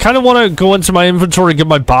 See, I kind of want to go into my inventory and get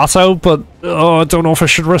my bat out, but I don't know if I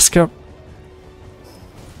should risk it.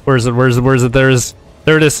 Where is it? Where is it? Where is it? There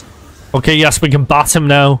it is. Okay, yes, we can bat him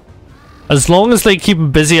now. As long as they keep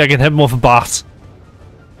him busy, I can hit him with a bat.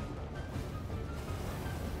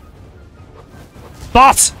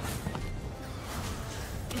 Bat!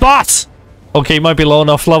 Bat! Okay, might be low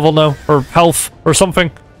enough level now, or health, or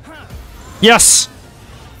something. Yes!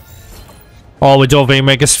 Oh, we don't have any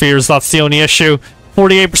mega spheres, that's the only issue.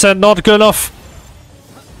 48%, not good enough.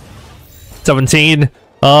 17.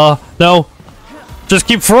 No. Just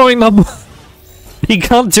keep throwing them. He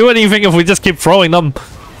can't do anything if we just keep throwing them.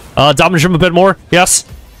 Damage him a bit more. Yes.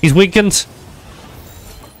 He's weakened.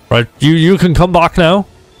 Right, you can come back now.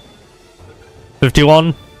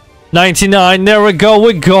 51. 99. There we go.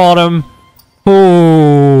 We got him.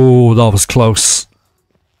 Oh, that was close.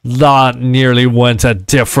 That nearly went a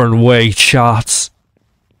different way, chat.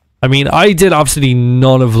 I mean, I did absolutely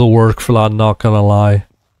none of the work for that, not gonna lie.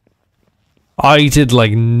 I did,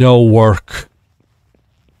 like, no work.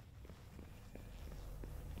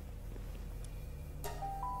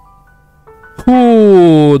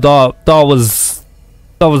 Ooh, that was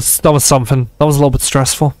something. That was a little bit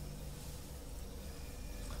stressful.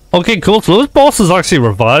 Okay, cool. So those bosses actually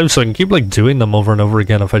revive, so I can keep like doing them over and over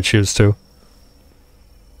again if I choose to.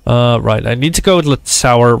 Right, I need to go to the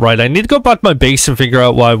tower. Right, I need to go back to my base and figure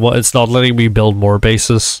out why it's not letting me build more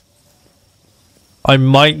bases. I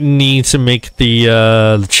might need to make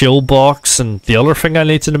the chill box and the other thing I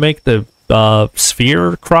need to make, the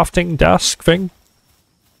sphere crafting desk thing.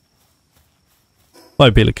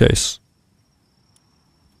 Might be the case.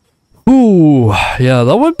 Ooh, yeah,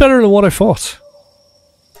 that went better than what I thought.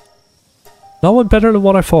 That went better than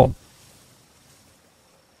what I thought.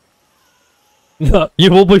 You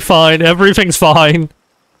will be fine, everything's fine.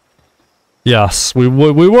 Yes, we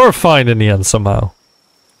were fine in the end somehow.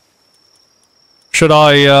 Should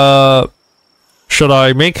I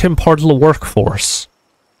make him part of the workforce?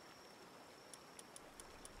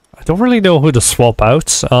 I don't really know who to swap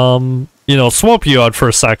out. You know, swap you out for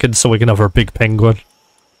a second so we can have our big penguin.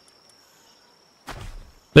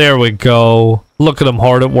 There we go. Look at him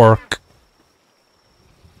hard at work.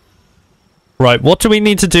 Right, what do we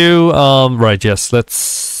need to do? Right, yes,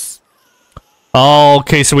 let's... Oh,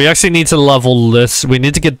 okay, so we actually need to level this. We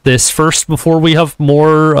need to get this first before we have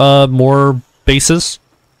more bases.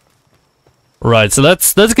 Right, so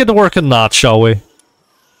let's get to work on that, shall we?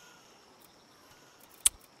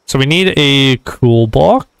 So we need a cool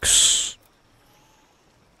box.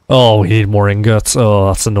 Oh, we need more ingots. Oh,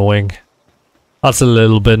 that's annoying. That's a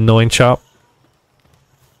little bit annoying, chap.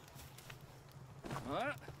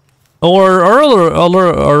 Or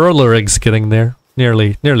our other eggs getting there.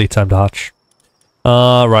 Nearly time to hatch.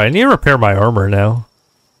 Right, I need to repair my armor now.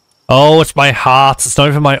 Oh, it's my hats. It's not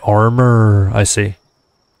even my armor. I see.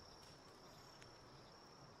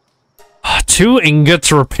 2 ingots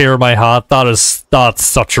to repair my hat. That's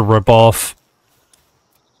such a ripoff.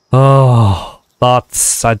 Oh, I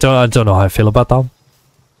don't know how I feel about that.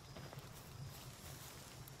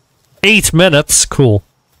 8 minutes, cool.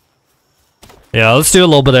 Yeah, let's do a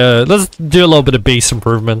little bit of base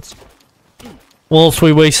improvements. Whilst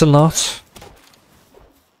we wasting that.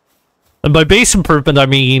 And by base improvement, I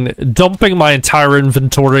mean dumping my entire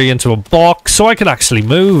inventory into a box so I can actually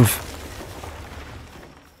move.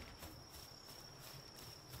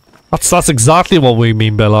 That's exactly what we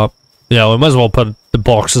mean by that. Yeah, we might as well put the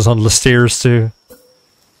boxes on the stairs to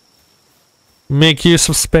make use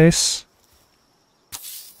of space.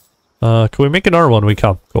 Can we make another one? We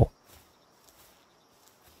can. Cool.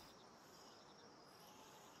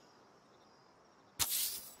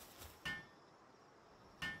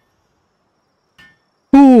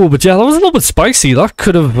 Ooh, but yeah, that was a little bit spicy. That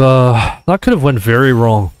could have went very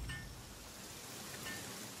wrong.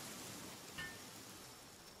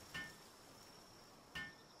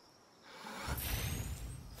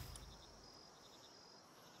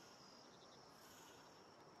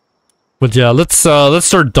 But yeah, let's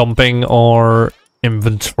start dumping our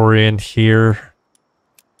inventory in here.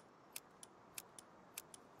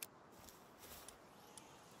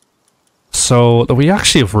 So that we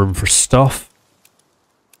actually have room for stuff.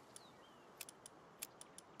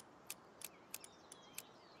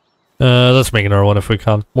 Let's make another one if we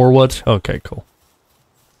can. More wood? Okay, cool.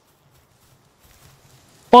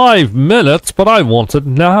 5 minutes, but I want it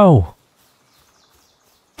now.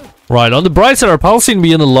 Right, on the bright side, our pals seem to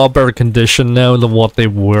be in a lot better condition now than what they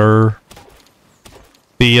were.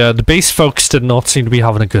 The base folks did not seem to be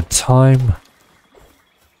having a good time.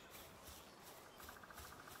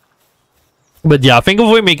 But yeah, I think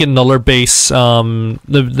if we make another base,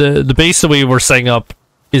 the base that we were setting up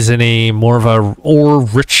is in a more of a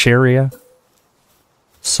ore-rich area.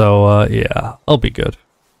 So, yeah, I'll be good.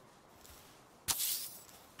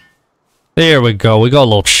 There we go, we got a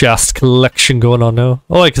little chest collection going on now.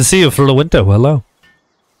 Oh, I can see you through the window, hello.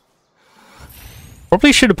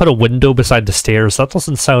 Probably should have put a window beside the stairs, that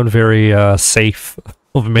doesn't sound very, safe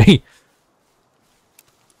of me.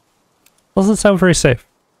 Doesn't sound very safe.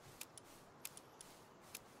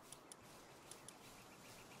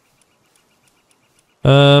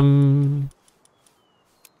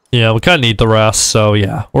 Yeah, we kind of need the rest, so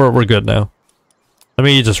yeah, we're good now. Let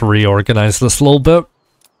me just reorganize this a little bit.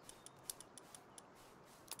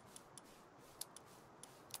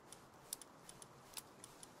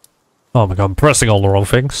 Oh my god, I'm pressing all the wrong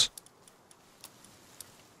things.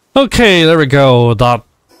 Okay, there we go. That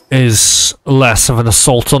is less of an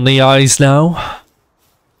assault on the eyes now.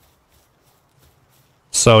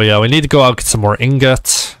 So yeah, we need to go out and get some more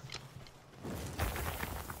ingots.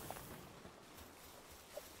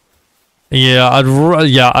 Yeah,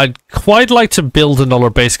 I'd quite like to build another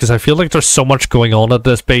base because I feel like there's so much going on at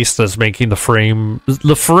this base that's making the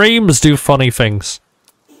frames do funny things.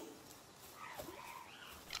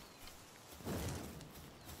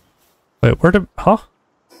 Wait, where did... Huh?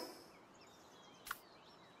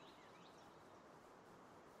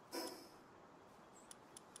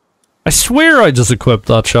 I swear I just equipped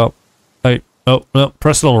that shop. Oh, no,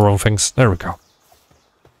 pressing all the wrong things. There we go.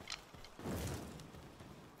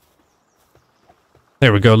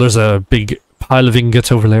 There we go, there's a big pile of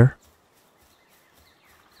ingots over there.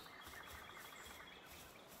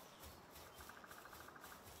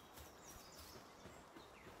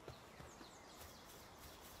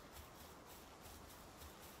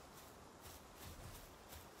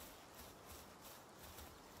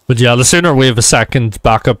 But yeah, the sooner we have a second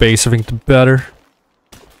backup base, I think the better.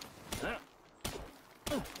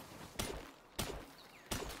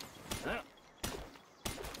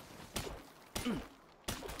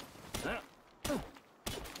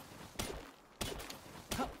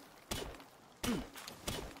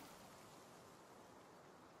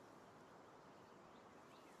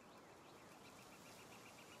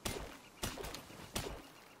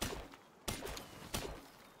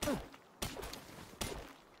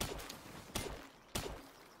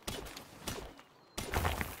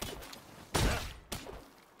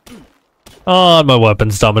 Oh, my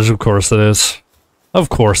weapon's damaged, of course it is. Of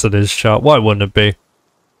course it is, chat. Why wouldn't it be?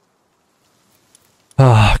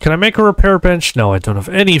 Can I make a repair bench? No, I don't have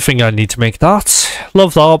anything I need to make that.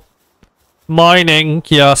 Love that. Mining.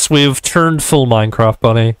 Yes, we've turned full Minecraft,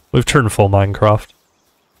 bunny. We've turned full Minecraft.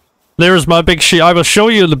 There's my big sheep. I will show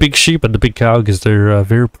you the big sheep and the big cow because they're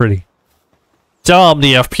very pretty. Damn,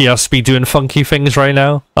 the FPS be doing funky things right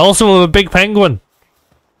now. I also have a big penguin.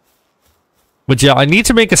 But yeah, I need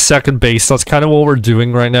to make a second base. That's kind of what we're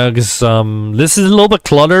doing right now, because this is a little bit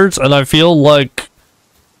cluttered, and I feel like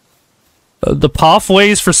the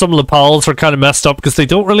pathways for some of the pals are kind of messed up because they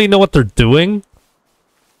don't really know what they're doing.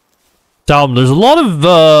 Damn, there's a lot of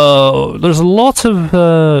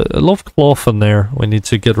cloth in there we need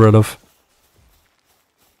to get rid of.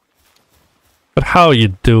 But how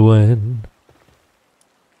you doing?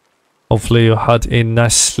 Hopefully you had a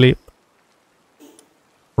nice sleep.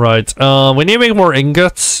 Right, we need to make more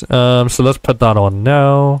ingots, so let's put that on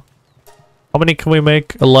now. How many can we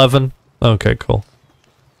make? 11? Okay, cool.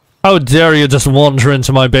 How dare you just wander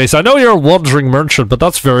into my base? I know you're a wandering merchant, but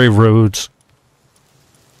that's very rude.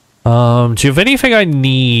 Do you have anything I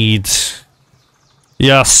need?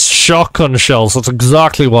 Yes, shotgun shells, that's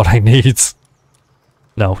exactly what I need.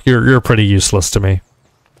 No, you're pretty useless to me.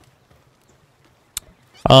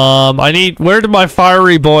 I need... Where did my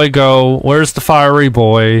fiery boy go? Where's the fiery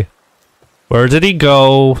boy? Where did he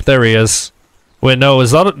go? There he is. Wait, no,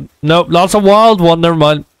 is that a... Nope, that's a wild one. Never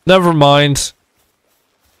mind. Never mind.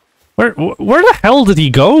 Where the hell did he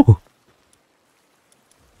go?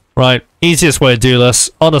 Right, easiest way to do this.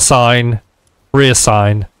 Unassign.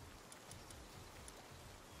 Reassign.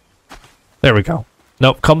 There we go.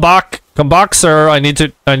 Nope, come back. Come back, sir. I need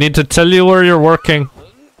to tell you where you're working.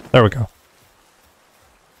 There we go.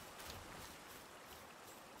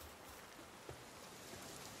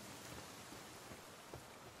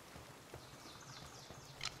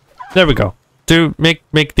 There we go.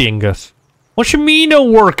 Make the ingot. What you mean no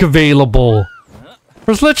work available?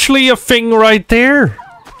 There's literally a thing right there.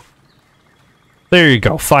 There you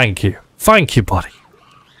go. Thank you. Thank you, buddy.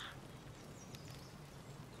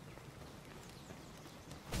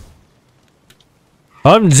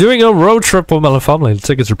 I'm doing a road trip with my family. The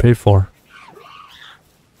tickets are paid for.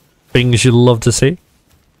 Things you love to see.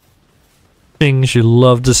 Things you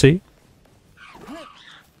love to see.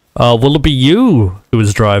 Will it be you who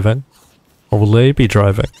is driving? Or will they be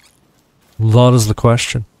driving? That is the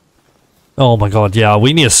question. Oh my god, yeah,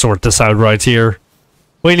 we need to sort this out right here.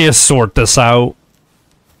 We need to sort this out.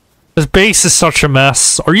 This base is such a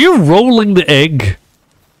mess. Are you rolling the egg?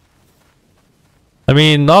 I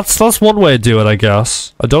mean, that's one way to do it, I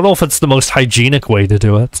guess. I don't know if it's the most hygienic way to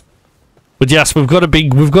do it. But yes, we've got a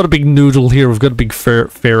big noodle here. We've got a big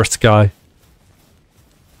ferret guy.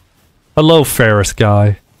 Hello, ferret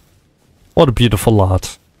guy. What a beautiful lad.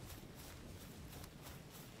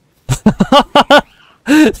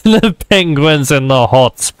 The penguins in the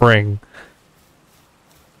hot spring.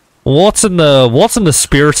 What's in the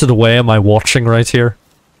spirited way am I watching right here?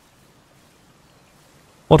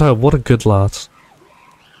 What a good lad.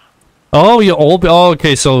 Oh, you all be, oh,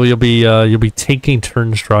 okay, so you'll be taking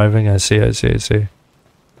turns driving. I see.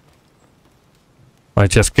 Right,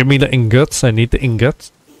 just give me the ingots. I need the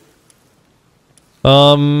ingots.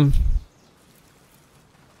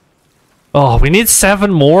 Oh, we need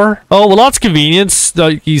 7 more? Oh, well, that's convenience.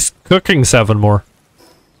 He's cooking 7 more.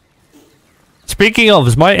 Speaking of,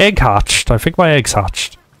 is my egg hatched? I think my egg's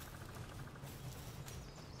hatched.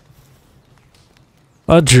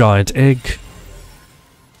 A giant egg.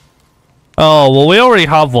 Oh, well, we already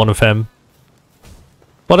have one of him.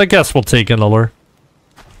 But I guess we'll take another.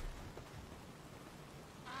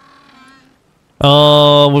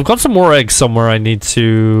 We've got some more eggs somewhere I need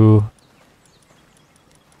to...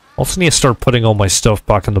 Also need to start putting all my stuff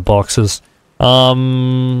back in the boxes.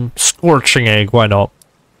 Scorching egg, why not?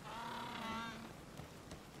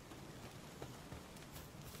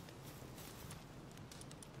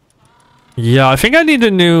 Yeah, I think I need a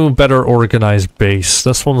new, better organized base.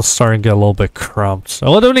 This one's starting to get a little bit cramped.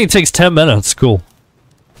 Oh, it only takes 10 minutes. Cool.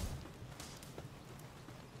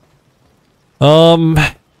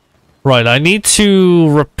 Right, I need to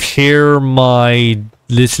repair my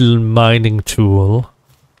little mining tool.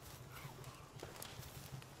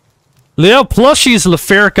 Leo Plushy's the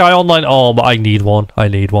fair guy online. Oh, but I need one. I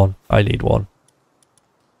need one. I need one.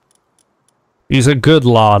 He's a good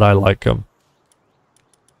lad. I like him.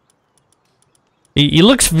 He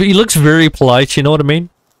looks very polite, you know what I mean?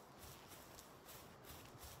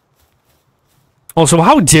 Also,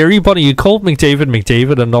 how dare you, buddy? You called McDavid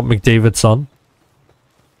McDavid and not McDavid's son.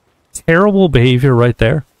 Terrible behavior right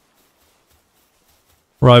there.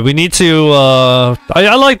 Right, we need to,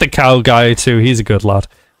 I like the cow guy too, he's a good lad.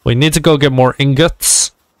 We need to go get more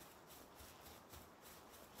ingots.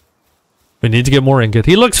 We need to get more ingot.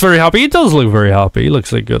 He looks very happy. He does look very happy. He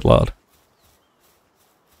looks like a good lad.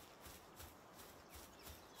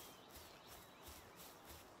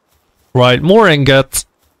 Right, more ingot.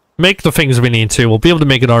 Make the things we need to. We'll be able to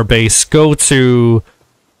make it our base. Go to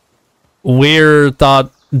where that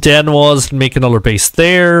den was. Make another base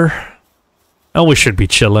there. And we should be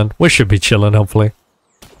chilling. We should be chilling, hopefully.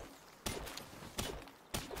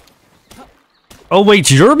 Oh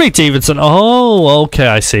wait, you're McDavidson. Oh, okay,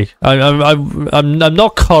 I see. I'm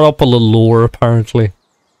not caught up with the lore apparently.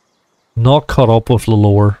 Not caught up with the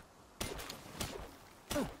lore.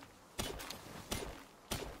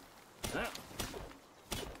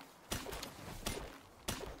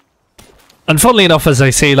 And funnily enough, as I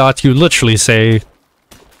say that, you literally say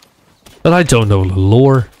that I don't know the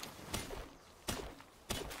lore.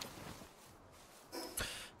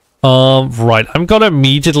 Right, I'm gonna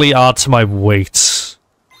immediately add to my weight.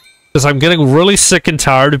 Because I'm getting really sick and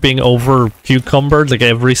tired of being over cucumbered like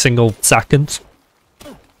every single second.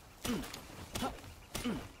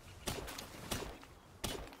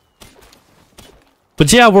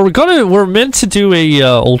 But yeah, we're meant to do a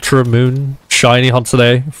Ultra Moon shiny hunt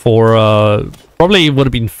today for probably would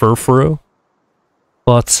have been Furfuru.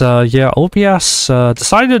 But yeah, OBS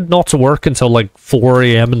decided not to work until like 4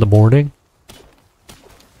 AM in the morning.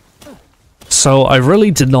 So I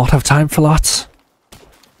really did not have time for that.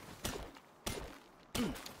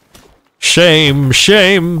 Shame,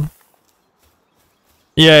 shame.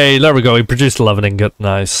 Yay, there we go. We produced 11 ingot.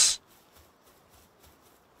 Nice.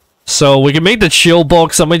 So we can make the chill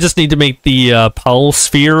box, and we just need to make the pal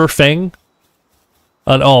sphere thing.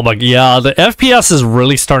 And oh my, yeah, the FPS is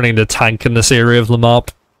really starting to tank in this area of the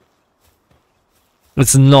map.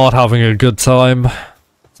 It's not having a good time.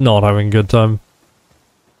 It's not having a good time.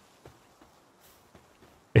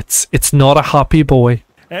 It's not a happy boy.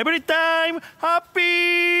 Every time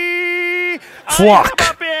happy.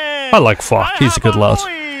 Flock. I like Flock. He's a good lad.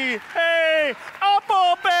 Hey,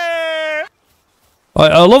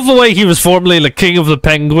 I love the way he was formerly the king of the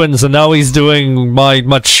penguins, and now he's doing my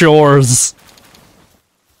chores.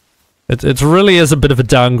 It really is a bit of a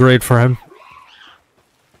downgrade for him.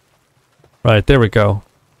 Right, there we go.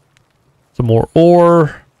 Some more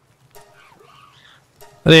ore.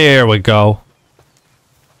 There we go.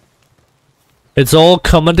 It's all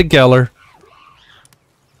coming together.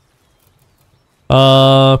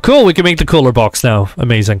 Cool, we can make the cooler box now.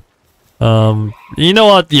 Amazing. You know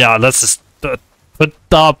what? Yeah, let's just put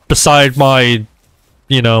that beside my,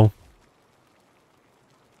 you know,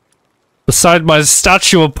 beside my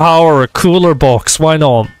statue of power, a cooler box. Why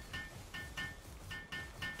not?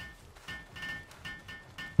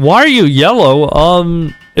 Why are you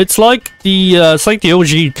yellow? It's like the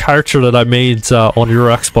OG character that I made on your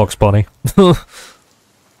Xbox, Bunny.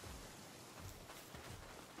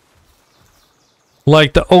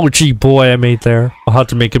 Like the OG boy I made there. I had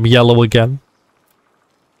to make him yellow again.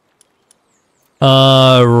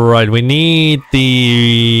 Right, we need the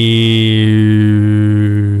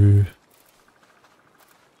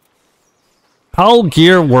Pal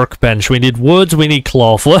Gear workbench. We need wood, we need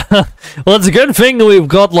cloth. Well, it's a good thing we've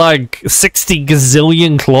got like 60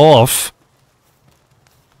 gazillion cloth.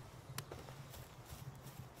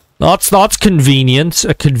 That's convenient.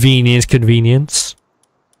 A convenience.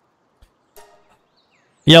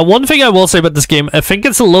 Yeah, one thing I will say about this game, I think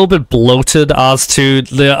it's a little bit bloated as to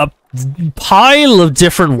the pile of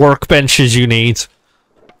different workbenches you need.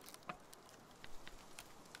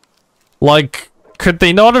 Like, could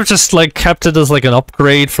they not have just like kept it as like an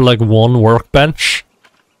upgrade for like one workbench?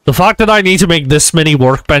 The fact that I need to make this many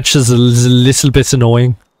workbenches is a little bit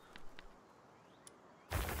annoying.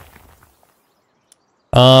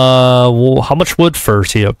 Well, how much wood?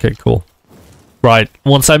 30. Okay, cool. Right.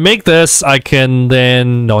 Once I make this, I can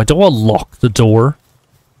then... No, I don't want to lock the door.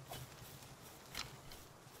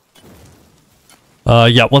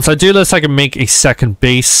 Yeah, once I do this, I can make a second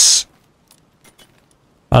base.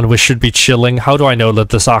 And we should be chilling. How do I know that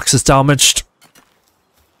this axe is damaged?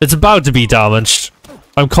 It's about to be damaged.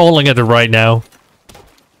 I'm calling it right now.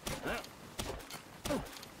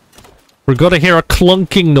 We're gonna hear a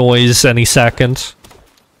clunking noise any second.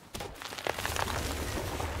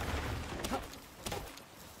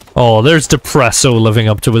 Oh, there's Depresso living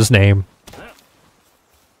up to his name.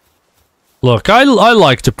 Look, I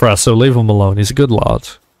like Depresso. Leave him alone. He's a good lad.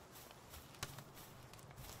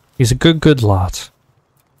 He's a good lad.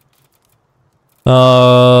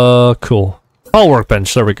 Cool. Oh,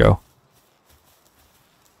 workbench. There we go.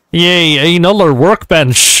 Yay, another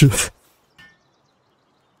workbench.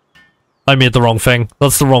 I made the wrong thing.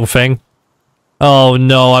 That's the wrong thing. Oh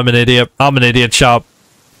no, I'm an idiot. I'm an idiot, chap.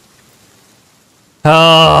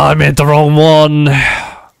 Ah, I made the wrong one.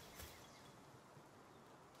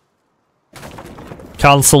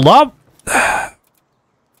 Cancel that.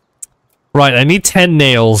 Right, I need 10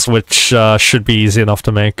 nails, which should be easy enough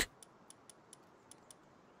to make.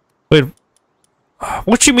 Wait.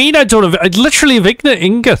 What do you mean I don't have... I literally have ignorant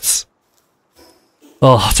ingots.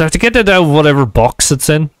 Oh, do I have to get it out of whatever box it's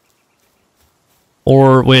in?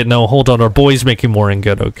 Or, wait, no, hold on. Our boy's making more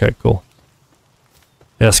ingot. Okay, cool.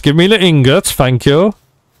 Yes, give me the ingots. Thank you.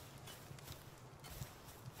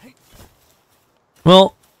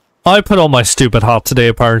 Well, I put on my stupid hat today,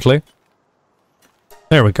 apparently.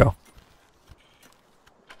 There we go.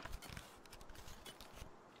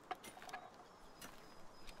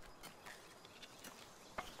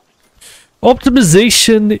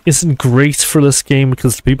 Optimization isn't great for this game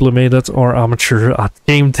because the people who made it are amateur at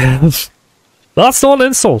game dev. That's not an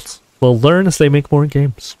insult. They'll learn as they make more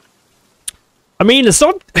games. I mean, it's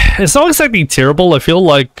not exactly terrible. I feel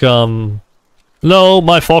like, no,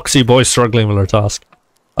 my Foxy boy's struggling with her task.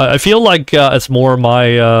 I feel like it's more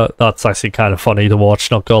my, that's actually kind of funny to watch,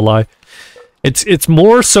 not gonna lie. It's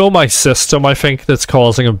more so my system, I think, that's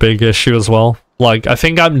causing a big issue as well. Like, I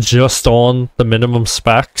think I'm just on the minimum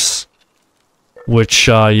specs. Which,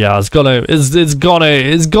 yeah, is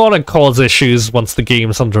gonna cause issues once the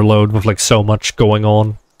game's under load with, like, so much going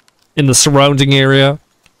on in the surrounding area.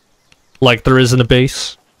 Like there is in a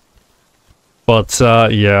base. But,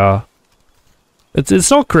 yeah. It's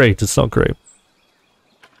not great, it's not great.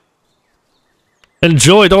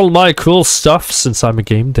 Enjoyed all my cool stuff since I'm a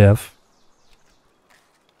game dev.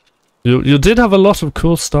 You did have a lot of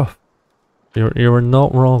cool stuff. You were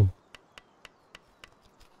not wrong.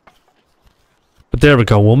 But there we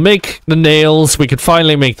go. We'll make the nails. We could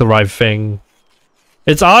finally make the right thing.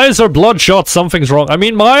 Its eyes are bloodshot. Something's wrong. I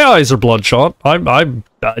mean, my eyes are bloodshot. I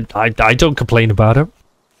don't complain about it.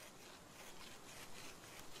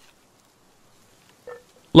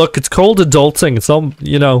 Look, it's called adulting. It's not,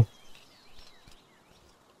 you know.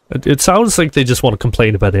 It sounds like they just want to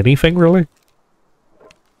complain about anything, really.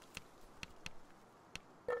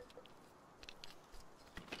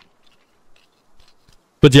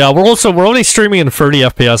 But yeah, we're only streaming in 30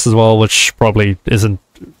 FPS as well, which probably isn't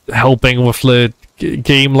helping with the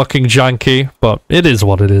game looking janky, but it is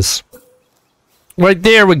what it is. Right,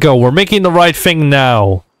 there we go. We're making the right thing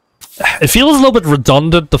now. It feels a little bit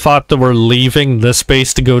redundant, the fact that we're leaving this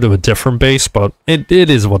base to go to a different base, but it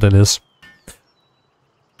is what it is.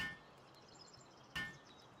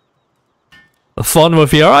 Fun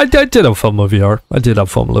with VR? I did have fun with VR. I did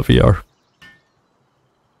have fun with VR.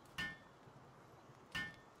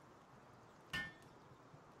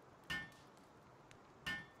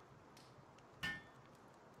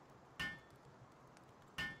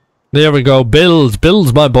 There we go.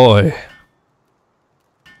 Build my boy.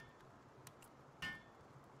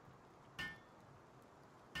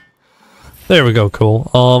 There we go, cool.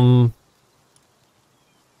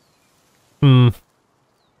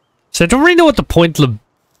 So I don't really know what the point of the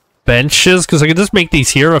bench is, because I can just make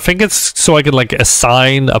these here. I think it's so I can, like,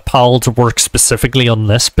 assign a pal to work specifically on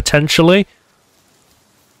this, potentially.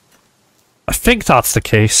 I think that's the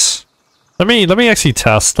case. Let me actually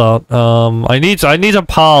test that. I need a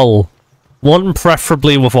pal. One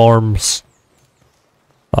preferably with arms.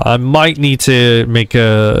 I might need to make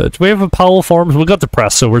a... Do we have a pal with arms? We got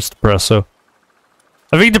Depresso. Where's Depresso?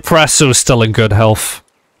 I think Depresso is still in good health.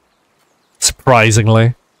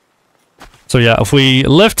 Surprisingly. So yeah, if we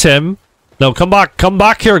lift him... No, come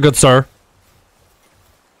back here, good sir.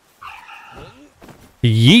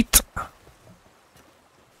 Yeet.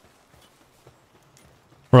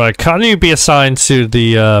 Right, can you be assigned to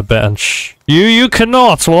the bench? You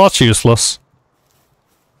cannot. Well, that's useless.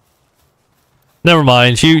 Never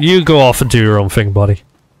mind. You go off and do your own thing, buddy.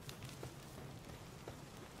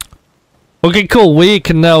 Okay, cool. We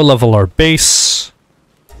can now level our base.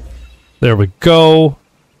 There we go.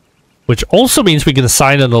 Which also means we can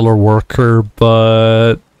assign another worker,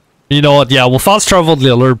 but... You know what? Yeah, we'll fast travel to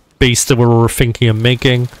the other base that we were thinking of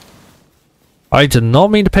making. I did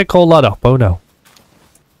not mean to pick all that up. Oh, no.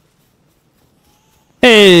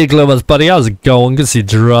 Hey, Glomas, buddy. How's it going? Good to see you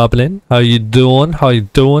dropping in. How you doing? How you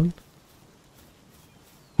doing?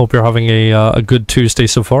 Hope you're having a good Tuesday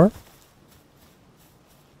so far.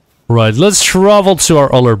 Right, let's travel to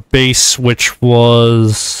our other base, which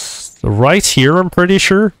was right here, I'm pretty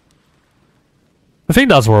sure. I think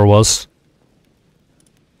that's where it was.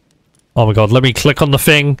 Oh my god, let me click on the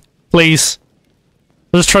thing, please.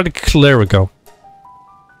 Let's try to... There we go.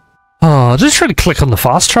 Oh, just try to click on the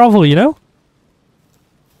fast travel, you know?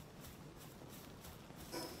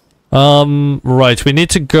 Right, we need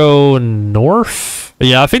to go north.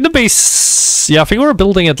 Yeah, I think the base... Yeah, I think we're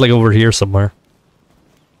building it like over here somewhere.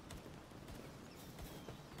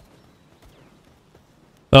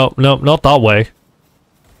 Oh, no, not that way.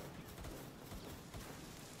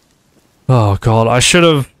 Oh god, I should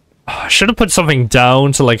have put something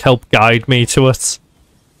down to like help guide me to it.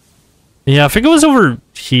 Yeah, I think it was over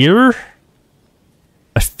here.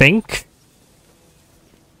 I think.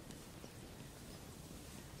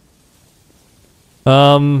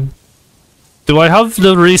 Do I have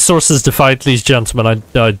the resources to fight these gentlemen?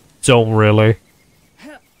 I don't really.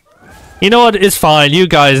 You know what? It's fine. You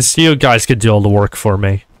guys can do all the work for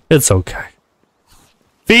me. It's okay.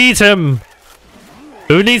 Feed him!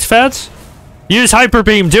 Who needs fed? Use Hyper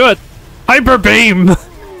Beam, do it! Hyper Beam!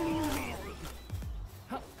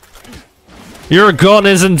 Your gun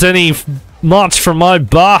isn't any match for my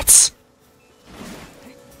bots.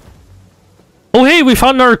 Oh hey, we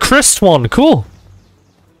found our Christ one, cool.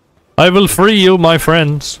 I will free you, my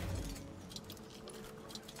friends.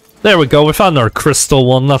 There we go, we found our crystal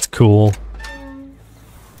one, that's cool.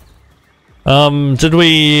 Did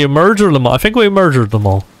we murder them all? I think we murdered them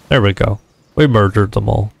all. There we go. We murdered them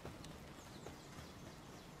all.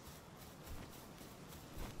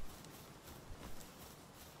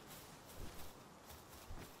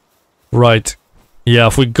 Right. Yeah,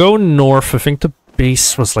 if we go north, I think the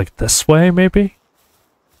base was like this way, maybe?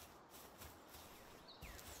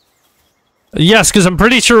 Yes, because I'm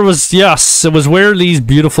pretty sure it was, yes, it was where these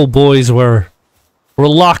beautiful boys were.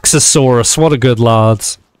 Relaxosaurus, what a good lad.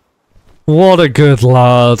 What a good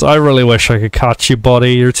lad. I really wish I could catch you,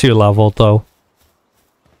 buddy. You're too leveled, though.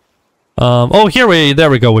 Oh, there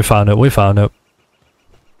we go, we found it.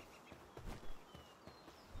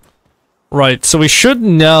 Right, so we should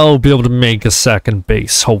now be able to make a second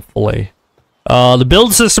base, hopefully. The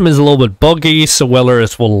build system is a little bit buggy, so whether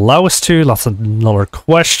it will allow us to, that's another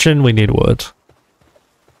question. We need wood.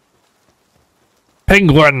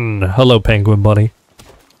 Penguin! Hello, penguin buddy.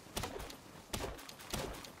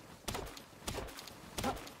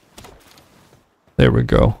 There we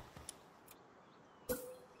go.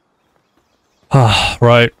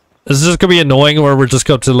 Right. Is this gonna be annoying where we're just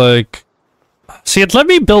going to like... See, it let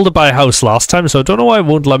me build it by a house last time, so I don't know why it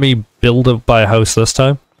won't let me build it by a house this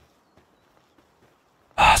time.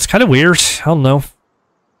 It's kind of weird. I don't know.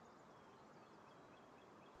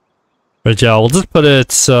 But yeah, we'll just put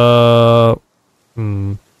it, Yeah,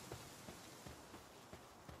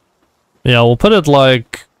 we'll put it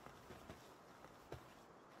like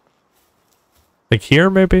here,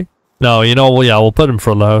 maybe? No, you know, well, yeah, we'll put it in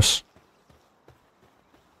front of the house.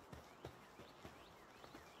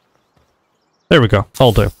 There we go.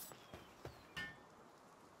 I'll do.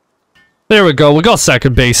 There we go. We got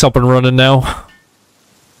second base up and running now.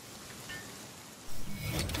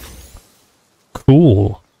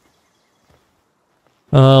 Cool.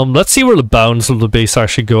 Let's see where the bounds of the base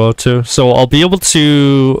actually go out to. So I'll be able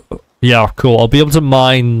to... Yeah, cool. I'll be able to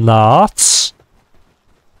mine that.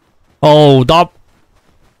 Oh, that...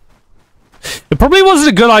 It probably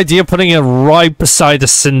wasn't a good idea putting it right beside the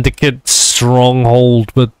Syndicate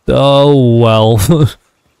stronghold, but oh well.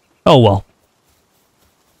 Oh well.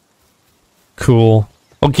 Cool.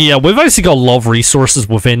 Okay, yeah, we've actually got a lot of resources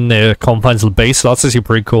within the confines of the base, so that's actually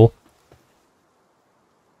pretty cool.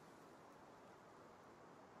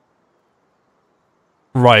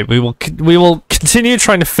 Right, we will continue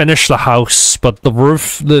trying to finish the house, but the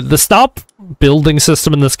roof, the stop building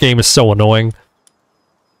system in this game is so annoying.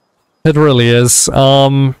 It really is.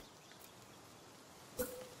 Because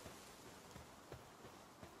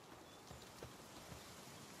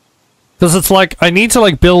it's like, I need to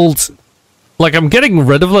like build Like, I'm getting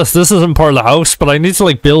rid of this. This isn't part of the house, but I need to,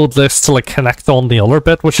 like, build this to, like, connect on the other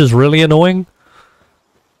bit, which is really annoying.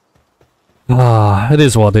 Ah, it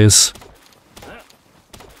is what it is.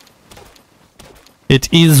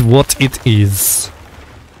 It is what it is.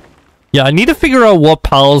 Yeah, I need to figure out what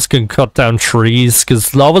pals can cut down trees,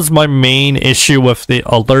 because that was my main issue with the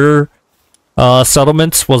other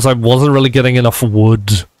settlements, was I wasn't really getting enough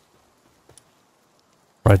wood.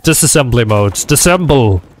 Right, disassembly mode.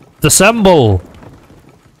 Disassemble! Disassemble!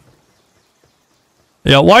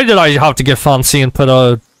 Yeah, why did I have to get fancy and put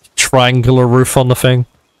a triangular roof on the thing?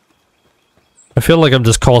 I feel like I'm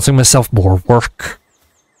just causing myself more work.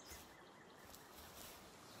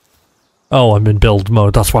 Oh, I'm in build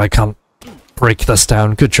mode, that's why I can't break this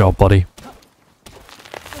down. Good job, buddy.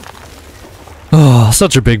 Oh,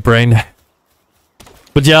 such a big brain.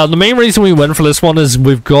 But yeah, the main reason we went for this one is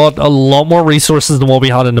we've got a lot more resources than what we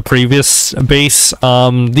had in the previous base.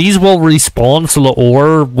 These will respawn, so the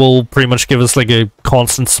ore will pretty much give us like a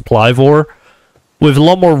constant supply of ore. We have a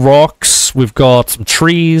lot more rocks, we've got some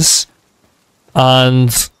trees,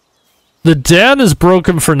 and the den is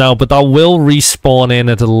broken for now, but that will respawn in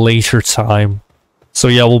at a later time. So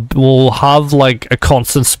yeah, we'll have like a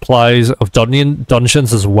constant supplies of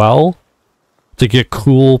dungeons as well to get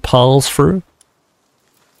cool pals through.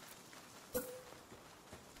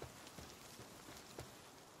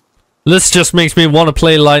 This just makes me want to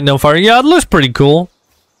play Light No Fire. Yeah, it looks pretty cool.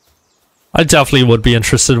 I definitely would be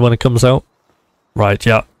interested when it comes out. Right,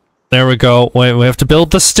 yeah. There we go. We have to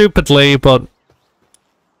build this stupidly, but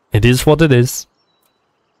it is what it is.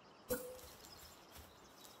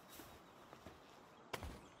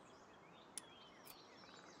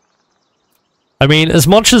 I mean, as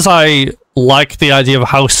much as I like the idea of a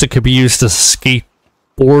house that could be used as a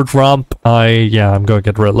skateboard ramp, yeah, I'm going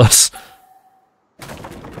to get rid of this.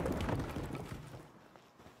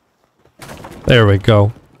 There we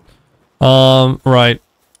go. Right.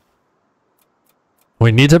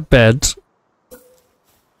 We need a bed.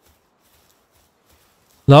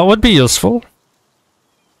 That would be useful.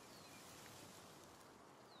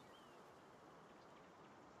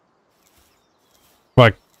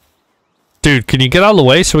 Right. Dude, can you get out of the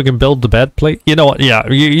way so we can build the bed, please? You know what? Yeah,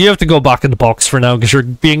 you have to go back in the box for now because you're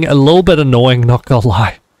being a little bit annoying, not gonna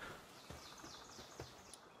lie.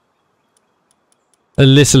 A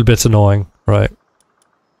little bit annoying. Right.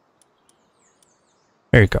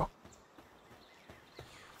 There you go.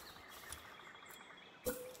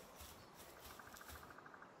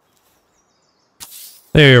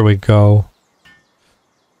 There we go.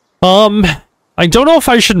 I don't know if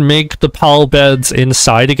I should make the pal beds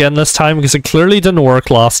inside again this time, because it clearly didn't work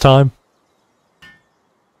last time.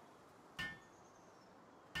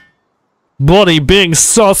 Bunny being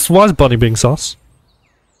sus. Why is Bunny being sus?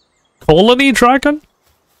 Colony dragon?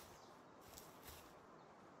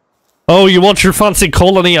 Oh, you want your fancy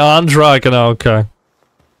colony and dragon? Okay.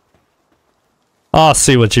 I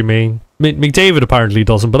see what you mean. McDavid apparently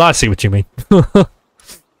doesn't, but I see what you mean.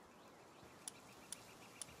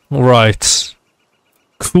 Right.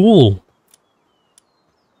 Cool.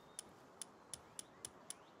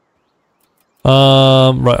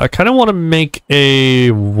 Right, I kind of want to make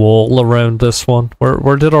a wall around this one.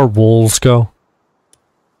 Where did our walls go?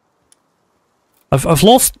 I've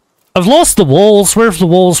lost the walls. Where have the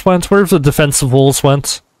walls went? Where have the defensive walls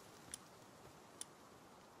went?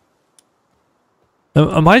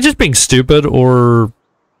 Am I just being stupid, or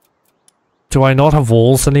do I not have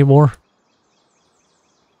walls anymore?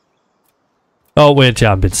 Oh wait,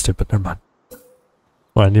 yeah, I'm being stupid. Never mind.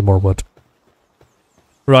 Well, I need more wood.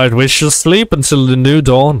 Right, we shall sleep until the new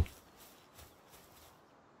dawn.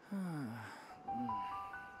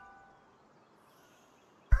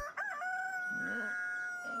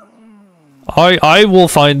 I will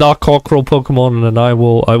find that cockerel Pokemon and I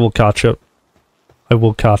will catch it. I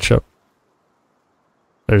will catch it.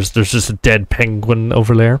 There's just a dead penguin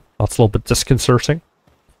over there. That's a little bit disconcerting.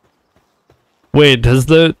 Wait, has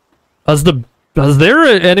their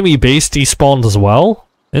enemy base despawned as well?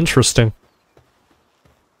 Interesting.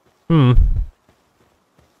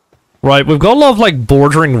 Right, we've got a lot of like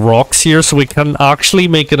bordering rocks here, so we can actually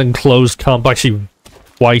make an enclosed camp actually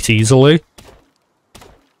quite easily.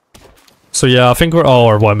 So yeah, I think we're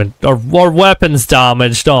our weapons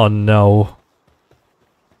damaged. Oh no.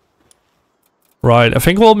 Right, I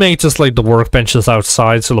think we'll make just like the workbenches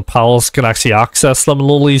outside so the pals can actually access them a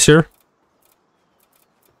little easier.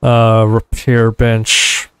 Repair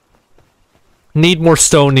bench. Need more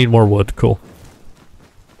stone, need more wood. Cool.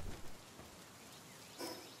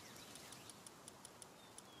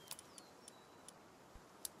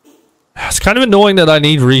 It's kind of annoying that I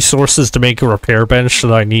need resources to make a repair bench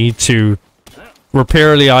that I need to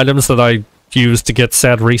repair the items that I use to get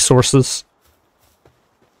said resources.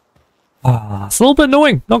 It's a little bit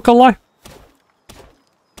annoying, not gonna lie.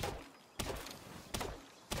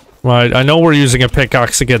 Right, I know we're using a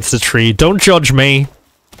pickaxe against the tree. Don't judge me.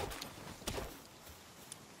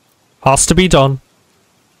 Has to be done.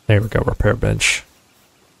 There we go, repair bench.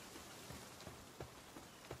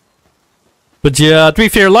 But yeah, to be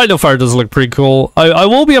fair, Light of Fire does look pretty cool. I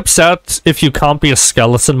will be upset if you can't be a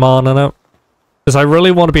skeleton man in it. Because I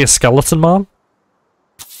really want to be a skeleton man.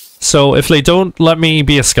 So if they don't let me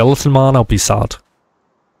be a skeleton man, I'll be sad.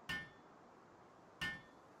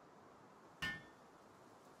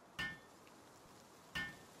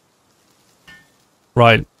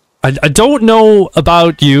 Right. I don't know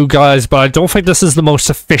about you guys, but I don't think this is the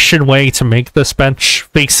most efficient way to make this bench,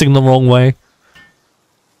 facing the wrong way.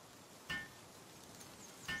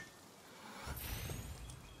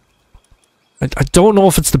 I don't know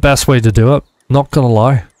if it's the best way to do it, not gonna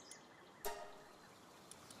lie.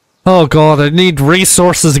 Oh god, I need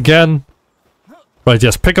resources again. Right,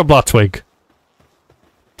 yes, pick up that twig.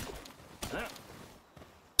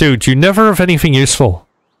 Dude, you never have anything useful.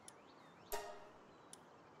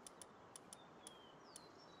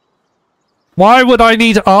 Why would I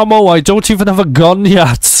need ammo? I don't even have a gun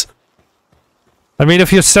yet. I mean,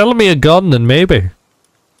 if you're selling me a gun, then maybe.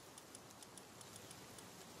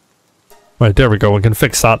 Right, there we go. We can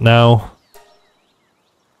fix that now.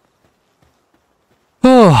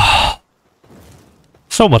 Oh,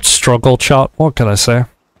 so much struggle, chat. What can I say?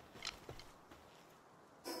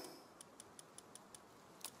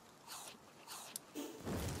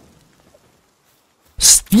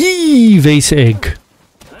 Steve ate egg.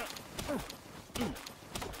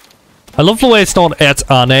 I love the way it's not et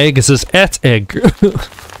an egg, it's just et egg.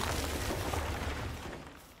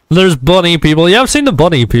 There's bunny people. Yeah, I've seen the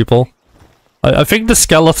bunny people. I think the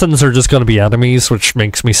skeletons are just gonna be enemies, which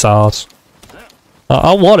makes me sad.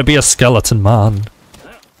 I want to be a skeleton man.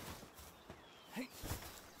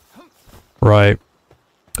 Right.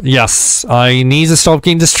 Yes, I need to stop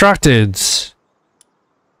getting distracted.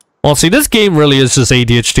 Well, see, this game really is just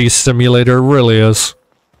ADHD simulator, it really is.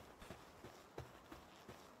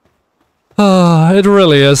 It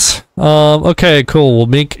really is. Okay, cool. We'll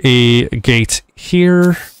make a gate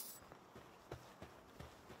here.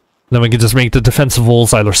 Then we can just make the defensive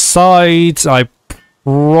walls either side. I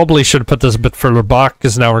probably should have put this a bit further back,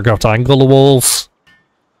 because now we're going to have to angle the walls.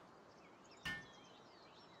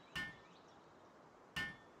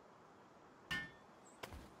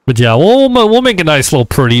 But yeah, we'll make a nice little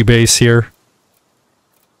pretty base here.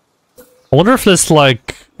 I wonder if this,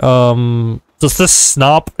 like, does this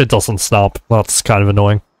snap? It doesn't snap. That's kind of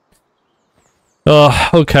annoying.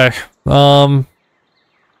 Okay.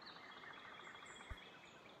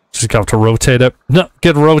 Just have to rotate it. No,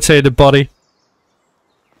 get rotated, buddy.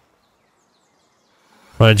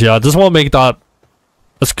 Right, yeah, I just want to make that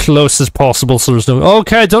as close as possible so there's no...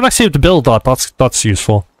 Okay, I don't actually have to build that. That's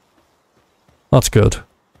useful. That's good.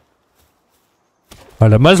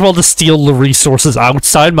 Right, I might as well just steal the resources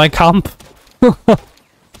outside my camp. That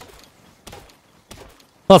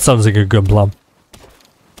sounds like a good plan.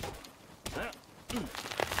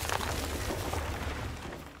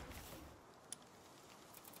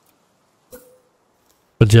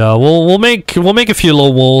 But yeah, we'll make a few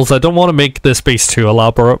little walls. I don't want to make this base too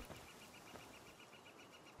elaborate.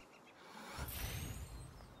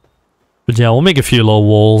 But yeah, we'll make a few little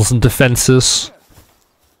walls and defenses.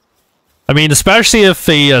 I mean, especially if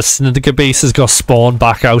the syndicate base has got spawned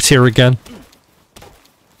back out here again.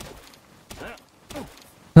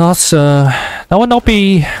 That's that would not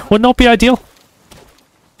be ideal.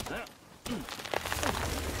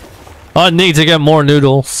 I need to get more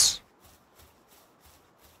noodles.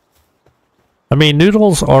 I mean,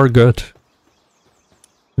 noodles are good.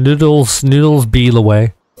 Noodles be the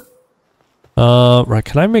way. Right,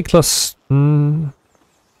 can I make this? I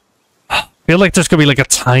feel like there's gonna be like a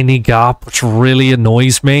tiny gap, which really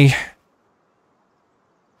annoys me.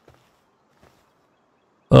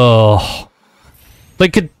 Oh. They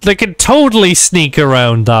could totally sneak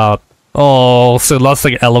around that. Oh, so that's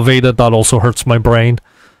like elevated. That also hurts my brain.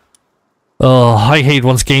 Oh, I hate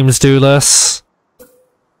once games do this.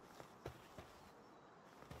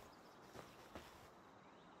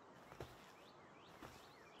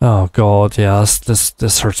 Oh god, yeah,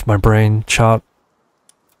 this hurts my brain, chat.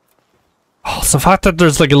 Oh, it's the fact that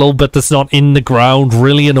there's like a little bit that's not in the ground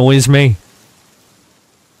really annoys me.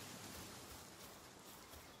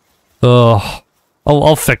 Ugh.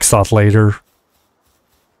 I'll fix that later.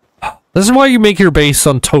 This is why you make your base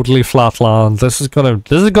on totally flat land. This is gonna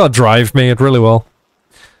drive me, it really will.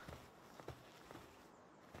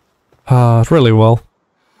 Really well.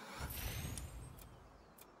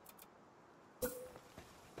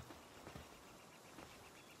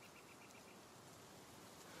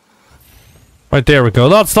 Right, there we go.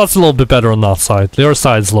 That's a little bit better on that side. The other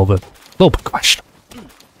side's a little bit questionable.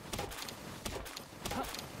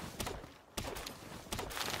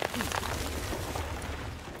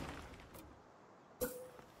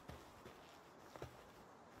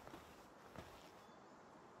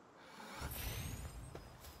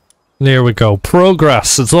 There we go.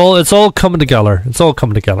 Progress. It's all coming together. It's all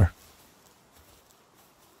coming together.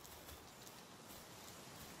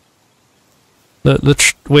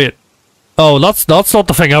 Wait. Oh, that's not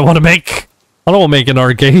the thing I want to make. I don't want to make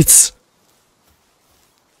another gates.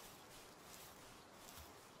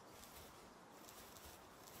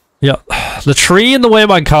 Yeah, the tree in the way of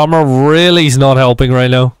my camera really is not helping right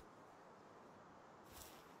now.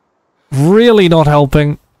 Really not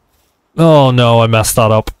helping. Oh no, I messed that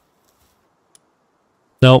up.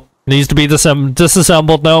 Nope, needs to be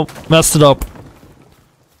disassembled. No, messed it up.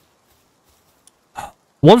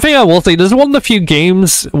 One thing I will say, this is one of the few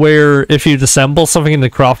games where if you disassemble something in the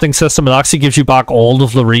crafting system, it actually gives you back all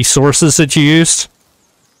of the resources that you used.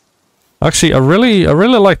 Actually, I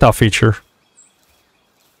really like that feature.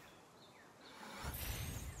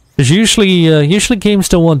 Because usually games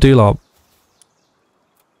don't want to do that.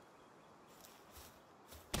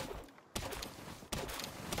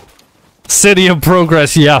 City of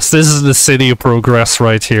Progress, yes, this is the City of Progress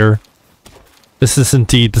right here. This is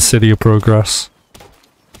indeed the City of Progress.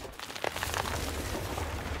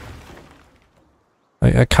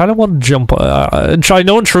 I kind of want to jump. I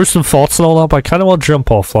know intrusive thoughts and all that, but I kind of want to jump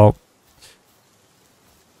off that.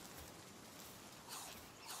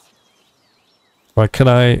 Right, can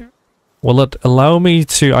I? Will it allow me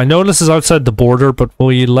to? I know this is outside the border, but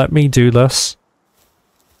will you let me do this?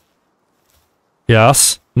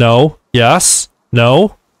 Yes. No. Yes.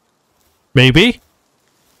 No. Maybe.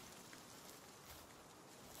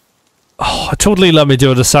 Oh, totally let me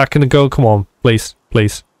do it a second ago. Come on, please,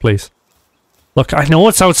 please, please. Look, I know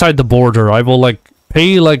it's outside the border. I will, like,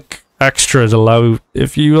 pay, like, extra to allow...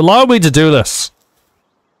 If you allow me to do this.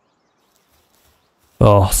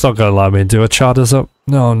 Oh, it's not gonna allow me to do it, chat, is it?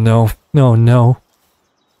 No, no. No, no.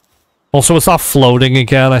 Also, it's not floating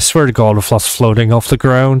again. I swear to God if that's floating off the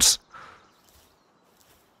ground.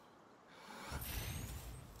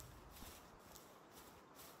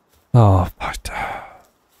 Oh,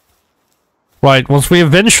 right, once we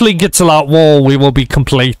eventually get to that wall, we will be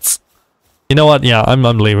complete. You know what? Yeah, I'm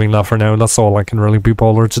leaving that for now. That's all I can really be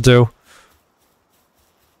bothered to do.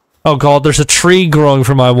 Oh God, there's a tree growing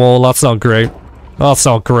from my wall. That's not great. That's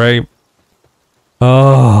not great.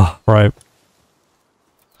 Oh, right.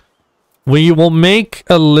 We will make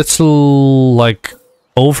a little, like,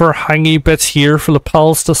 overhangy bit here for the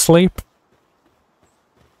pals to sleep.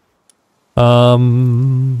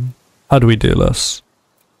 How do we do this?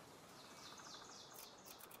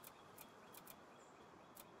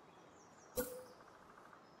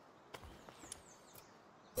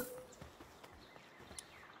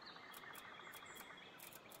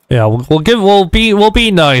 Yeah, we'll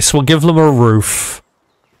be nice. We'll give them a roof.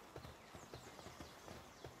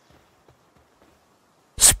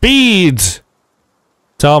 Speed!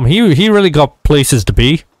 Tom, he really got places to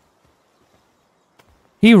be.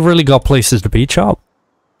 He really got places to be, chap.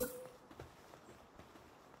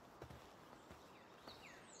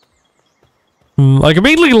 I could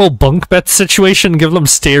make like a little bunk bed situation, give them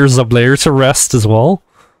stairs up there to rest as well.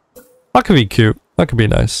 That could be cute. That could be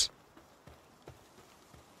nice.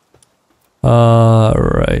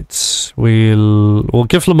 Right. We'll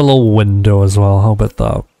give them a little window as well. How about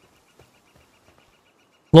that?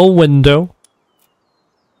 Little window.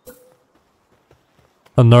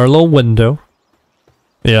 Another little window.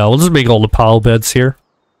 Yeah, we'll just make all the pal beds here.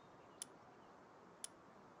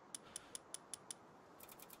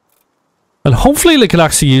 And hopefully they can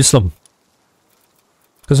actually use them.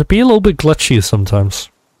 Because it'd be a little bit glitchy sometimes.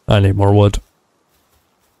 I need more wood.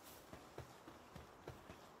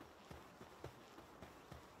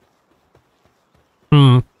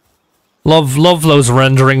 Love those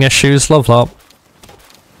rendering issues. Love that.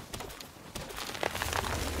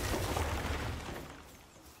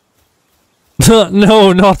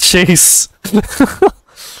 No, not Chase.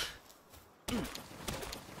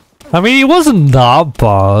 I mean, he wasn't that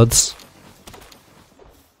bad.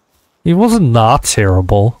 He wasn't that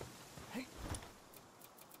terrible.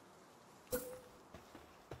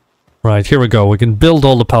 Right, here we go. We can build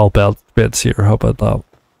all the pal beds here. How about that?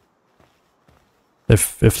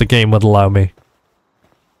 If the game would allow me.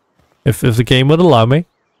 If the game would allow me.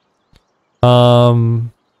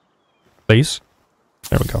 Please.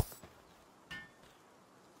 There we go.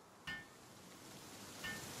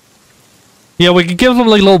 Yeah, we could give them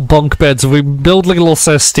like little bunk beds. If we build like a little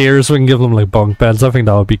set of stairs, we can give them like bunk beds. I think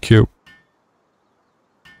that would be cute.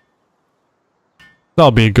 That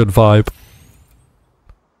would be a good vibe.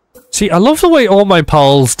 See, I love the way all my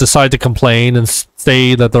pals decide to complain and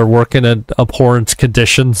say that they're working in abhorrent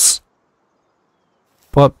conditions.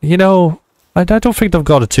 But, you know, I don't think they've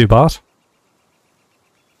got it too bad.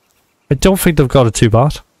 I don't think they've got it too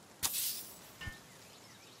bad.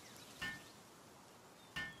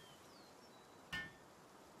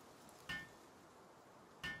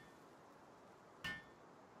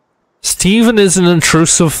 Stephen is an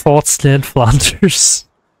intrusive thoughts named Flanders.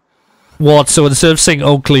 What, so instead of saying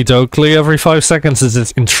Oakley Dokley every 5 seconds, is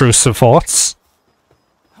it intrusive thoughts?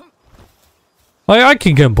 I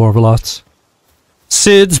can get more with that.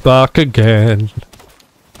 Sid's back again.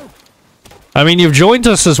 I mean, you've joined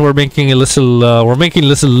us as we're making a little,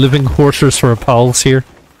 living quarters for our pals here.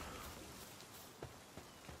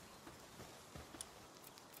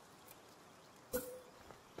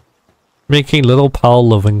 Making little pal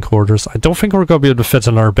living quarters. I don't think we're going to be able to fit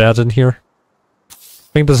in our bed in here. I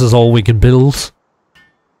think this is all we can build.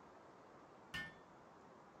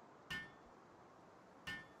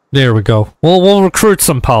 There we go. We'll recruit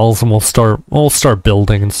some pals and we'll start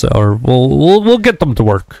building and so, or we'll get them to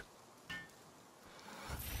work.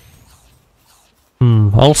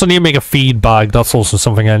 I also need to make a feed bag. That's also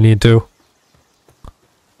something I need to do.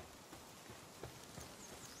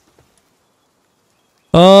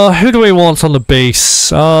 Who do we want on the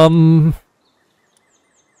base? Yeah,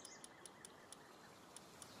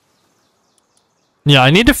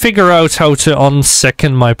 I need to figure out how to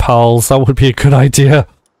unsicken my pals. That would be a good idea.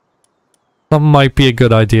 That might be a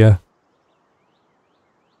good idea.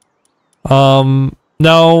 Now,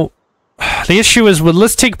 the issue is,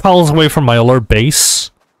 let's take pals away from my other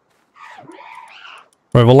base.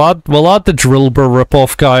 Right, we'll add the Drillbur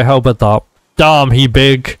ripoff guy. How about that? Damn, he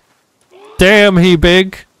big. Damn, he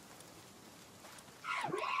big.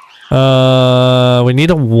 We need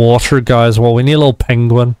a water guy as well. We need a little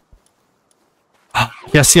penguin.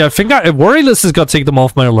 Yeah, see, I think Worryless has got to take them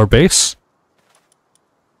off my other base.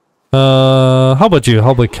 How about you?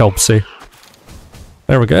 How about Kelpsy?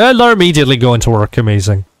 There we go. They're immediately going to work.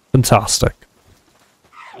 Amazing. Fantastic.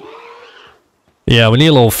 Yeah, we need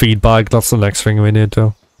a little feedback. That's the next thing we need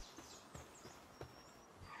to.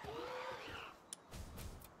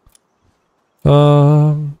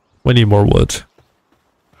 We need more wood.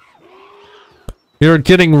 You're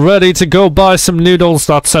getting ready to go buy some noodles.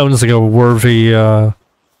 That sounds like a worthy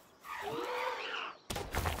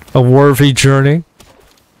journey.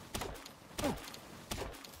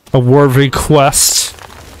 A worthy quest.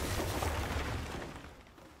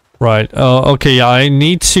 Right. Okay. Yeah. I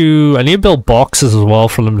need to build boxes as well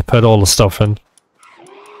for them to put all the stuff in.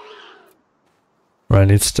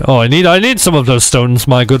 Right. I need some of those stones,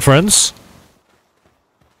 my good friends.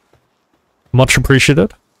 Much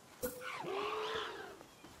appreciated.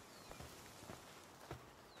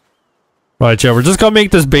 Right, yeah, we're just gonna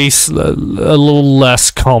make this base a little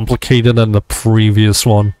less complicated than the previous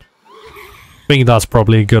one. I think that's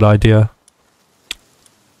probably a good idea.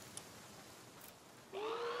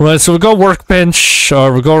 Right, so we've got workbench,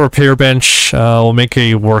 we've got repair bench, we'll make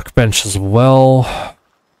a workbench as well.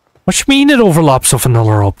 What do you mean it overlaps with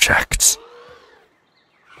another object?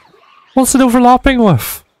 What's it overlapping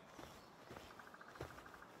with?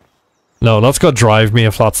 No, that's gonna drive me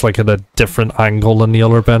if that's like at a different angle than the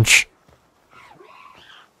other bench.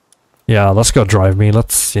 Yeah, that's gonna drive me.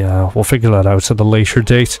 We'll figure that out at a later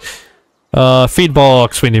date. Feed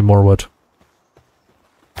box, we need more wood.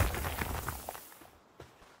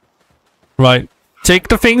 Right. Take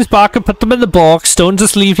the things back and put them in the box. Don't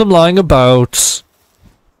just leave them lying about.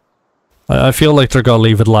 I feel like they're gonna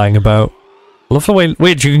leave it lying about. I love the way...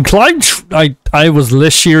 Wait, you can climb... I was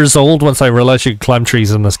this years old once I realized you could climb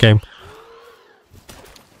trees in this game.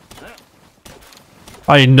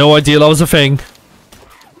 I had no idea that was a thing.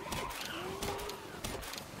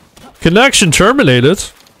 Connection terminated.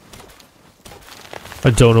 I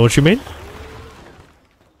don't know what you mean.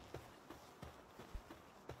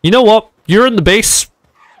 You know what? You're in the base.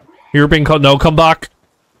 You're being called. No, come back.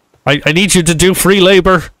 I need you to do free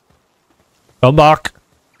labor. Come back.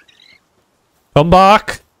 Come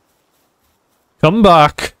back. Come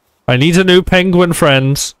back. I need a new penguin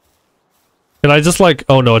friend. Can I just like...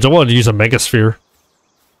 Oh no, I don't want to use a megasphere.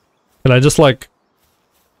 Can I just like...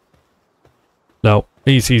 No.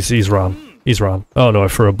 He's run. He's run. Oh no, I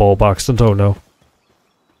threw a ball by accident. Oh no.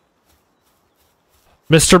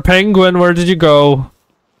 Mr. Penguin, where did you go?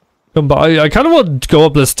 Come by. I kind of want to go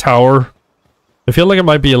up this tower. I feel like it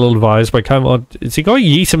might be a little advised, but I kind of want... Is he going to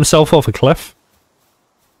yeet himself off a cliff?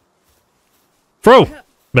 Throw!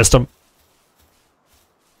 Missed him.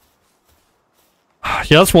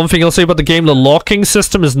 Yeah, that's one thing I'll say about the game. The locking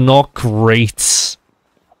system is not great.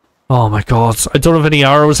 Oh my god. I don't have any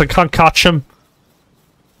arrows. I can't catch him.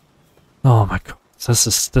 Oh my god. This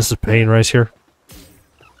is pain right here.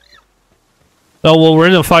 Oh, well, we're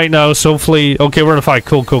in a fight now, so hopefully... Okay, we're in a fight.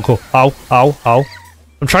 Cool, cool, cool. Ow, ow, ow.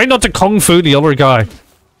 I'm trying not to kung fu the other guy.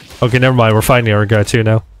 Okay, never mind. We're fighting the other guy too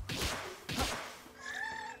now.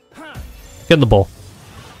 Get in the ball.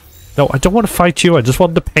 No, I don't want to fight you. I just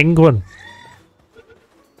want the penguin.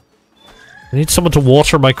 I need someone to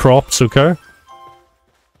water my crops, okay?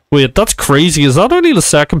 Wait, that's crazy. Is that only the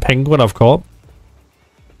second penguin I've caught?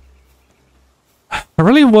 I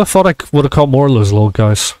really thought I would have caught more of those little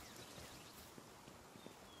guys.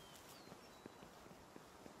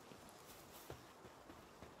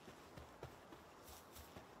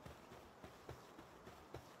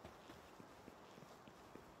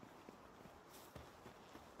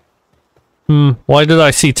 Why did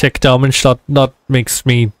I see tick damage? That makes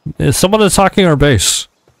me... Is someone attacking our base?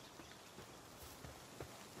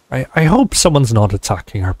 I hope someone's not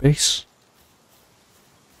attacking our base.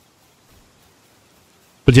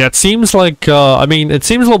 But yeah, it seems like... I mean, it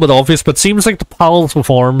seems a little bit obvious, but it seems like the pals with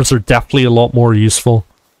arms are definitely a lot more useful.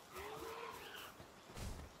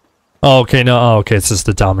 Oh, okay, no, oh, okay, it's just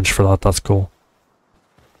the damage for that, that's cool.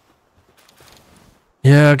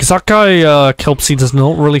 Yeah, because that guy, Kelpsy, does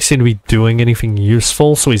not really seem to be doing anything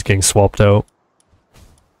useful, so he's getting swapped out.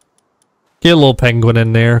 Get a little penguin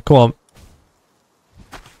in there, come on.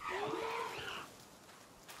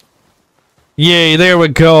 Yay, there we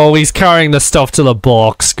go, he's carrying the stuff to the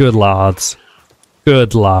box. Good lads.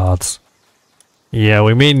 Good lads. Yeah,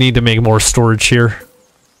 we may need to make more storage here.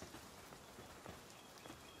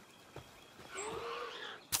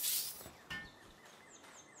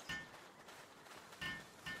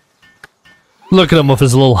 Look at him with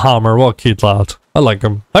his little hammer. What a cute lad. I like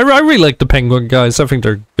him. I really like the penguin guys. I think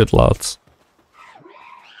they're good lads.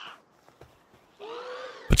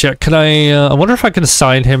 But yeah, can I wonder if I can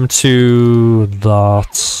assign him to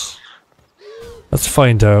that. Let's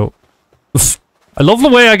find out. I love the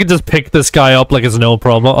way I can just pick this guy up like it's no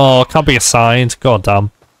problem. Oh, it can't be assigned. God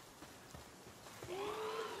damn.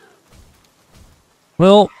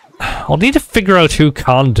 Well, I'll need to figure out who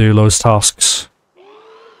can do those tasks.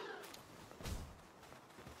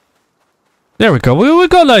 There we go. We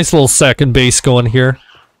got a nice little second base going here.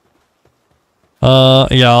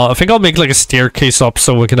 Yeah, I think I'll make like a staircase up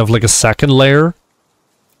so we can have like a second layer.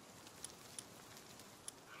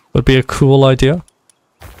 Would be a cool idea.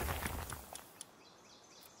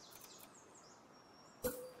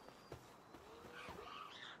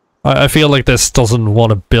 I feel like this doesn't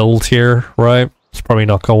want to build here, right? It's probably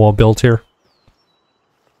not gonna want to build here.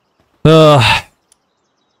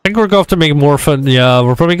 I think we're going to have to make more yeah,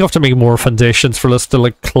 we're probably going to have to make more foundations for this to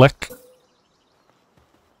like click.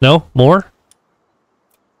 No? More?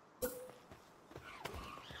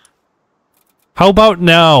 How about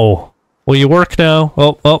now? Will you work now?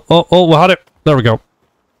 Oh, we had it. There we go.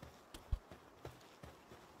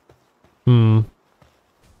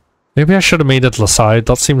 Maybe I should have made it to the side.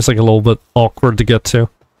 That seems like a little bit awkward to get to.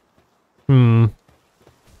 Oh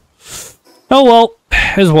well,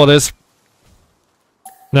 is what is.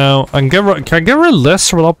 Now, can I get rid of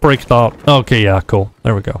this or will that break that? Okay, yeah, cool.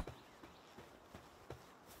 There we go.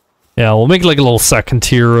 Yeah, we'll make like a little second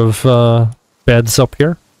tier of beds up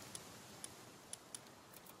here.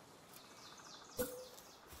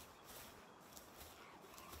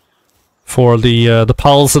 For the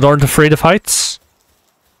pals that aren't afraid of heights.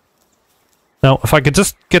 Now, if I could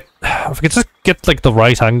just get like the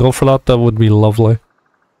right angle for that, that would be lovely.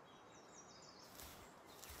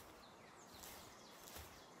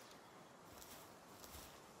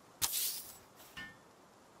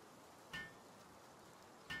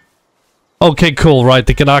 Okay, cool, right,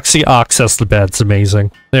 they can actually access the beds,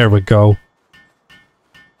 amazing. There we go.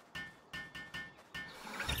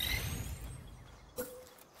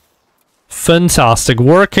 Fantastic,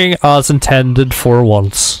 working as intended for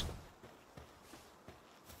once.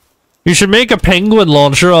 You should make a penguin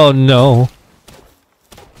launcher, oh no.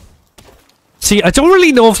 See, I don't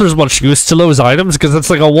really know if there's much use to those items, because it's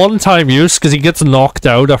like a one-time use, because he gets knocked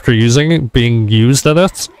out after being used in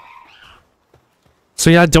it. So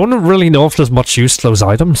yeah, I don't really know if there's much use to those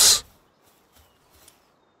items.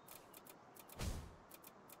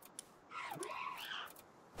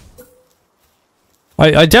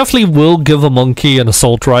 I definitely will give a monkey an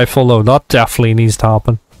assault rifle though, that definitely needs to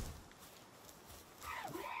happen.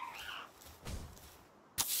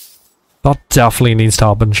 That definitely needs to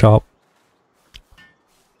happen, shop.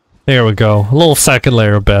 There we go, a little second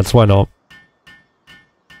layer of beds, why not?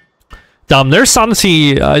 Damn, their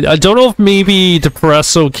sanity... I don't know if maybe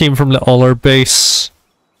Depresso came from the other base.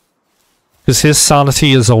 Because his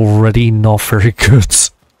sanity is already not very good.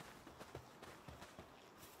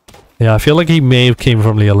 Yeah, I feel like he may have came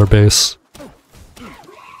from the other base.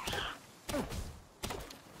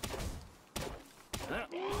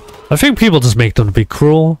 I think people just make them to be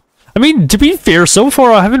cruel. I mean, to be fair, so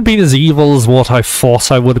far I haven't been as evil as what I thought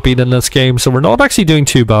I would have been in this game, so we're not actually doing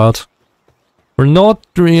too bad. We're not,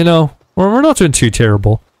 you know, we're not doing too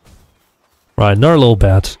terrible. Right, another little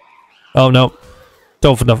bed. Oh no.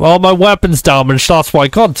 Don't enough. Oh, my weapon's damaged, that's why.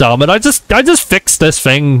 God damn it, I just fixed this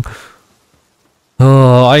thing.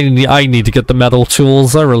 Oh, I need to get the metal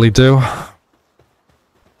tools, I really do. I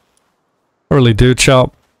really do,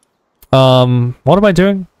 chap. What am I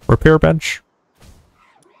doing? Repair bench.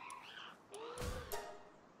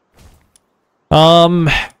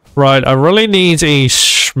 Right, I really need a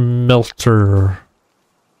smelter.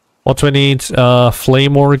 What do I need?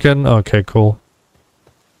 Flame organ? Okay, cool.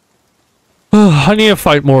 I need to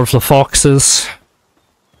fight more of the foxes.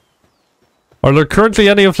 Are there currently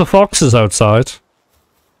any of the foxes outside?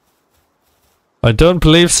 I don't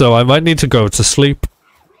believe so. I might need to go to sleep.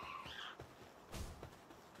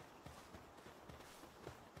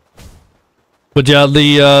 But yeah,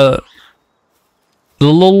 the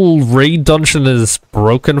little raid dungeon is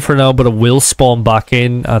broken for now, but it will spawn back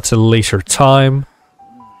in at a later time.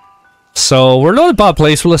 So we're not in a bad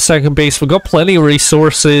place with a second base. We've got plenty of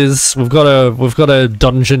resources. We've got a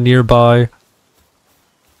dungeon nearby.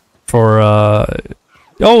 For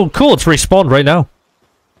oh, cool! It's respawned right now.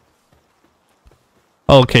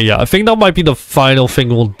 Okay, yeah, I think that might be the final thing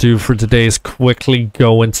we'll do for today is quickly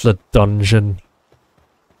go into the dungeon.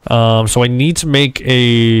 So I need to make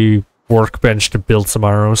a workbench to build some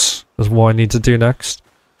arrows. Is what I need to do next.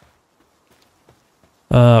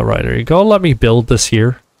 Right, there you go. Let me build this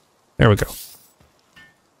here. There we go.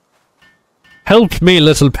 Help me,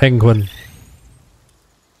 little penguin.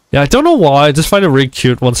 Yeah, I don't know why. I just find it really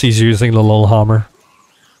cute once he's using the little hammer.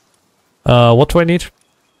 What do I need?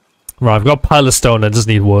 Right, I've got a pile of stone. I just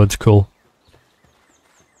need wood. Cool.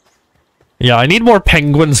 Yeah, I need more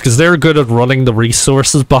penguins because they're good at running the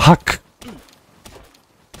resources back.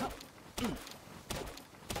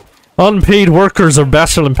 Unpaid workers are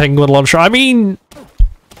better than penguin launcher. I mean...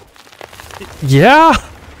 yeah.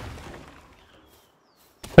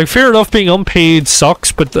 Like, fair enough being unpaid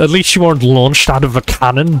sucks, but at least you weren't launched out of a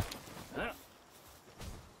cannon.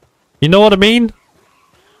 You know what I mean?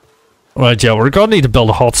 Right, yeah, we're gonna need to build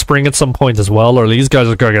a hot spring at some point as well, or these guys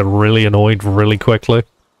are gonna get really annoyed really quickly.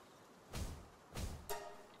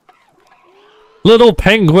 Little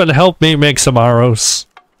penguin, help me make some arrows.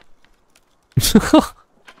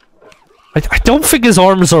 I don't think his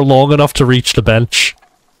arms are long enough to reach the bench.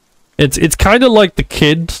 It's kind of like the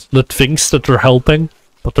kid that thinks that they're helping,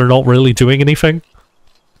 but they're not really doing anything.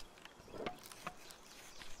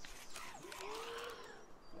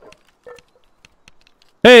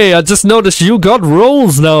 Hey, I just noticed you got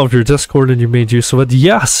roles now of your Discord and you made use of it.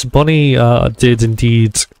 Yes, Bunny did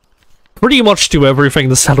indeed pretty much do everything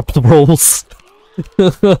to set up the roles.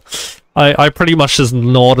 I pretty much just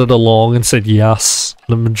nodded along and said yes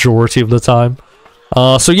the majority of the time.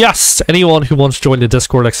 So yes, anyone who wants to join the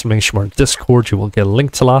Discord, !Discord, you will get a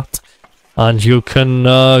link to that. And you can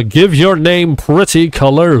give your name pretty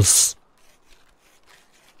colors.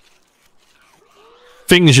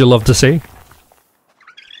 Things you love to see.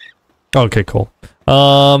 Okay, cool.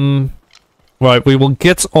 Right, we will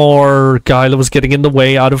get our guy that was getting in the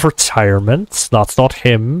way out of retirement. That's not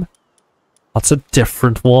him. That's a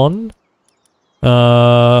different one.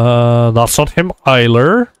 That's not him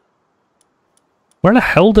either. Where the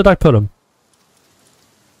hell did I put him?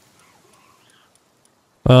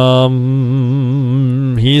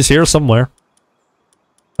 He's here somewhere.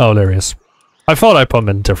 Oh, there he is. I thought I put him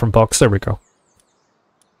in a different box. There we go.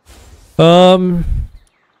 Don't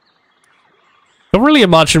really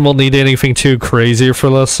imagine we'll need anything too crazy for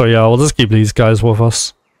this, so yeah, we'll just keep these guys with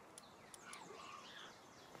us.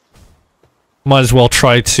 Might as well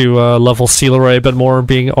try to level Sealeray a bit more,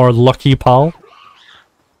 being our lucky pal.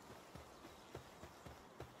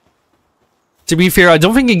 To be fair, I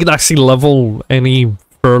don't think he can actually level any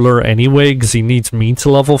further anyway, because he needs me to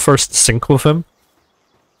level first to sync with him.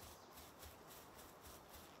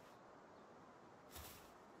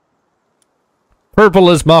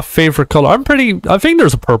 Purple is my favorite color. I think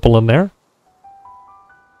there's a purple in there.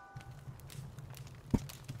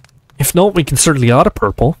 If not, we can certainly add a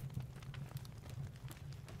purple.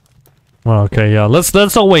 Okay, yeah, let's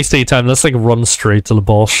not waste any time. Let's like run straight to the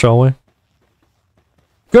boss, shall we?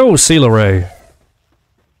 Go, Sealeray.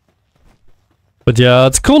 But yeah,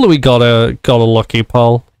 it's cool that we got a lucky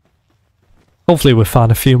pal. Hopefully we'll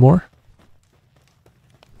find a few more.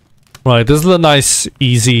 Right, this is a nice,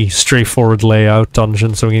 easy, straightforward layout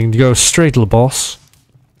dungeon, so we can go straight to the boss.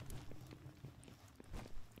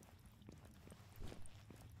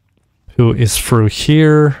 Who is through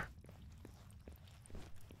here?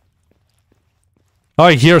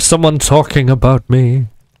 I hear someone talking about me.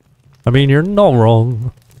 I mean, you're not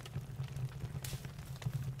wrong.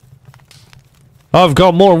 I've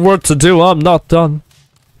got more work to do, I'm not done.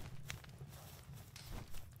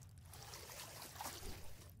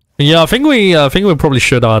 Yeah, I think we probably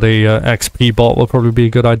should add a XP bot. Would probably be a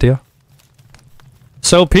good idea.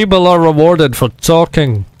 So people are rewarded for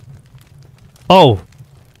talking. Oh.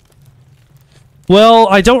 Well,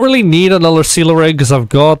 I don't really need another sealer rig because I've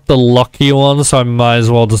got the lucky one, so I might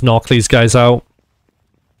as well just knock these guys out.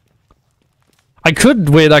 I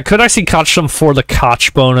could actually catch them for the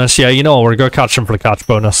catch bonus. Yeah, you know what, we're gonna catch them for the catch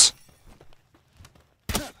bonus.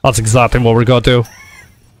 That's exactly what we're gonna do.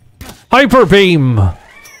 Hyper beam!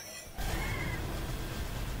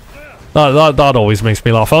 That always makes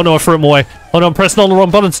me laugh. Oh no, I threw him away. Oh no, I'm pressing all the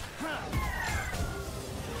wrong buttons.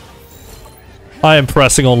 I am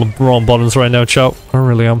pressing all the wrong buttons right now, chat. I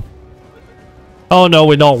really am. Oh no,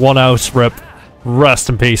 we knocked one out. Rip. Rest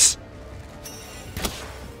in peace.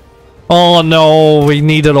 Oh no, we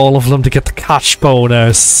needed all of them to get the catch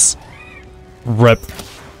bonus. Rip.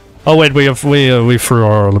 Oh wait, we threw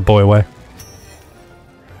our little boy away.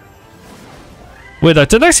 Wait, I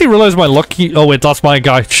didn't actually realize my lucky... Oh wait, that's my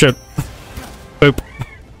guy. Shit. Boop.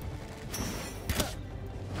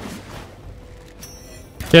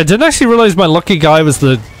 Yeah, I didn't actually realize my lucky guy was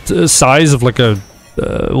the size of like a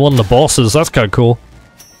one of the bosses. That's kind of cool.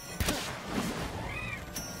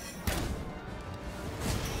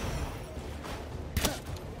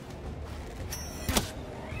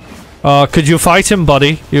 Could you fight him,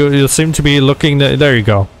 buddy? You seem to be looking... There you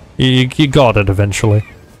go. You got it eventually.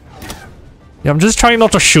 Yeah, I'm just trying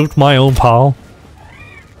not to shoot my own pal.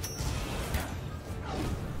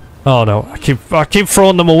 Oh no, I keep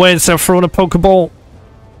throwing them away instead of throwing a Pokeball.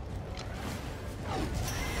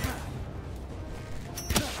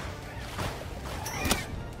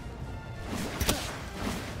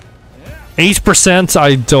 %,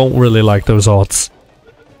 I don't really like those odds.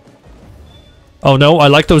 Oh no, I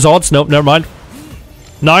like those odds. Nope, never mind.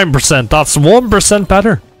 9%, that's 1%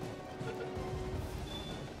 better.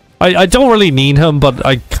 I don't really need him, but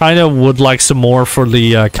I kind of would like some more for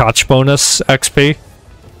the catch bonus XP.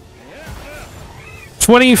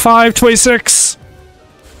 25, 26.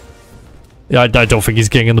 Yeah, I don't think he's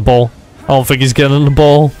getting the ball. I don't think he's getting the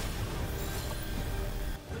ball.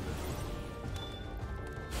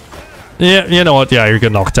 Yeah, you know what? Yeah, you're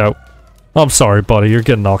getting knocked out. I'm sorry, buddy. You're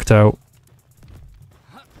getting knocked out.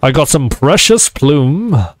 I got some precious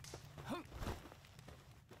plume.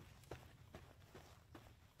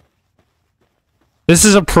 This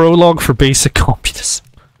is a prologue for basic communism.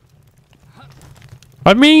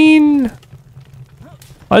 I mean...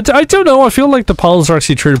 I don't know, I feel like the pals are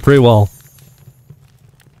actually treated pretty well.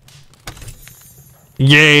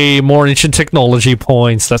 Yay, more ancient technology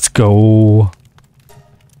points, let's go.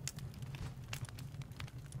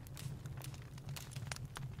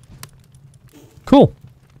 Cool.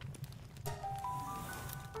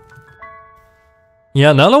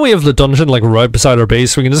 Yeah, now that we have the dungeon like right beside our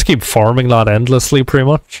base, we can just keep farming that endlessly pretty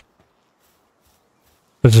much.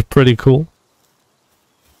 Which is pretty cool.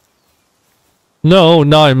 No,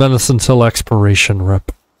 9 minutes until expiration,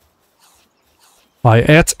 rip. I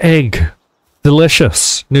ate egg.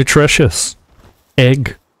 Delicious. Nutritious.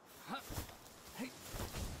 Egg.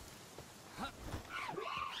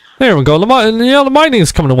 There we go. The mining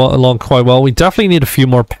is coming along quite well. We definitely need a few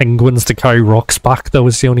more penguins to carry rocks back, though,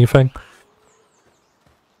 is the only thing.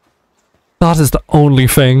 That is the only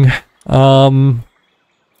thing.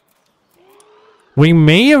 We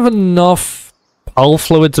may have enough pal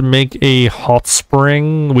fluid to make a hot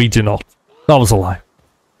spring. We do not. That was a lie.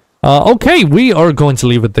 Okay, we are going to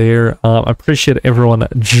leave it there. I appreciate everyone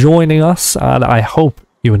joining us, and I hope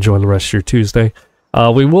you enjoy the rest of your Tuesday.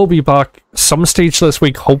 We will be back some stage this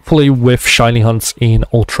week, hopefully with shiny hunts in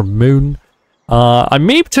Ultra Moon. I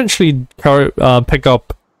may potentially pick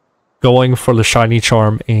up going for the shiny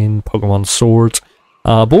charm in Pokemon Sword.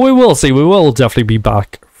 But we will see. We will definitely be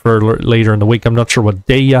back for later in the week. I'm not sure what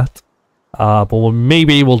day yet. But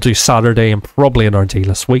maybe we'll do Saturday and probably another day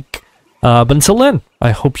this week. But until then,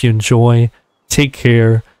 I hope you enjoy. Take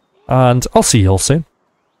care. And I'll see you all soon.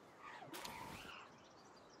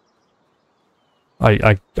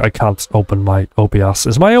 I can't open my OBS.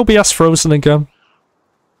 Is my OBS frozen again?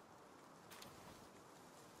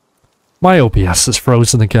 My OBS is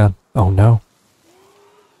frozen again. Oh no.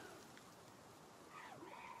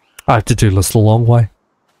 I have to do this the long way.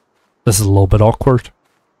 This is a little bit awkward.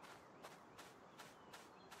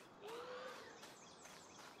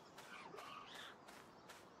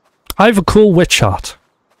 I have a cool witch hat.